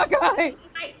Riza Hawkeye! I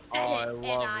said Oh, I it, love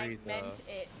and I Riza. meant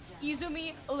it.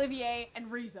 Izumi, Olivier,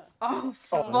 and Riza. Oh, Oh,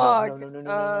 fuck.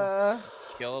 no.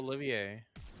 Kill Olivier.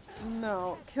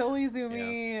 No. Kill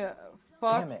Izumi.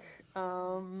 Fuck. Damn it.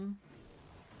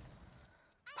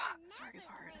 Fuck, this work is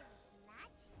hard.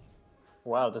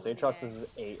 Wow, this Aatrox is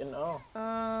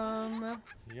 8-0.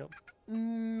 Yep.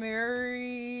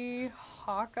 Marry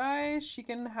Hawkeye. She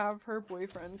can have her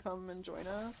boyfriend come and join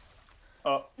us.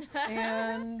 Oh,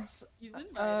 And He's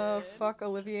invited. fuck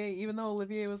Olivier, even though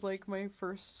Olivier was like my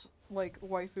first like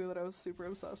waifu that I was super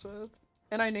obsessed with.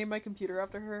 And I named my computer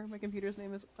after her. My computer's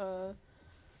name is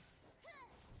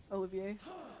Olivier.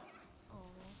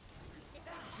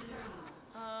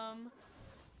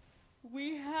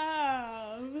 We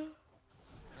have.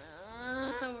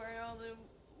 Where are all the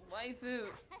waifu? God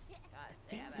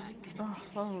damn it. Oh,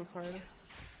 that one was hard.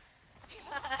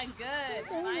 Good,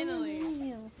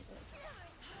 finally. I'm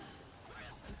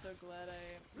so glad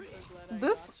I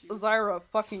This got you. Zyra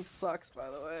fucking sucks, by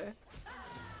the way.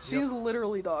 She's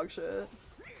literally dog shit.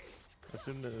 As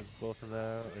soon as both of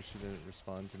them, or she didn't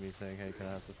respond to me saying, hey, can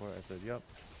I have support? I said, yep.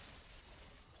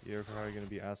 You're probably going to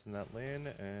be asked in that lane,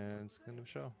 and it's going to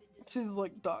show. She's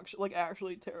like dog shit, like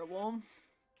actually terrible.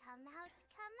 Come out,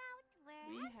 where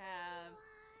We have.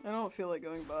 I don't feel like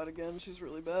going bot again. She's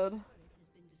really bad.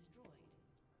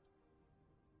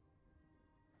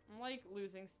 I'm like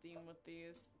losing steam with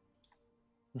these.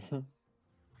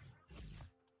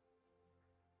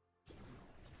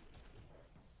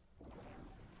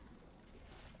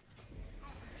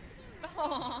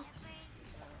 Aww.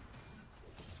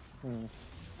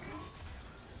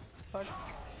 Fuck.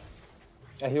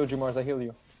 I healed you, Mars. I healed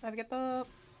you. I'd get the.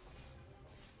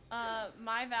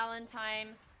 My Valentine,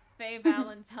 Faye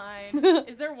Valentine.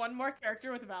 Is there one more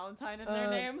character with Valentine in their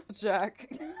name? Jack.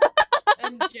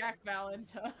 And Jack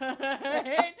Valentine. Wait,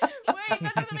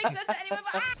 that doesn't make sense to anyone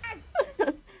but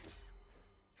us!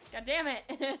 God damn it.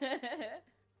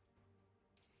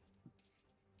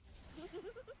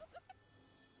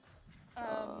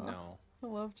 No. I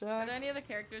love Are Jack. there any other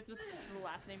characters with the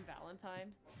last name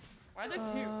Valentine? Why are there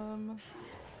two?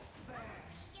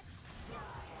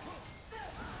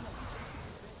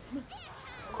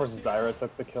 Of course, Zyra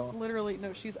took the kill. Literally,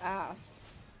 no, she's ass.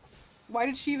 Why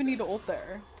did she even need to ult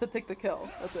there to take the kill?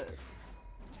 That's it.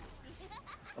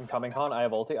 I'm coming, Han. I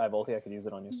have ulti. I could use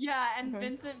it on you. Yeah, and Okay.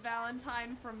 Vincent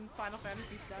Valentine from Final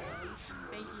Fantasy VII.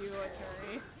 Thank you,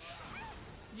 Aturi.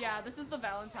 Yeah, this is the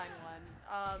Valentine one.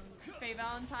 Faye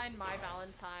Valentine, my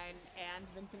Valentine, and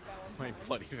Vincent My Valentine.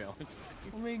 bloody Valentine.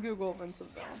 Let me Google Vincent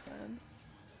Valentine.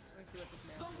 Let me see what this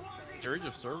man says. Dirge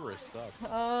of Cerberus sucks.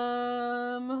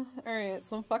 Alright,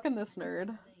 so I'm fucking this nerd.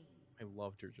 I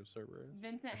love Dirge of Cerberus.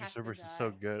 Vincent Your has servers to is die.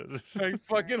 so good. I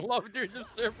fucking love Dirge of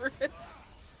Cerberus.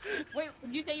 Wait,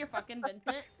 did you say you're fucking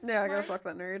Vincent? Yeah, I gotta Mars? fuck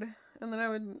that nerd. And then I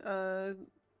would,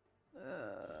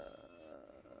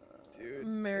 Dude,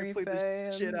 marry I played the Faye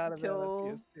and shit out of kill that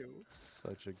on PS2.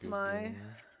 Such a good my. game.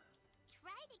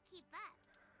 Try to keep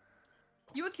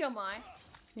up. You would kill Mai,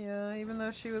 Yeah, even though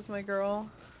she was my girl.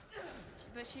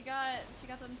 but she got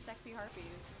them sexy harpies.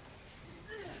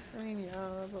 I mean,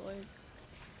 yeah, but like.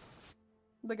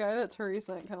 The guy that Turi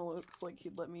sent kind of looks like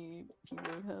he'd let me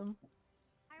with him.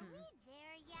 Are we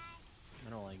there yet? I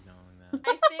don't like knowing that.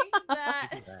 I think that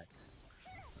Take it back.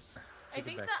 I Take it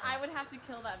think back that I now. would have to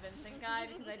kill that Vincent guy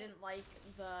because I didn't like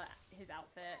his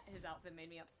outfit. His outfit made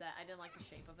me upset. I didn't like the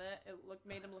shape of it. It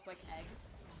made him look like egg.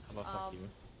 How about fuck you?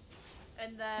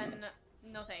 And then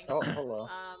no thanks. Oh, hello.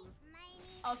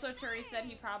 Also Turi said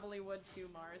he probably would too,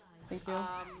 Mars. Thank you.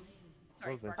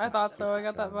 Sorry, Oh, Sparks. I thought so, I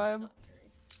got that vibe.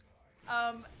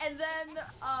 And then,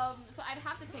 so I'd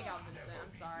have to take out Vincent.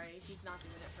 I'm sorry, he's not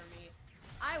doing it for me.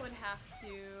 I would have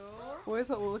to. Boys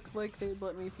that look like they'd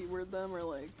let me keyword them are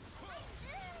like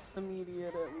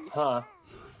immediate at least. Huh.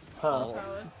 All-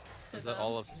 propose to Is that them.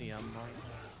 all of CM Mars?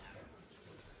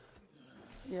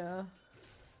 Yeah.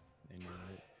 I knew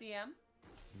it. CM?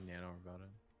 Yeah, I know about it.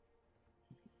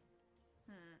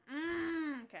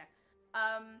 Okay.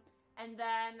 And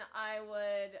then I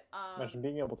would, Imagine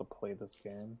being able to play this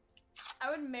game. I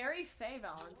would marry Faye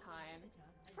Valentine.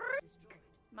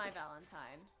 My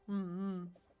Valentine. Mm-hmm.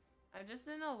 I'm just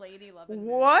in a lady loving mood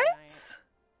What? tonight.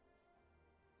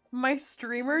 My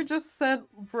streamer just sent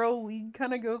Bro League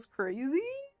kinda goes crazy?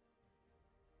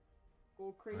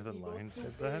 Go crazy, Were the go lines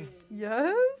hit stupid. then?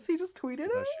 Yes, he just tweeted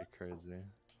It's it? actually crazy.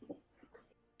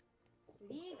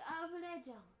 League of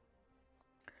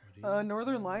Legends.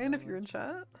 Northern Lion, if you're in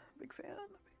chat, big fan.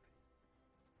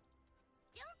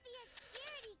 Don't be a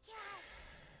scaredy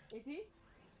cat. Is he?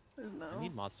 There's no. I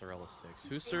need mozzarella sticks.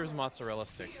 Who serves mozzarella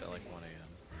sticks at like 1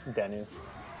 a.m.? Dani's.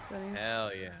 Benny's.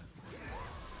 Hell yeah.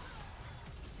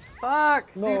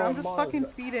 Fuck, No, dude, I'm just Mars. fucking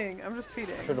feeding. I'm just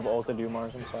feeding. Should have ulted you,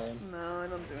 Mars. I'm sorry. No, I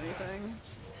don't do anything.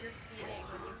 You're feeding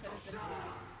when you could have been feeding.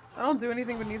 I don't do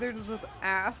anything, but neither does this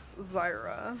ass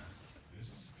Zyra.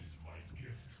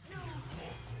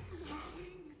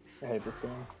 I hate this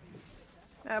game.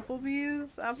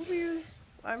 Applebee's,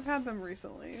 I've had them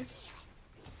recently.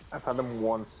 I've had them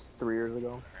once 3 years ago.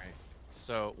 Alright.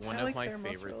 So one I of like my their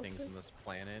favorite mozzarella things sticks. in this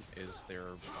planet is their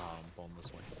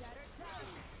boneless wings.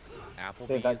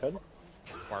 They that Applebee's good?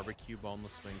 barbecue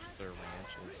boneless wings with their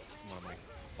ranch is one of my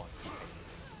fucking favorite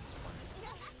things in this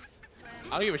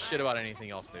planet. I don't give a shit about anything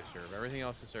else they serve. Everything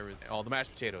else they serve is the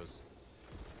mashed potatoes.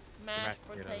 Mashed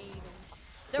potatoes. potatoes.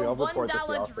 We They're all report this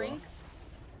 $1 also. drinks.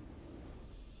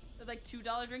 They're like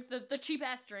 $2 drinks. The cheap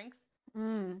ass drinks.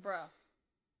 Mm. Bro.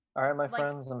 Alright, my Like-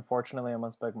 friends, unfortunately I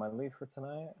must beg my leave for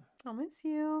tonight. I'll miss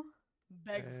you.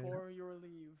 Beg Okay. for your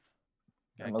leave.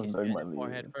 Gotta must kiss beg me my in the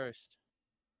forehead leave. first.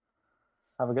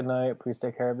 Have a good night. Please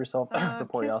take care of yourself.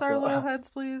 Report Kiss our Yasuo. little heads,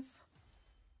 please.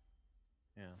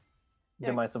 Yeah.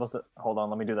 Am I supposed to hold on?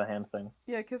 Let me do the hand thing.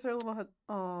 Yeah, kiss our little head.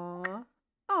 Aww.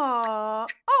 Aww.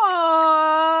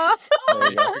 Aww. There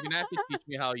you go. You're gonna have to teach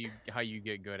me how you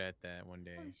get good at that one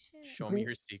day. Oh, shit. Show me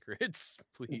your secrets,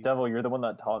 please. Devil, you're the one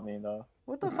that taught me, though.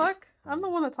 What the fuck? I'm the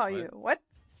one that taught What? you. What?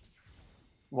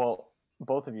 Well,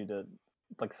 both of you did,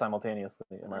 like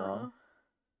simultaneously. Am I wrong?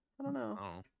 I don't know.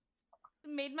 Oh.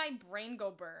 Made my brain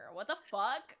go burr. What the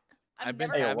fuck? I've been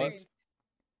never having- experienced-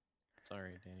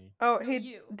 Sorry, Danny. Oh, No, hey,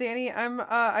 you. Danny,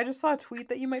 I just saw a tweet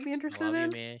that you might be interested Love you, in.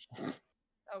 Mish.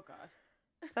 Oh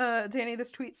god. Danny, this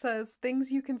tweet says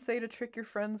things you can say to trick your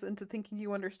friends into thinking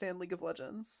you understand League of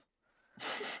Legends.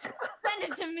 Send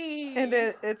it to me. And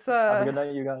it's Have a good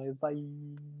night, you guys. Bye.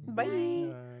 Bye.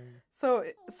 Bye. So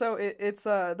it's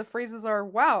the phrases are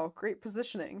wow, great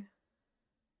positioning.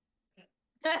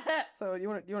 So you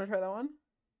want to try that one?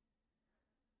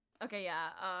 Okay, yeah.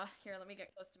 Here, let me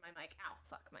get close to my mic. Ow,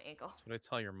 fuck my ankle. That's what I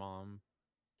tell your mom.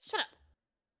 Shut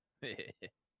up.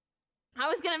 I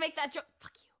was gonna make that joke.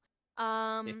 Fuck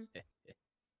you.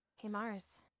 Hey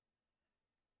Mars.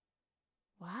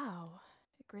 Wow,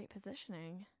 great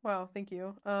positioning. Wow, thank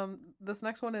you. This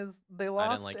next one is they didn't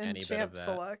lost like in any bit of champ that.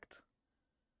 select.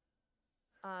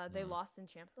 They Mm. lost in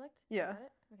Champ Select? Is Yeah, that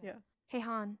it? Okay. yeah. Hey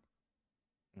Han,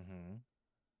 Mm-hmm.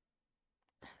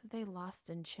 they lost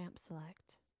in Champ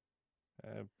Select.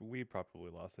 We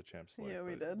probably lost the champ select. Yeah,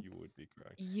 we but did. You would be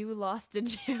correct. You lost in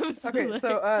Champ Select. Okay,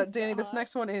 so Mr. Danny, this Han.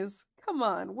 next one is come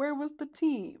on, where was the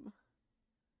team?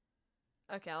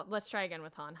 Okay, let's try again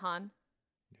with Han. Han,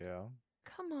 Yeah.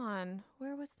 come on,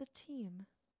 where was the team?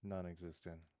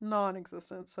 Non-existent.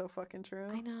 Non-existent, so fucking true.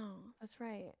 I know, that's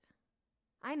right.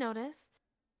 I noticed.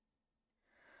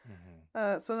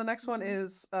 Mm-hmm. So the next one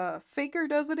is Faker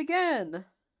does it again.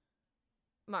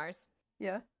 Mars.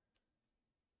 Yeah.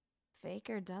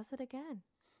 Faker does it again.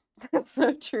 That's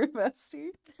so true, bestie.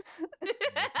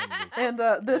 And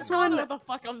this I don't know one, what the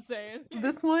fuck I'm saying.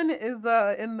 this one is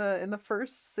in the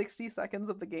first 60 seconds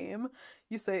of the game.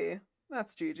 You say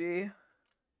that's GG.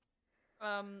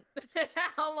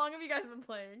 How long have you guys been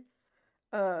playing?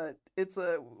 It's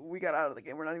we got out of the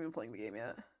game. We're not even playing the game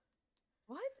yet.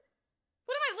 What?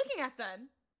 What am I looking at then?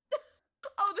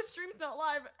 Oh, the stream's not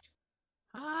live.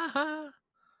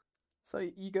 So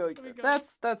you go. we go.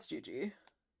 That's GG.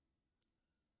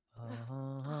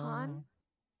 Han?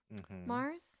 Mm-hmm.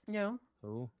 Mars? Yeah,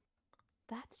 Who?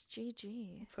 That's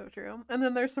GG. so true. And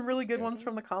then there's some really good ones Okay.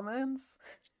 from the comments,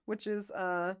 which is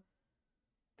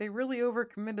they really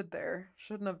overcommitted there.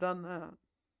 Shouldn't have done that.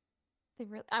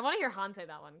 I want to hear Han say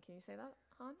that one. Can you say that,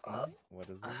 Han? What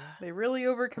is it? They really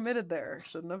overcommitted there.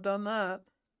 Shouldn't have done that.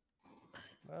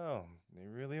 Oh, they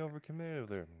really overcommitted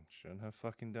there. Shouldn't have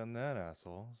fucking done that,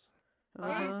 assholes.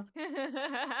 Uh-huh.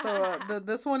 So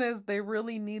this one is they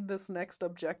really need this next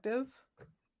objective.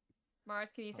 Mars,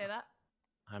 can you say that?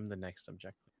 I'm the next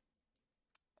objective.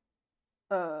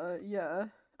 Yeah.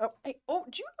 Oh,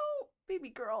 do you know, baby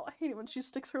girl? I hate it when she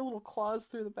sticks her little claws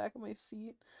through the back of my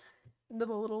seat into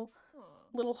the little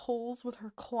holes with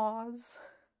her claws.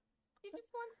 She just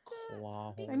wants to.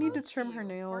 Claw be I need to close trim you her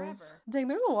nails. forever. Dang,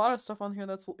 there's a lot of stuff on here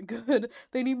that's good.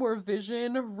 They need more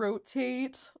vision,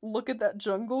 rotate, look at that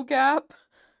jungle gap.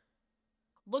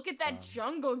 Look at that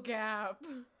jungle gap.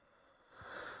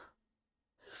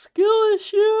 Skill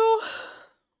issue.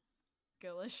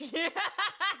 Gillish.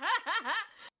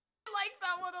 like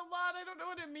that one a lot. I don't know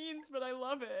what it means, but I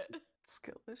love it.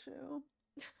 Skill issue.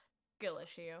 Skill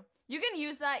issue. You can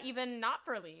use that even not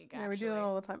for League, Yeah, we do that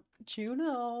all the time.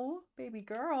 Juno, baby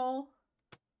girl.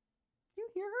 You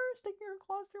hear her sticking her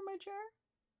claws through my chair?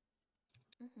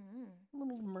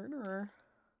 Little murderer.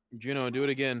 Juno, do it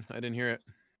again. I didn't hear it.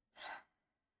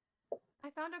 I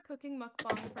found a cooking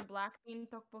mukbang for black bean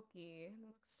tteokbokki. It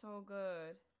looks so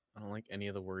good. I don't like any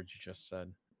of the words you just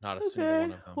said. Not a single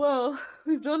one of them. Well,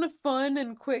 we've done a fun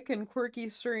and quick and quirky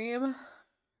stream.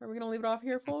 Are we gonna leave it off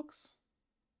here, folks?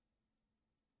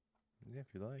 Yeah,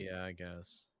 if you like. Yeah, I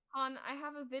guess. Han, I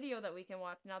have a video that we can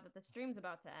watch now that the stream's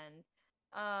about to end.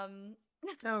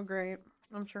 Oh, great.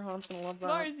 I'm sure Han's gonna love that.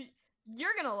 Lars,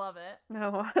 you're gonna love it.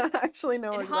 No, I actually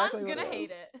know And exactly Han's what gonna it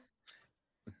hate is. it.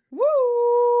 Woo!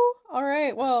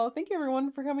 Alright, well, thank you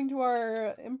everyone for coming to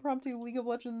our impromptu League of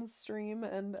Legends stream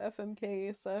and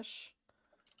FMK sesh.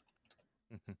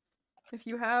 If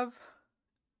you have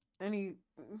any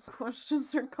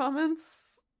questions or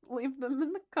comments, leave them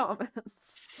in the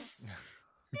comments.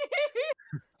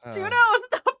 Juno,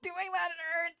 stop doing that, it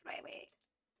hurts, baby.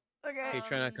 Okay.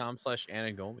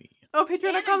 Patreon.com/Anagomi. Oh,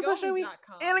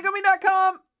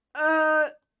 patreon.com/Anagomi.com.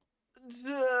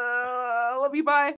 Love you, bye.